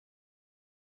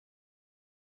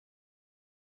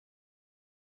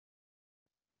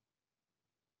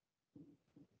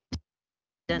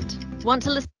 Want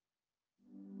to listen?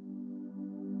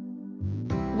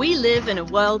 We live in a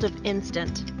world of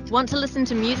instant. Want to listen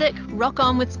to music? Rock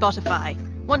on with Spotify.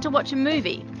 Want to watch a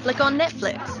movie? Flick on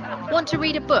Netflix. Want to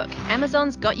read a book?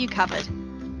 Amazon's got you covered.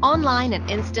 Online and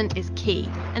instant is key,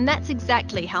 and that's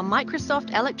exactly how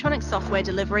Microsoft Electronic Software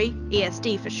Delivery,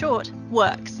 ESD for short,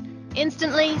 works.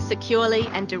 Instantly, securely,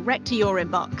 and direct to your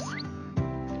inbox.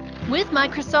 With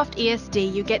Microsoft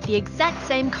ESD, you get the exact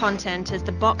same content as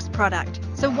the box product,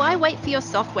 so why wait for your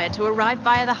software to arrive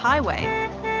via the highway?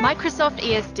 Microsoft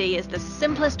ESD is the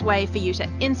simplest way for you to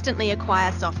instantly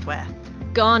acquire software.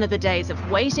 Gone are the days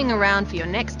of waiting around for your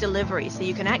next delivery so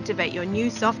you can activate your new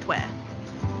software.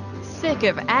 Sick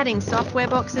of adding software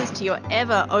boxes to your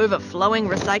ever-overflowing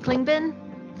recycling bin?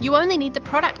 You only need the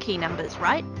product key numbers,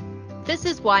 right? This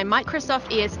is why Microsoft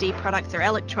ESD products are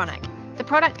electronic. The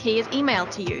product key is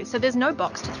emailed to you, so there's no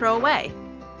box to throw away.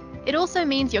 It also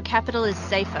means your capital is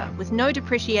safer, with no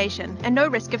depreciation and no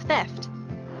risk of theft.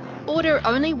 Order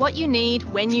only what you need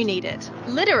when you need it.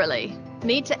 Literally.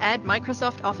 Need to add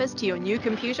Microsoft Office to your new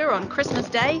computer on Christmas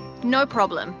Day? No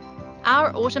problem.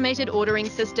 Our automated ordering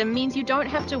system means you don't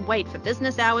have to wait for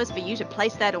business hours for you to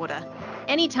place that order.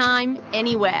 Anytime,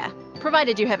 anywhere.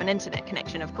 Provided you have an internet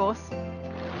connection, of course.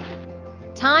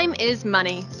 Time is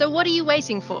money, so what are you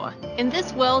waiting for? In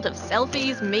this world of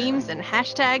selfies, memes, and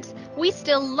hashtags, we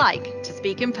still like to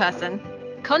speak in person.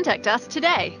 Contact us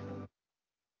today.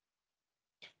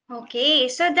 Okay,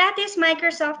 so that is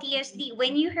Microsoft ESD.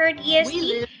 When you heard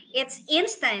ESD, it's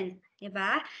instant,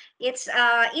 diba? It's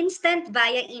instant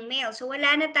via email. So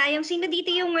wala na tayong, sino dito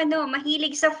yung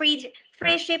mahilig sa free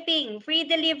shipping, free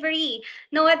delivery,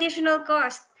 no additional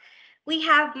cost. We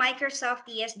have Microsoft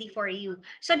ESD for you.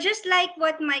 So just like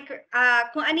what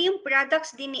kung ano yung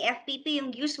products din ni FPP,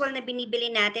 yung usual na binibili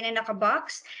natin na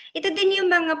naka-box, ito din yung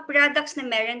mga products na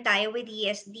meron tayo with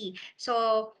ESD.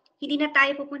 So hindi na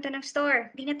tayo pupunta ng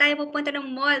store, hindi na tayo pupunta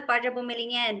ng mall para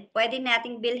bumili niyan. Pwede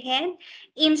nating bilhin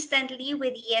instantly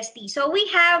with ESD. So we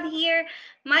have here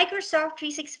Microsoft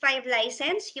 365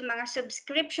 license, yung mga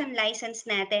subscription license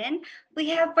natin.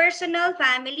 We have personal,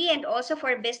 family, and also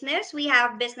for business, we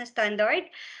have business standard.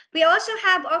 We also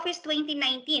have Office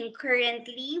 2019.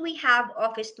 Currently, we have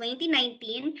Office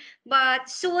 2019, but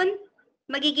soon,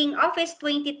 magiging Office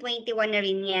 2021 na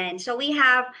rin yan. So we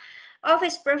have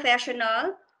Office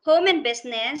Professional, Home and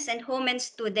Business, and Home and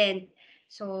Student.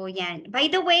 So yan. By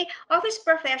the way, Office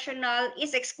Professional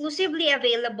is exclusively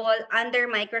available under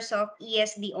Microsoft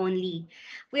ESD only.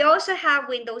 We also have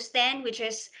Windows 10, which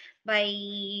is by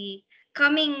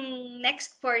coming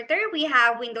next quarter, we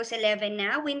have Windows 11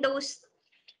 now, Windows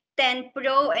 10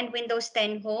 Pro, and Windows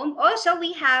 10 Home. Also,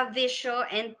 we have Visio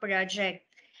and Project.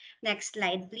 Next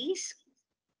slide, please.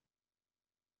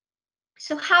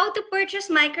 So how to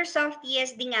purchase Microsoft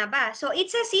ESD nga ba? So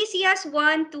it's as easy as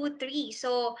 1, 2, 3.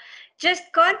 So just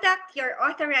contact your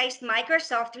authorized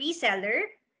Microsoft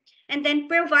reseller and then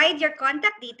provide your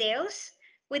contact details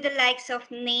with the likes of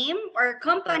name or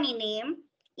company name,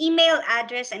 email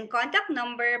address, and contact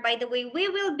number. By the way, we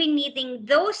will be needing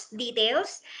those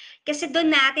details kasi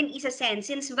doon natin isa-send.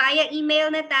 Since via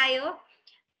email na tayo,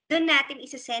 doon natin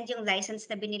isa-send yung license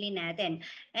na binili natin.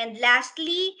 And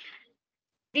lastly,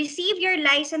 receive your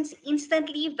license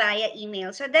instantly via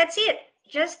email. So that's it.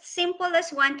 Just simple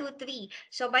as 1, 2, 3.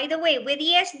 So by the way, with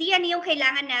ESD, ano yung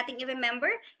kailangan nating i-remember?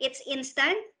 It's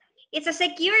instant. It's a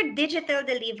secure digital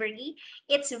delivery.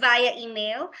 It's via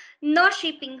email, no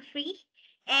shipping fee,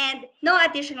 and no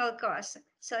additional cost.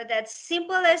 So that's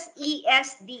simple as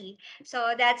ESD.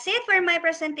 So that's it for my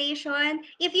presentation.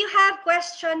 If you have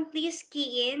question, please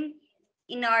key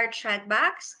in our chat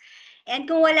box. And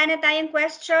kung wala na tayong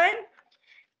question,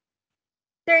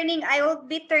 I will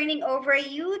be turning over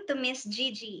you to Miss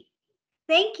Gigi.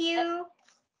 Thank you.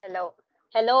 Hello.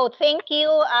 Hello. Thank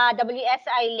you,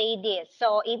 WSI ladies.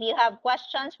 So if you have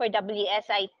questions for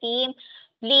WSI team,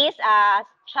 please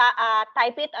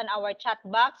type it on our chat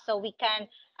box so we can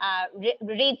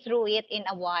read through it in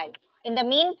a while. In the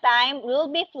meantime, we'll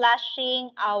be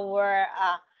flashing our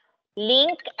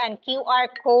link and QR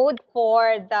code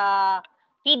for the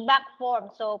feedback form.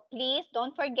 So please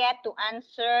don't forget to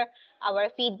answer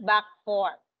our feedback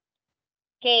form.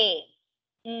 Okay.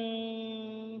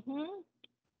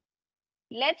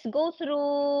 Let's go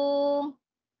through.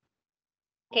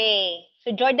 Okay.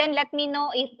 So Jordan, let me know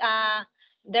if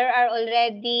there are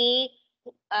already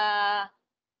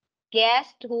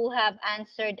guests who have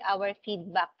answered our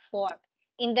feedback form.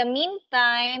 In the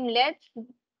meantime,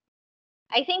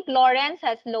 I think Lawrence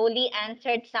has slowly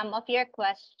answered some of your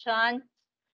questions.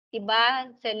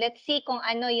 Diba? So let's see kung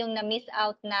ano yung na-miss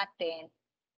out natin.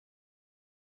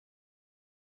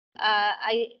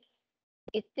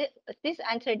 Is this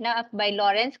answered na by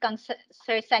Lawrence kang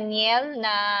Sir Saniel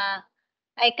na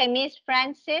ay kay Miss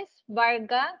Francis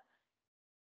Varga?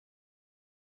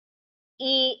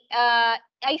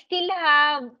 I still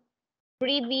have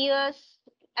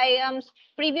I am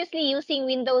previously using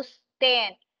Windows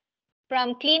 10.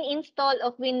 From clean install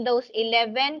of Windows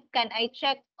 11, can I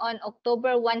check on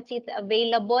October once it's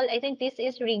available? I think this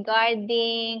is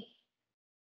regarding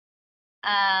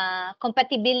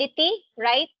compatibility,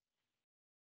 right?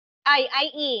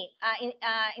 IE,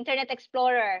 Internet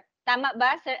Explorer. Tama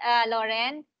ba, Sir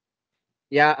Lauren?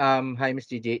 Yeah, hi, Miss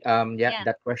Gigi. Yeah.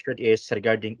 That question is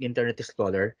regarding Internet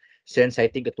Explorer. Since I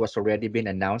think it was already been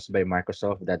announced by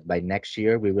Microsoft that by next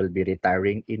year we will be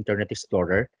retiring Internet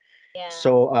Explorer. Yeah.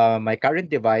 So my current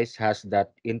device has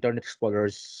that Internet Explorer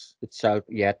itself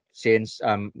yet, since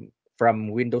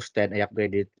from Windows 10 I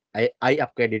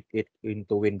upgraded it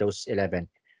into Windows 11.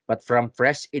 But from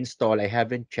fresh install, I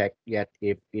haven't checked yet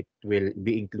if it will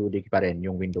be including pa rin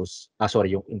yung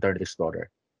yung Internet Explorer.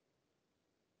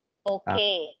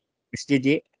 Okay. Miss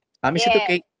Gigi, is it Yes.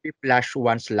 okay if we flash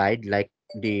one slide like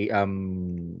the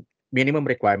minimum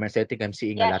requirements? I think I'm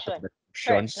seeing a Yeah, lot sure. of the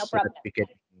Sure, questions no so that problem. we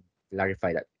can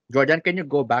clarify that. Jordan, can you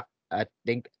go back, I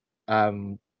think,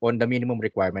 on the minimum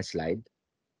requirement slide?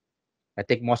 I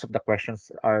think most of the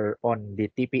questions are on the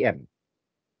TPM.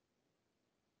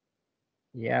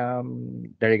 Yeah,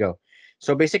 there you go.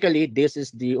 So basically, this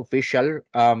is the official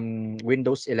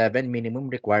Windows 11 minimum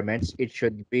requirements. It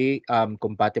should be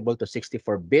compatible to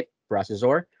 64-bit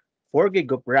processor, 4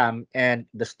 gig of RAM, and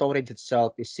the storage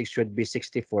itself should be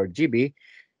 64 GB.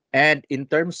 And in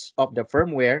terms of the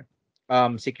firmware,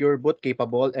 secure boot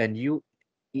capable and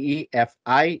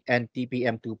UEFI and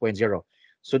TPM 2.0.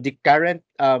 So the current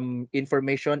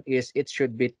information is it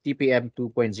should be TPM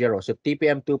 2.0. So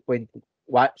TPM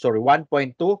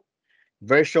 1.2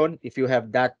 version, if you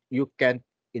have that, you can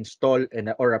install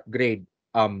or upgrade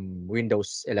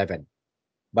Windows 11.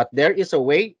 But there is a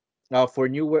way for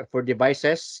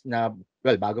devices na,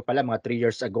 well, bago pala, mga 3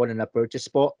 years ago na na-purchase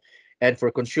po. And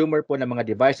for consumer po na mga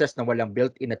devices na walang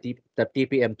built-in na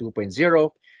TPM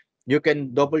 2.0, you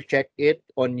can double check it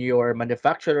on your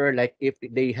manufacturer, like if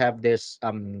they have this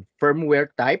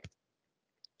firmware type.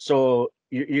 So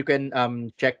you can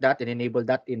check that and enable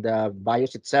that in the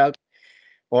BIOS itself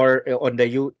or on the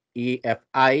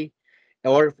UEFI.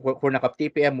 Or kung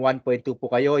naka-TPM 1.2 po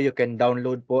kayo, you can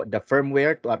download po the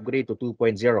firmware to upgrade to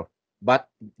 2.0. But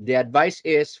the advice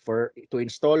is to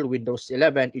install Windows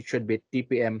 11, it should be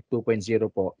TPM 2.0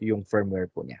 po yung firmware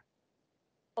po niya.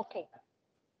 Okay.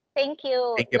 Thank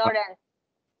you, Thank you, Lauren.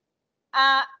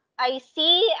 I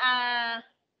see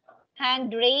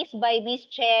hand raised by Miss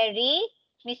Cherry.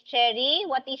 Miss Cherry,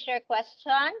 what is your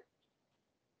question?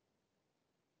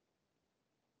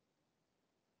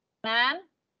 Ma'am?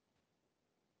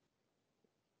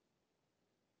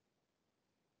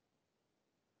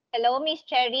 Hello, Miss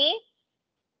Cherry.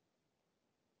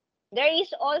 There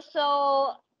is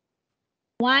also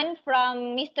one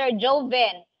from Mr.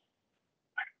 Joven.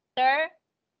 Sir?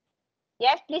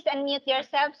 Yes, please unmute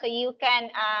yourself so you can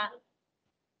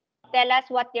tell us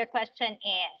what your question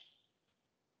is.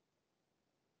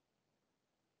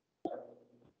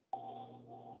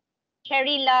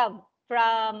 Cherry Love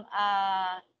from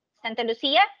Santa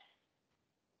Lucia?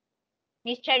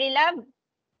 Miss Cherry Love,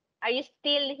 are you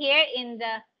still here in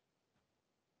the...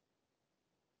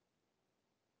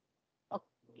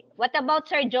 Okay. What about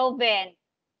Sir Joven?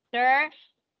 Sir?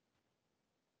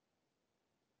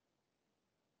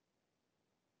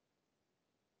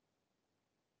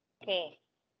 Okay.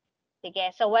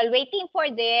 Sige. So while waiting for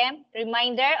them,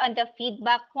 reminder on the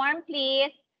feedback form,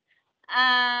 please.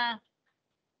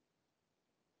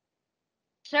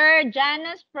 Sir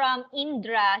Janus from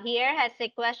Indra here has a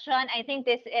question. I think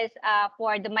this is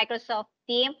for the Microsoft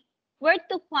team. Where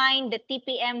to find the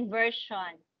TPM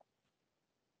version?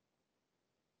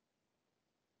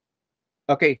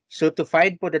 Okay, so to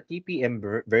find for the TPM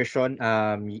version,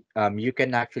 you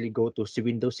can actually go to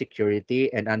Windows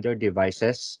Security and under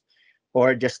Devices,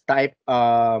 or just type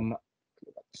on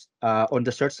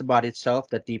the search bar itself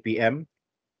the TPM,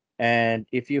 and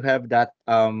if you have that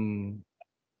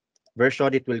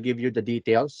version, it will give you the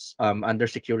details under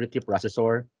Security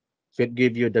Processor. So it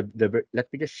give you let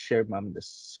me just share the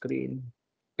screen.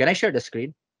 Can I share the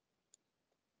screen?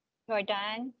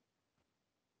 Jordan?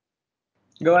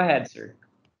 Go ahead, sir.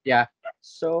 Yeah.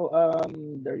 So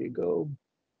there you go.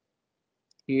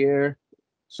 Here.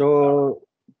 So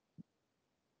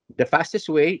the fastest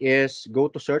way is go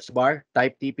to search bar,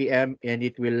 type TPM, and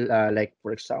it will like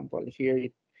for example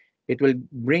here it will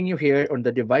bring you here on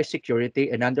the device security,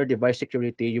 and under device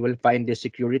security you will find the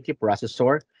security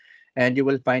processor, and you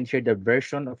will find here the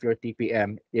version of your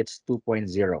TPM. It's 2.0.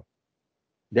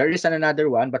 There is another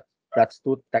one, but that's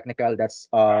too technical. That's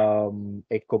a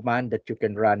command that you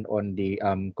can run on the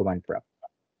command prompt.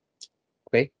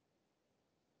 Okay.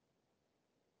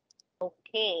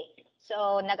 Okay.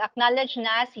 So, nag-acknowledge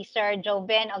na si Sir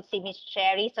Joven o si Miss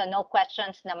Cherry. So, no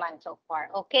questions naman so far.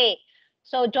 Okay.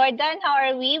 So, Jordan, how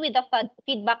are we with the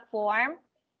feedback form?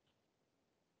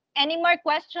 Any more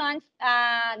questions,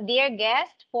 dear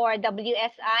guest, for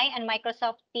WSI and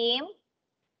Microsoft team?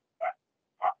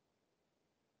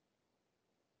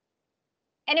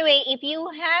 Anyway, if you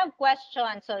have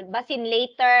questions, so basin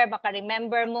later, baka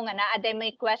remember mo nga naa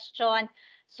may question.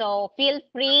 So feel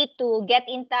free to get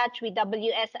in touch with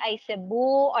WSI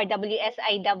Cebu or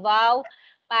WSI Davao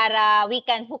para we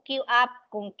can hook you up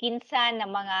kung kinsa na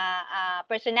mga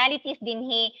personalities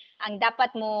dinhi ang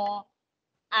dapat mo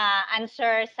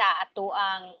answer sa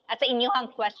atuang at sa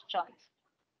inyong questions.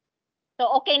 So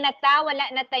okay na ta, wala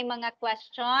na tay mga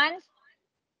questions.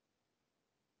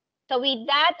 So with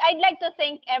that, I'd like to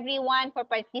thank everyone for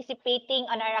participating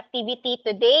on our activity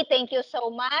today. Thank you so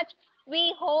much.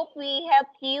 We hope we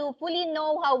helped you fully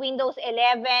know how Windows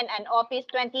 11 and Office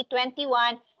 2021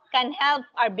 can help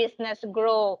our business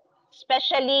grow,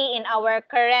 especially in our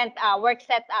current work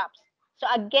setups. So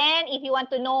again, if you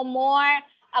want to know more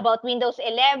about Windows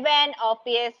 11,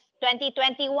 Office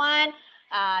 2021,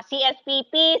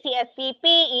 CSPP,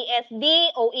 ESD,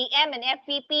 OEM, and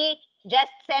FPP,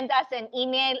 just send us an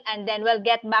email and then we'll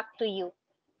get back to you.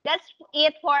 That's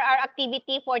it for our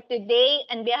activity for today.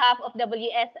 On behalf of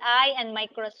WSI and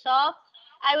Microsoft,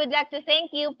 I would like to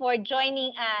thank you for joining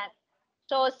us.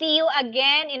 So see you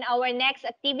again in our next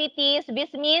activities.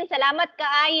 Bismin, salamat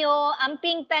kaayo,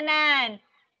 amping tanan.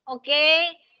 Okay?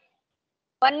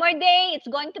 One more day, it's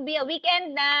going to be a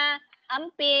weekend na.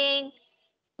 Amping.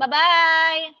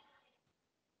 Bye-bye.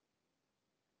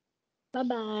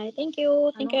 Bye-bye. Thank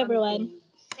you. Thank you, everyone.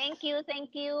 Thank you.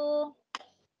 Thank you.